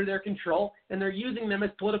people under their control, and they're using them as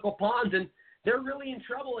political pawns. And they're really in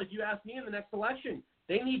trouble, if you ask me, in the next election.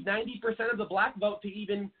 They need 90% of the black vote to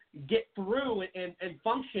even get through and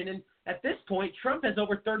function. And at this point, Trump has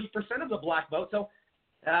over 30% of the black vote. So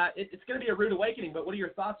it's going to be a rude awakening. But what are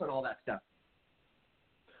your thoughts on all that stuff?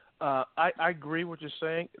 I agree with what you're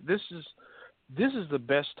saying. This is the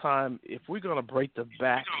best time if we're going to break the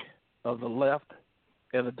back of the left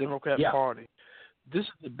and the Democrat Party. This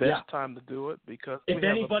is the best time to do it, because if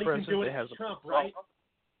anybody can do it, it's Trump, right?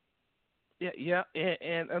 Yeah,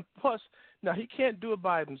 and plus, now he can't do it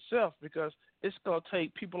by himself, because it's going to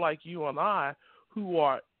take people like you and I who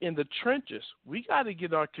are in the trenches. We got to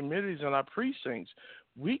get our communities and our precincts.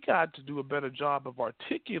 We got to do a better job of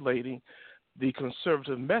articulating the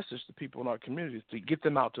conservative message to people in our communities to get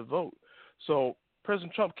them out to vote. So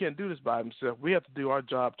President Trump can't do this by himself. We have to do our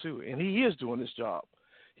job too, and he is doing this job.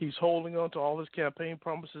 He's holding on to all his campaign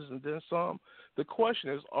promises and then some. The question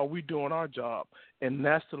is, are we doing our job? And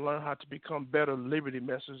that's to learn how to become better liberty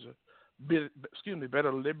messengers.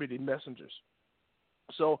 Better liberty messengers.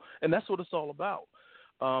 So, and that's what it's all about.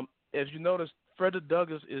 As you notice, Frederick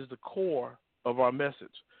Douglass is the core of our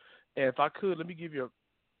message. And if I could, let me give you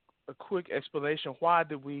a quick explanation. Why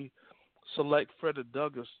did we select Frederick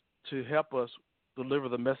Douglass to help us deliver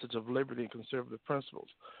the message of liberty and conservative principles?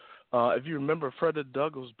 If you remember, Frederick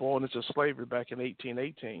Douglass was born into slavery back in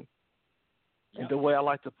 1818. And the way I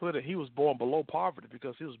like to put it, he was born below poverty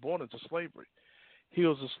because he was born into slavery. He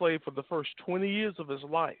was a slave for the first 20 years of his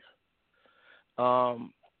life.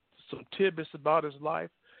 Some tidbits about his life.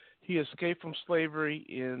 He escaped from slavery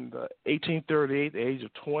in 1838 at the age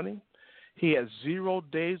of 20. He had 0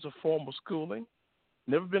 days of formal schooling.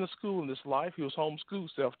 Never been to school in his life. He was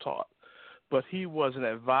homeschooled, self-taught. But he was an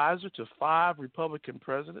advisor to 5 Republican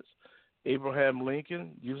presidents: Abraham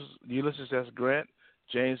Lincoln, Ulysses S. Grant,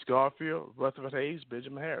 James Garfield, Rutherford Hayes,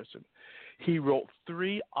 Benjamin Harrison. He wrote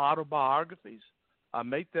 3 autobiographies. I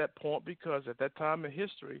make that point because at that time in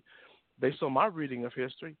history, based on my reading of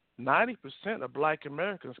history, 90% of black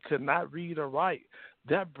Americans could not read or write.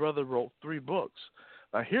 That brother wrote 3 books.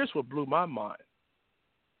 Now, here's what blew my mind.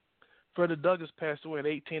 Frederick Douglass passed away in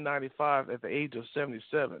 1895 at the age of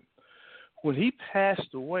 77. When he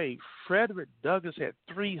passed away, Frederick Douglass had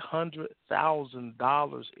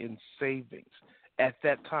 $300,000 in savings at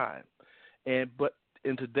that time. But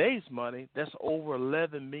in today's money, that's over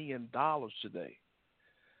 $11 million today.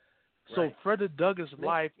 So Frederick Douglass'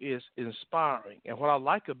 life is inspiring. And what I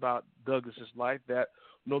like about Douglass' life, that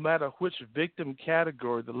no matter which victim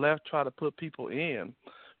category the left try to put people in,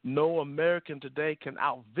 no American today can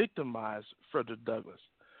out-victimize Frederick Douglass.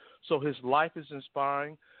 So his life is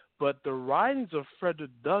inspiring. But the writings of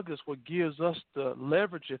Frederick Douglass, what gives us the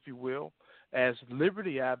leverage, if you will, as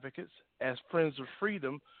liberty advocates, as friends of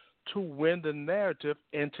freedom, to win the narrative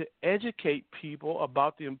and to educate people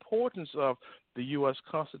about the importance of the U.S.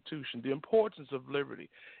 Constitution, the importance of liberty,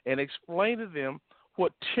 and explain to them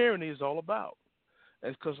what tyranny is all about.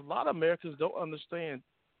 And because a lot of Americans don't understand,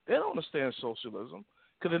 they don't understand socialism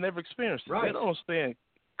because they never experienced it. They don't understand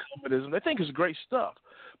communism. They think it's great stuff.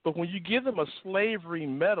 But when you give them a slavery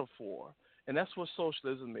metaphor, and that's what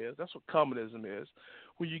socialism is, that's what communism is,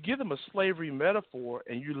 when you give them a slavery metaphor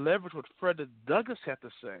and you leverage what Frederick Douglass had to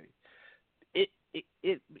say, it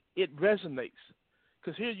resonates.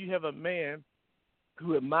 Because here you have a man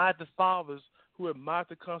who admired the fathers, who admired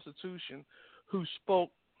the Constitution, who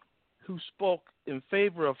spoke in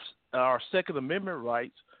favor of our Second Amendment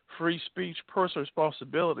rights, free speech, personal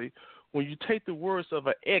responsibility. When you take the words of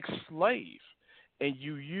an ex-slave and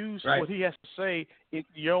you use what he has to say in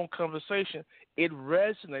your own conversation, it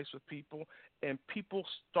resonates with people, and people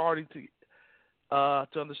starting to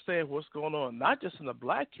understand what's going on, not just in the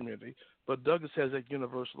black community, but Douglass has that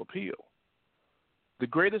universal appeal. The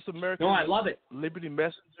greatest American liberty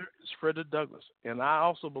messenger is Frederick Douglass, and I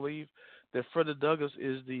also believe that Frederick Douglass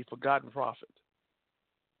is the forgotten prophet.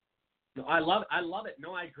 No, I love it.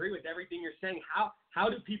 No, I agree with everything you're saying. How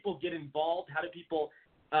do people get involved? How do people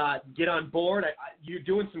get on board? You're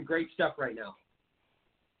doing some great stuff right now.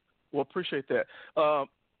 Well, appreciate that.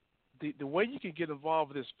 The way you can get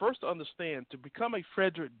involved with this, first to understand, to become a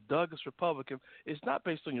Frederick Douglass Republican is not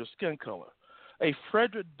based on your skin color. A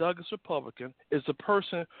Frederick Douglass Republican is a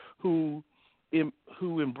person who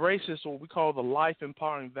embraces what we call the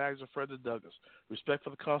life-empowering values of Frederick Douglass: respect for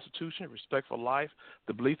the Constitution, respect for life,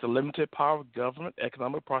 the belief in limited power of government,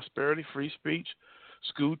 economic prosperity, free speech,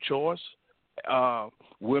 school choice,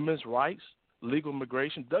 women's rights, legal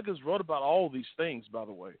immigration. Douglass wrote about all these things, by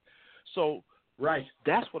the way. So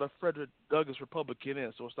that's what a Frederick Douglass Republican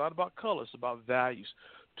is. So it's not about color, it's about values.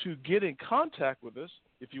 To get in contact with us,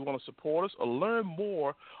 if you want to support us or learn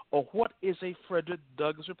more of what is a Frederick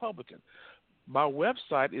Douglass Republican, my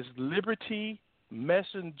website is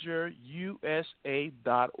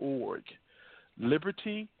libertymessengerusa.org.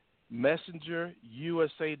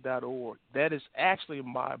 libertymessengerusa.org. That is actually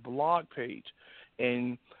my blog page.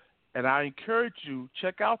 And I encourage you,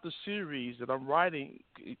 check out the series that I'm writing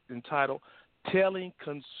entitled Telling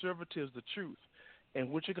Conservatives the Truth. And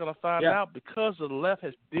what you're going to find out, because the left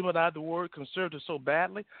has demonized the word conservative so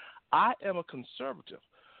badly, I am a conservative.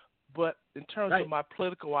 But in terms of my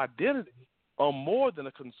political identity, I'm more than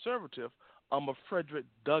a conservative. I'm a Frederick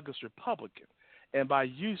Douglass Republican. And by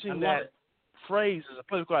using that phrase as a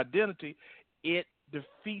political identity, it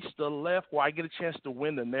defeats the left where I get a chance to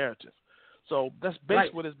win the narrative. So that's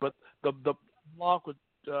basically what it is. But the blog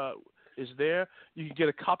is there. You can get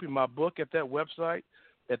a copy of my book at that website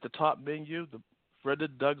at the top menu, the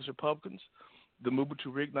Frederick Douglass Republicans, the movement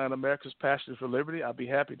to reignite America's passion for liberty. I'd be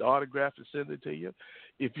happy to autograph and send it to you.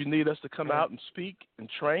 If you need us to come out and speak and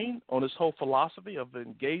train on this whole philosophy of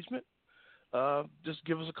engagement, just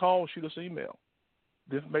give us a call or shoot us an email.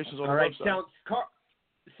 The information's on the website.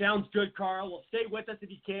 Sounds good, Carl. Well, stay with us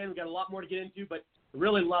if you can. We've got a lot more to get into, but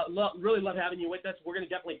really love having you with us. We're going to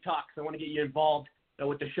definitely talk, so I want to get you involved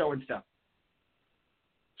with the show and stuff.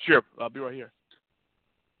 Sure. I'll be right here.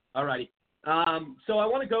 All righty. So I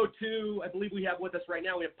want to go to, I believe we have with us right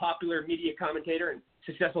now, we have popular media commentator and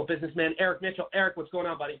successful businessman, Eric Mitchell. Eric, what's going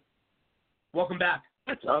on, buddy? Welcome back.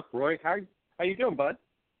 What's up, Roy? How you doing, bud?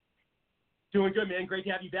 Doing good, man. Great to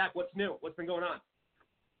have you back. What's new? What's been going on?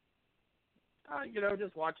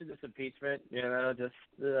 Just watching this impeachment,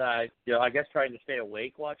 I guess trying to stay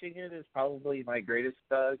awake watching it is probably my greatest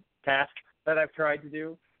task that I've tried to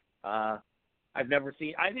do. I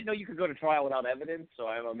didn't know you could go to trial without evidence, so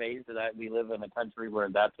I'm amazed that we live in a country where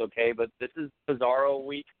that's okay. But this is Bizarro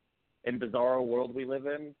week and Bizarro world we live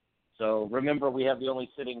in. So remember, we have the only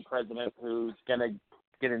sitting president who's going to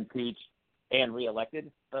get impeached and reelected.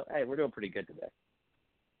 So, hey, we're doing pretty good today.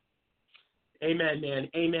 Amen, man.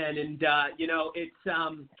 Amen. And, it's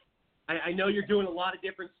I know you're doing a lot of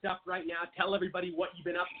different stuff right now. Tell everybody what you've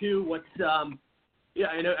been up to. I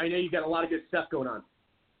know you got a lot of good stuff going on.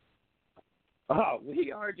 Oh,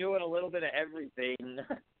 we are doing a little bit of everything.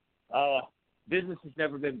 Business has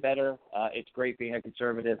never been better. It's great being a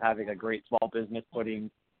conservative, having a great small business, putting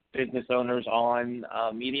business owners on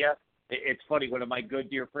media. It's funny, one of my good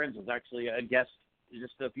dear friends was actually a guest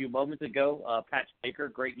just a few moments ago, Patch Baker,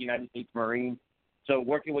 great United States Marine. So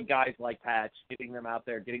working with guys like Patch, getting them out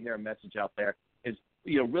there, getting their message out there is,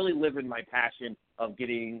 really living my passion of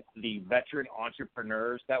getting the veteran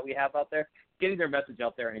entrepreneurs that we have out there, getting their message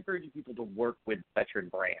out there and encouraging people to work with veteran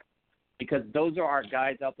brands. Because those are our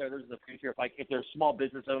guys out there. Those are the future. If there's small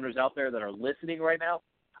business owners out there that are listening right now,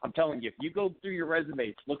 I'm telling you, if you go through your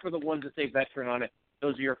resumes, look for the ones that say veteran on it.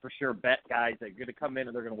 Those are your for sure bet guys that are going to come in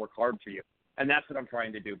and they're going to work hard for you. And that's what I'm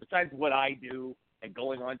trying to do. Besides what I do and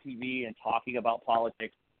going on TV and talking about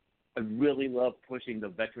politics, I really love pushing the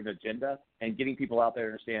veteran agenda and getting people out there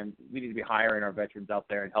to understand we need to be hiring our veterans out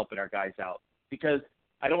there and helping our guys out. Because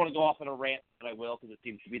I don't want to go off on a rant, but I will because it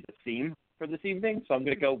seems to be the theme for this evening, so I'm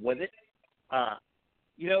going to go with it.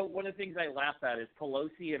 One of the things I laugh at is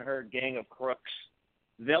Pelosi and her gang of crooks.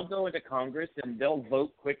 They'll go into Congress and they'll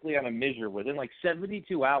vote quickly on a measure within like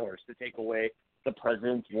 72 hours to take away the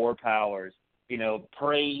president's war powers,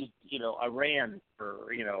 praise, Iran for,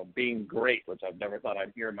 being great, which I've never thought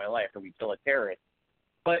I'd hear in my life, or we kill a terrorist.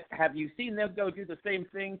 But have you seen them go do the same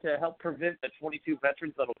thing to help prevent the 22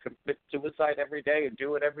 veterans that will commit suicide every day and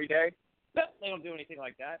do it every day? No, they don't do anything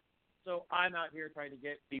like that. So I'm out here trying to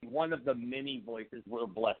be one of the many voices. We're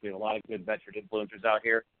blessed. We have a lot of good veteran influencers out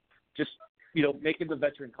here. Just, making the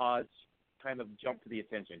veteran cause kind of jump to the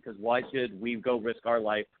attention. Because why should we go risk our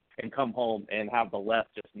life and come home and have the left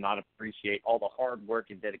just not appreciate all the hard work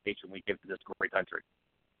and dedication we give to this great country?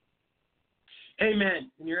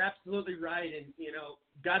 Amen. And you're absolutely right. And,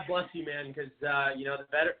 God bless you, man, because,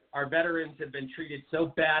 our veterans have been treated so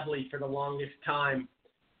badly for the longest time.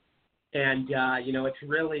 And,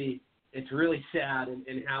 it's really sad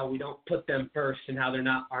in how we don't put them first and how they're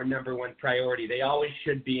not our number one priority. They always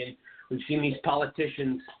should be. And we've seen these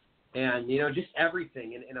politicians and, just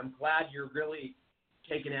everything. And I'm glad you're really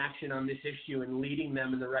taking action on this issue and leading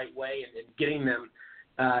them in the right way and getting them,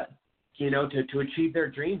 to achieve their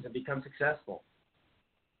dreams and become successful.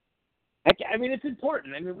 I mean, it's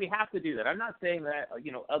important. I mean, we have to do that. I'm not saying that,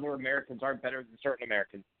 other Americans aren't better than certain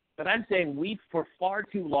Americans, but I'm saying we, for far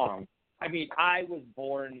too long, I was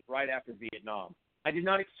born right after Vietnam. I did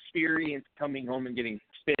not experience coming home and getting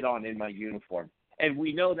spit on in my uniform. And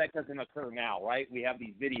we know that doesn't occur now, right? We have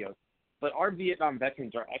these videos. But our Vietnam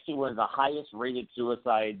veterans are actually one of the highest rated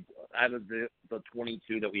suicides out of the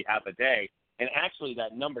 22 that we have a day. And actually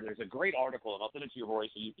that number, there's a great article, and I'll send it to you,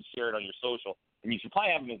 Rory, so you can share it on your social. And you should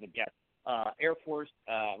probably have him as a guest.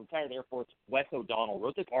 Retired Air Force Wes O'Donnell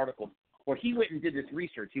wrote this article where he went and did this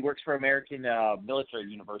research. He works for American Military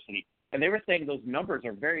University. And they were saying those numbers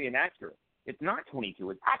are very inaccurate. It's not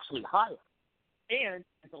 22. It's actually higher. And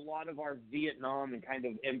it's a lot of our Vietnam and kind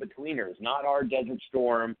of in-betweeners, not our Desert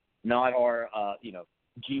Storm, not our,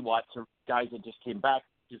 GWAT guys that just came back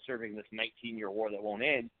to serving this 19-year war that won't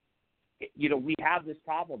end. We have this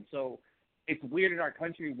problem. So it's weird in our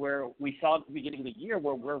country where we saw at the beginning of the year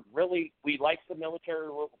where we like the military,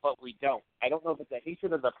 but we don't. I don't know if it's a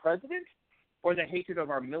hatred of the president or the hatred of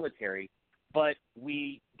our military, but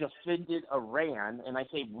we defended Iran, and I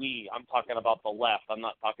say we, I'm talking about the left. I'm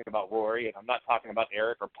not talking about Rory, and I'm not talking about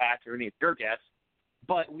Eric or Pat or any of your guests,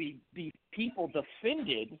 but these people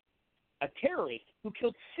defended a terrorist who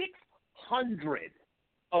killed 600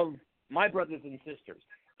 of my brothers and sisters.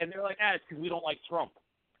 And they're like, it's because we don't like Trump.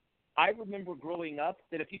 I remember growing up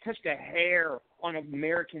that if you touched a hair on an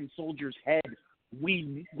American soldier's head,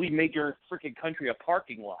 we made your freaking country a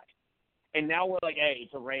parking lot. And now we're like, hey,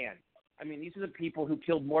 it's Iran. I mean, these are the people who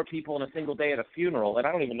killed more people in a single day at a funeral, and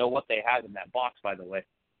I don't even know what they had in that box, by the way,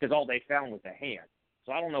 because all they found was a hand.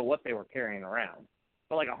 So I don't know what they were carrying around.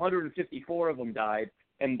 But like 154 of them died,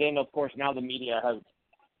 and then, of course, now the media has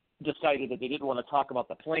decided that they didn't want to talk about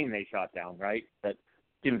the plane they shot down, right? That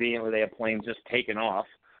conveniently they have planes just taken off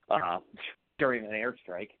during an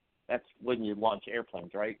airstrike. That's when you launch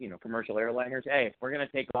airplanes, right? Commercial airliners. Hey, if we're going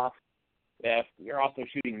to take off, if you're also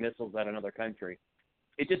shooting missiles at another country.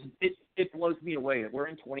 It blows me away that we're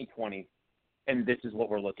in 2020 and this is what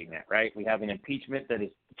we're looking at, right? We have an impeachment that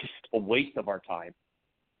is just a waste of our time,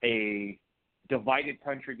 a divided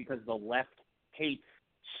country because the left hates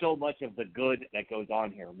so much of the good that goes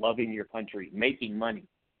on here, loving your country, making money.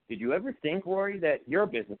 Did you ever think, Rory, that you're a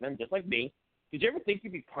businessman just like me? Did you ever think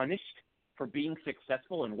you'd be punished for being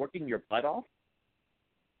successful and working your butt off?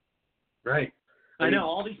 Right. I know,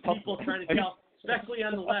 all these people trying to tell, especially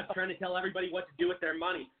on the left, trying to tell everybody what to do with their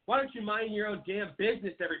money. Why don't you mind your own damn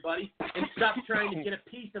business, everybody, and stop trying to get a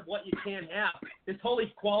piece of what you can't have? This whole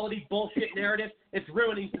equality bullshit narrative, it's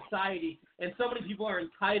ruining society. And so many people are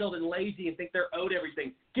entitled and lazy and think they're owed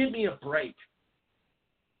everything. Give me a break.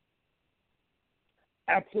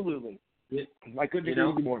 Absolutely. I couldn't agree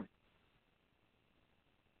with you more.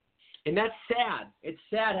 And that's sad. It's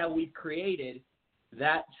sad how we've created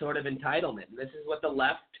that sort of entitlement. And this is what the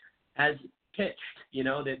left has pitched.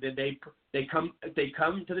 They come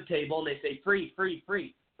to the table and they say free, free,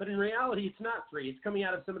 free. But in reality, it's not free. It's coming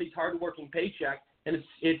out of somebody's hardworking paycheck, and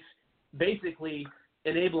it's basically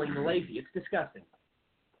enabling the lazy. It's disgusting.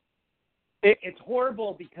 It's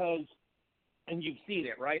horrible because, and you've seen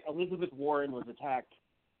it, right? Elizabeth Warren was attacked.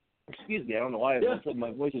 Excuse me, I don't know why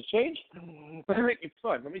my voice has changed, but it's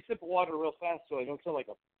fun. Let me sip of water real fast so I don't feel like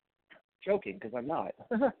I'm choking, because I'm not.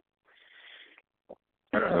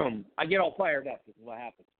 I get all fired up. This is what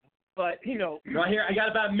happens. Right here, I got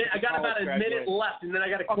about a minute left, and then I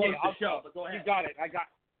got to close the show. But go ahead. You got it. I got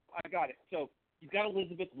it. So you've got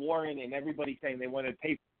Elizabeth Warren and everybody saying they want to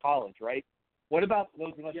pay for college, right? What about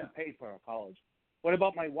those of us who pay for our college? What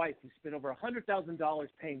about my wife who spent over $100,000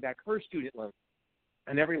 paying back her student loan,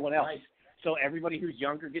 and everyone else? Right. So everybody who's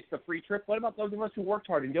younger gets the free trip. What about those of us who worked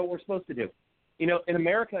hard and know what we're supposed to do? In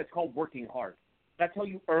America, it's called working hard. That's how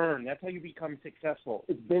you earn. That's how you become successful.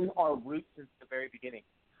 It's been our root since the very beginning.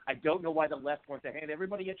 I don't know why the left wants to hand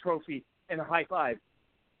everybody a trophy and a high five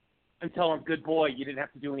and tell them, good boy, you didn't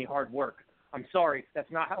have to do any hard work. I'm sorry. That's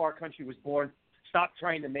not how our country was born. Stop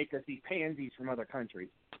trying to make us these pansies from other countries.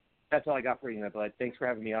 That's all I got for you, bud. Thanks for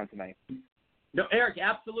having me on tonight. No, Eric,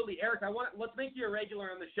 absolutely. Eric, let's make you a regular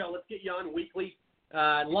on the show. Let's get you on weekly.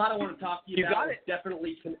 A lot I want to talk to you about. Got it.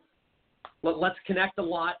 Definitely. Let's connect a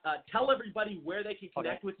lot. Tell everybody where they can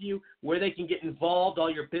connect with you, where they can get involved, all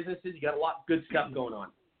your businesses. You got a lot of good stuff going on.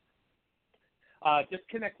 Just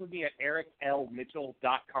connect with me at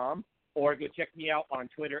ericlmitchell.com, or go check me out on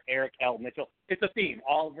Twitter, Eric L. Mitchell. It's a theme.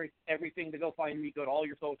 Everything to go find me, go to all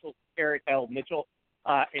your socials, Eric L. Mitchell,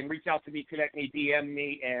 and reach out to me, connect me, DM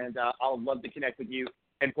me, and I'll love to connect with you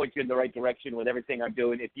and point you in the right direction with everything I'm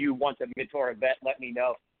doing. If you want to mentor a vet, let me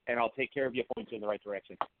know, and I'll take care of you, point you in the right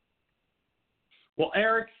direction. Well,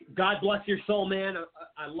 Eric, God bless your soul, man.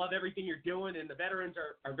 I love everything you're doing, and the veterans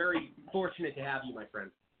are very fortunate to have you, my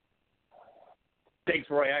friend. Thanks,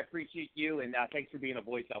 Roy. I appreciate you, and thanks for being a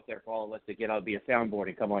voice out there for all of us to get out to be a soundboard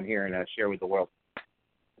and come on here and share with the world.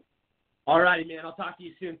 All righty, man. I'll talk to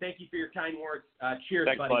you soon. Thank you for your kind words. Cheers,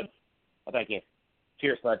 Thanks, buddy. bud. Well, thank you.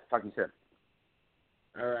 Cheers, bud. Talk to you soon.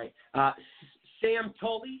 All right. Sam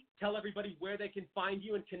Tolley, tell everybody where they can find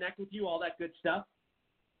you and connect with you, all that good stuff.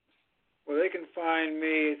 Well, they can find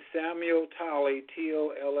me, Samuel Tolley,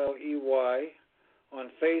 Tolley,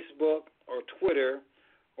 on Facebook or Twitter,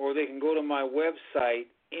 or they can go to my website,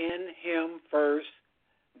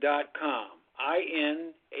 inhimfirst.com,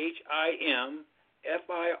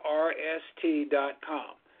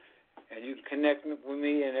 INHIMFIRST.com. And you can connect with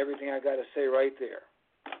me and everything I got to say right there.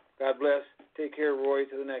 God bless. Take care, Roy.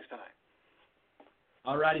 Till the next time.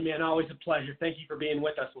 All righty, man. Always a pleasure. Thank you for being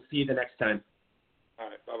with us. We'll see you the next time. All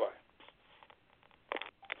right. Bye-bye.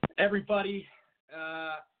 Everybody,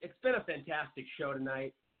 it's been a fantastic show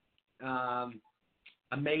tonight.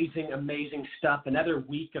 Amazing stuff. Another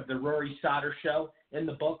week of the Rory Sauter Show in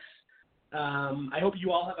the books. I hope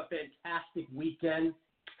you all have a fantastic weekend.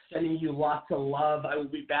 Sending you lots of love. I will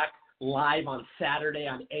be back live on Saturday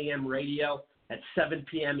on AM radio at 7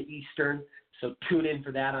 p.m. Eastern. So tune in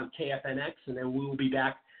for that on KFNX. And then we will be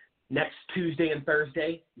back next Tuesday and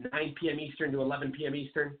Thursday, 9 p.m. Eastern to 11 p.m.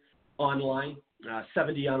 Eastern online.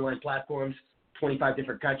 70 online platforms, 25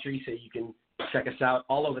 different countries, so you can check us out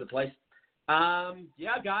all over the place.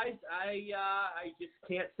 Yeah, guys, I just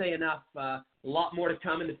can't say enough. A lot more to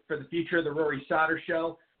come for the future of the Rory Sauter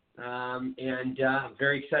Show, and I'm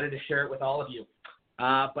very excited to share it with all of you.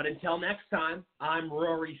 But until next time, I'm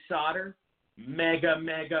Rory Sauter. Mega.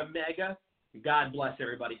 God bless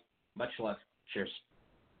everybody. Much love. Cheers.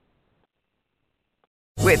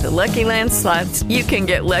 With the Lucky Land Slots, you can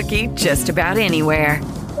get lucky just about anywhere.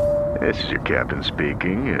 This is your captain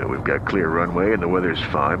speaking. We've got clear runway and the weather's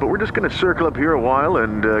fine, but we're just going to circle up here a while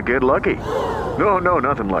and get lucky. No,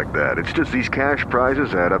 nothing like that. It's just these cash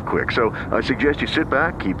prizes add up quick. So I suggest you sit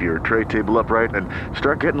back, keep your tray table upright, and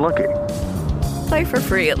start getting lucky. Play for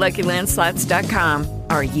free at LuckyLandSlots.com.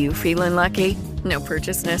 Are you feeling lucky? No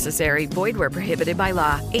purchase necessary. Void where prohibited by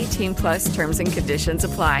law. 18+ terms and conditions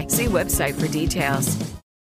apply. See website for details.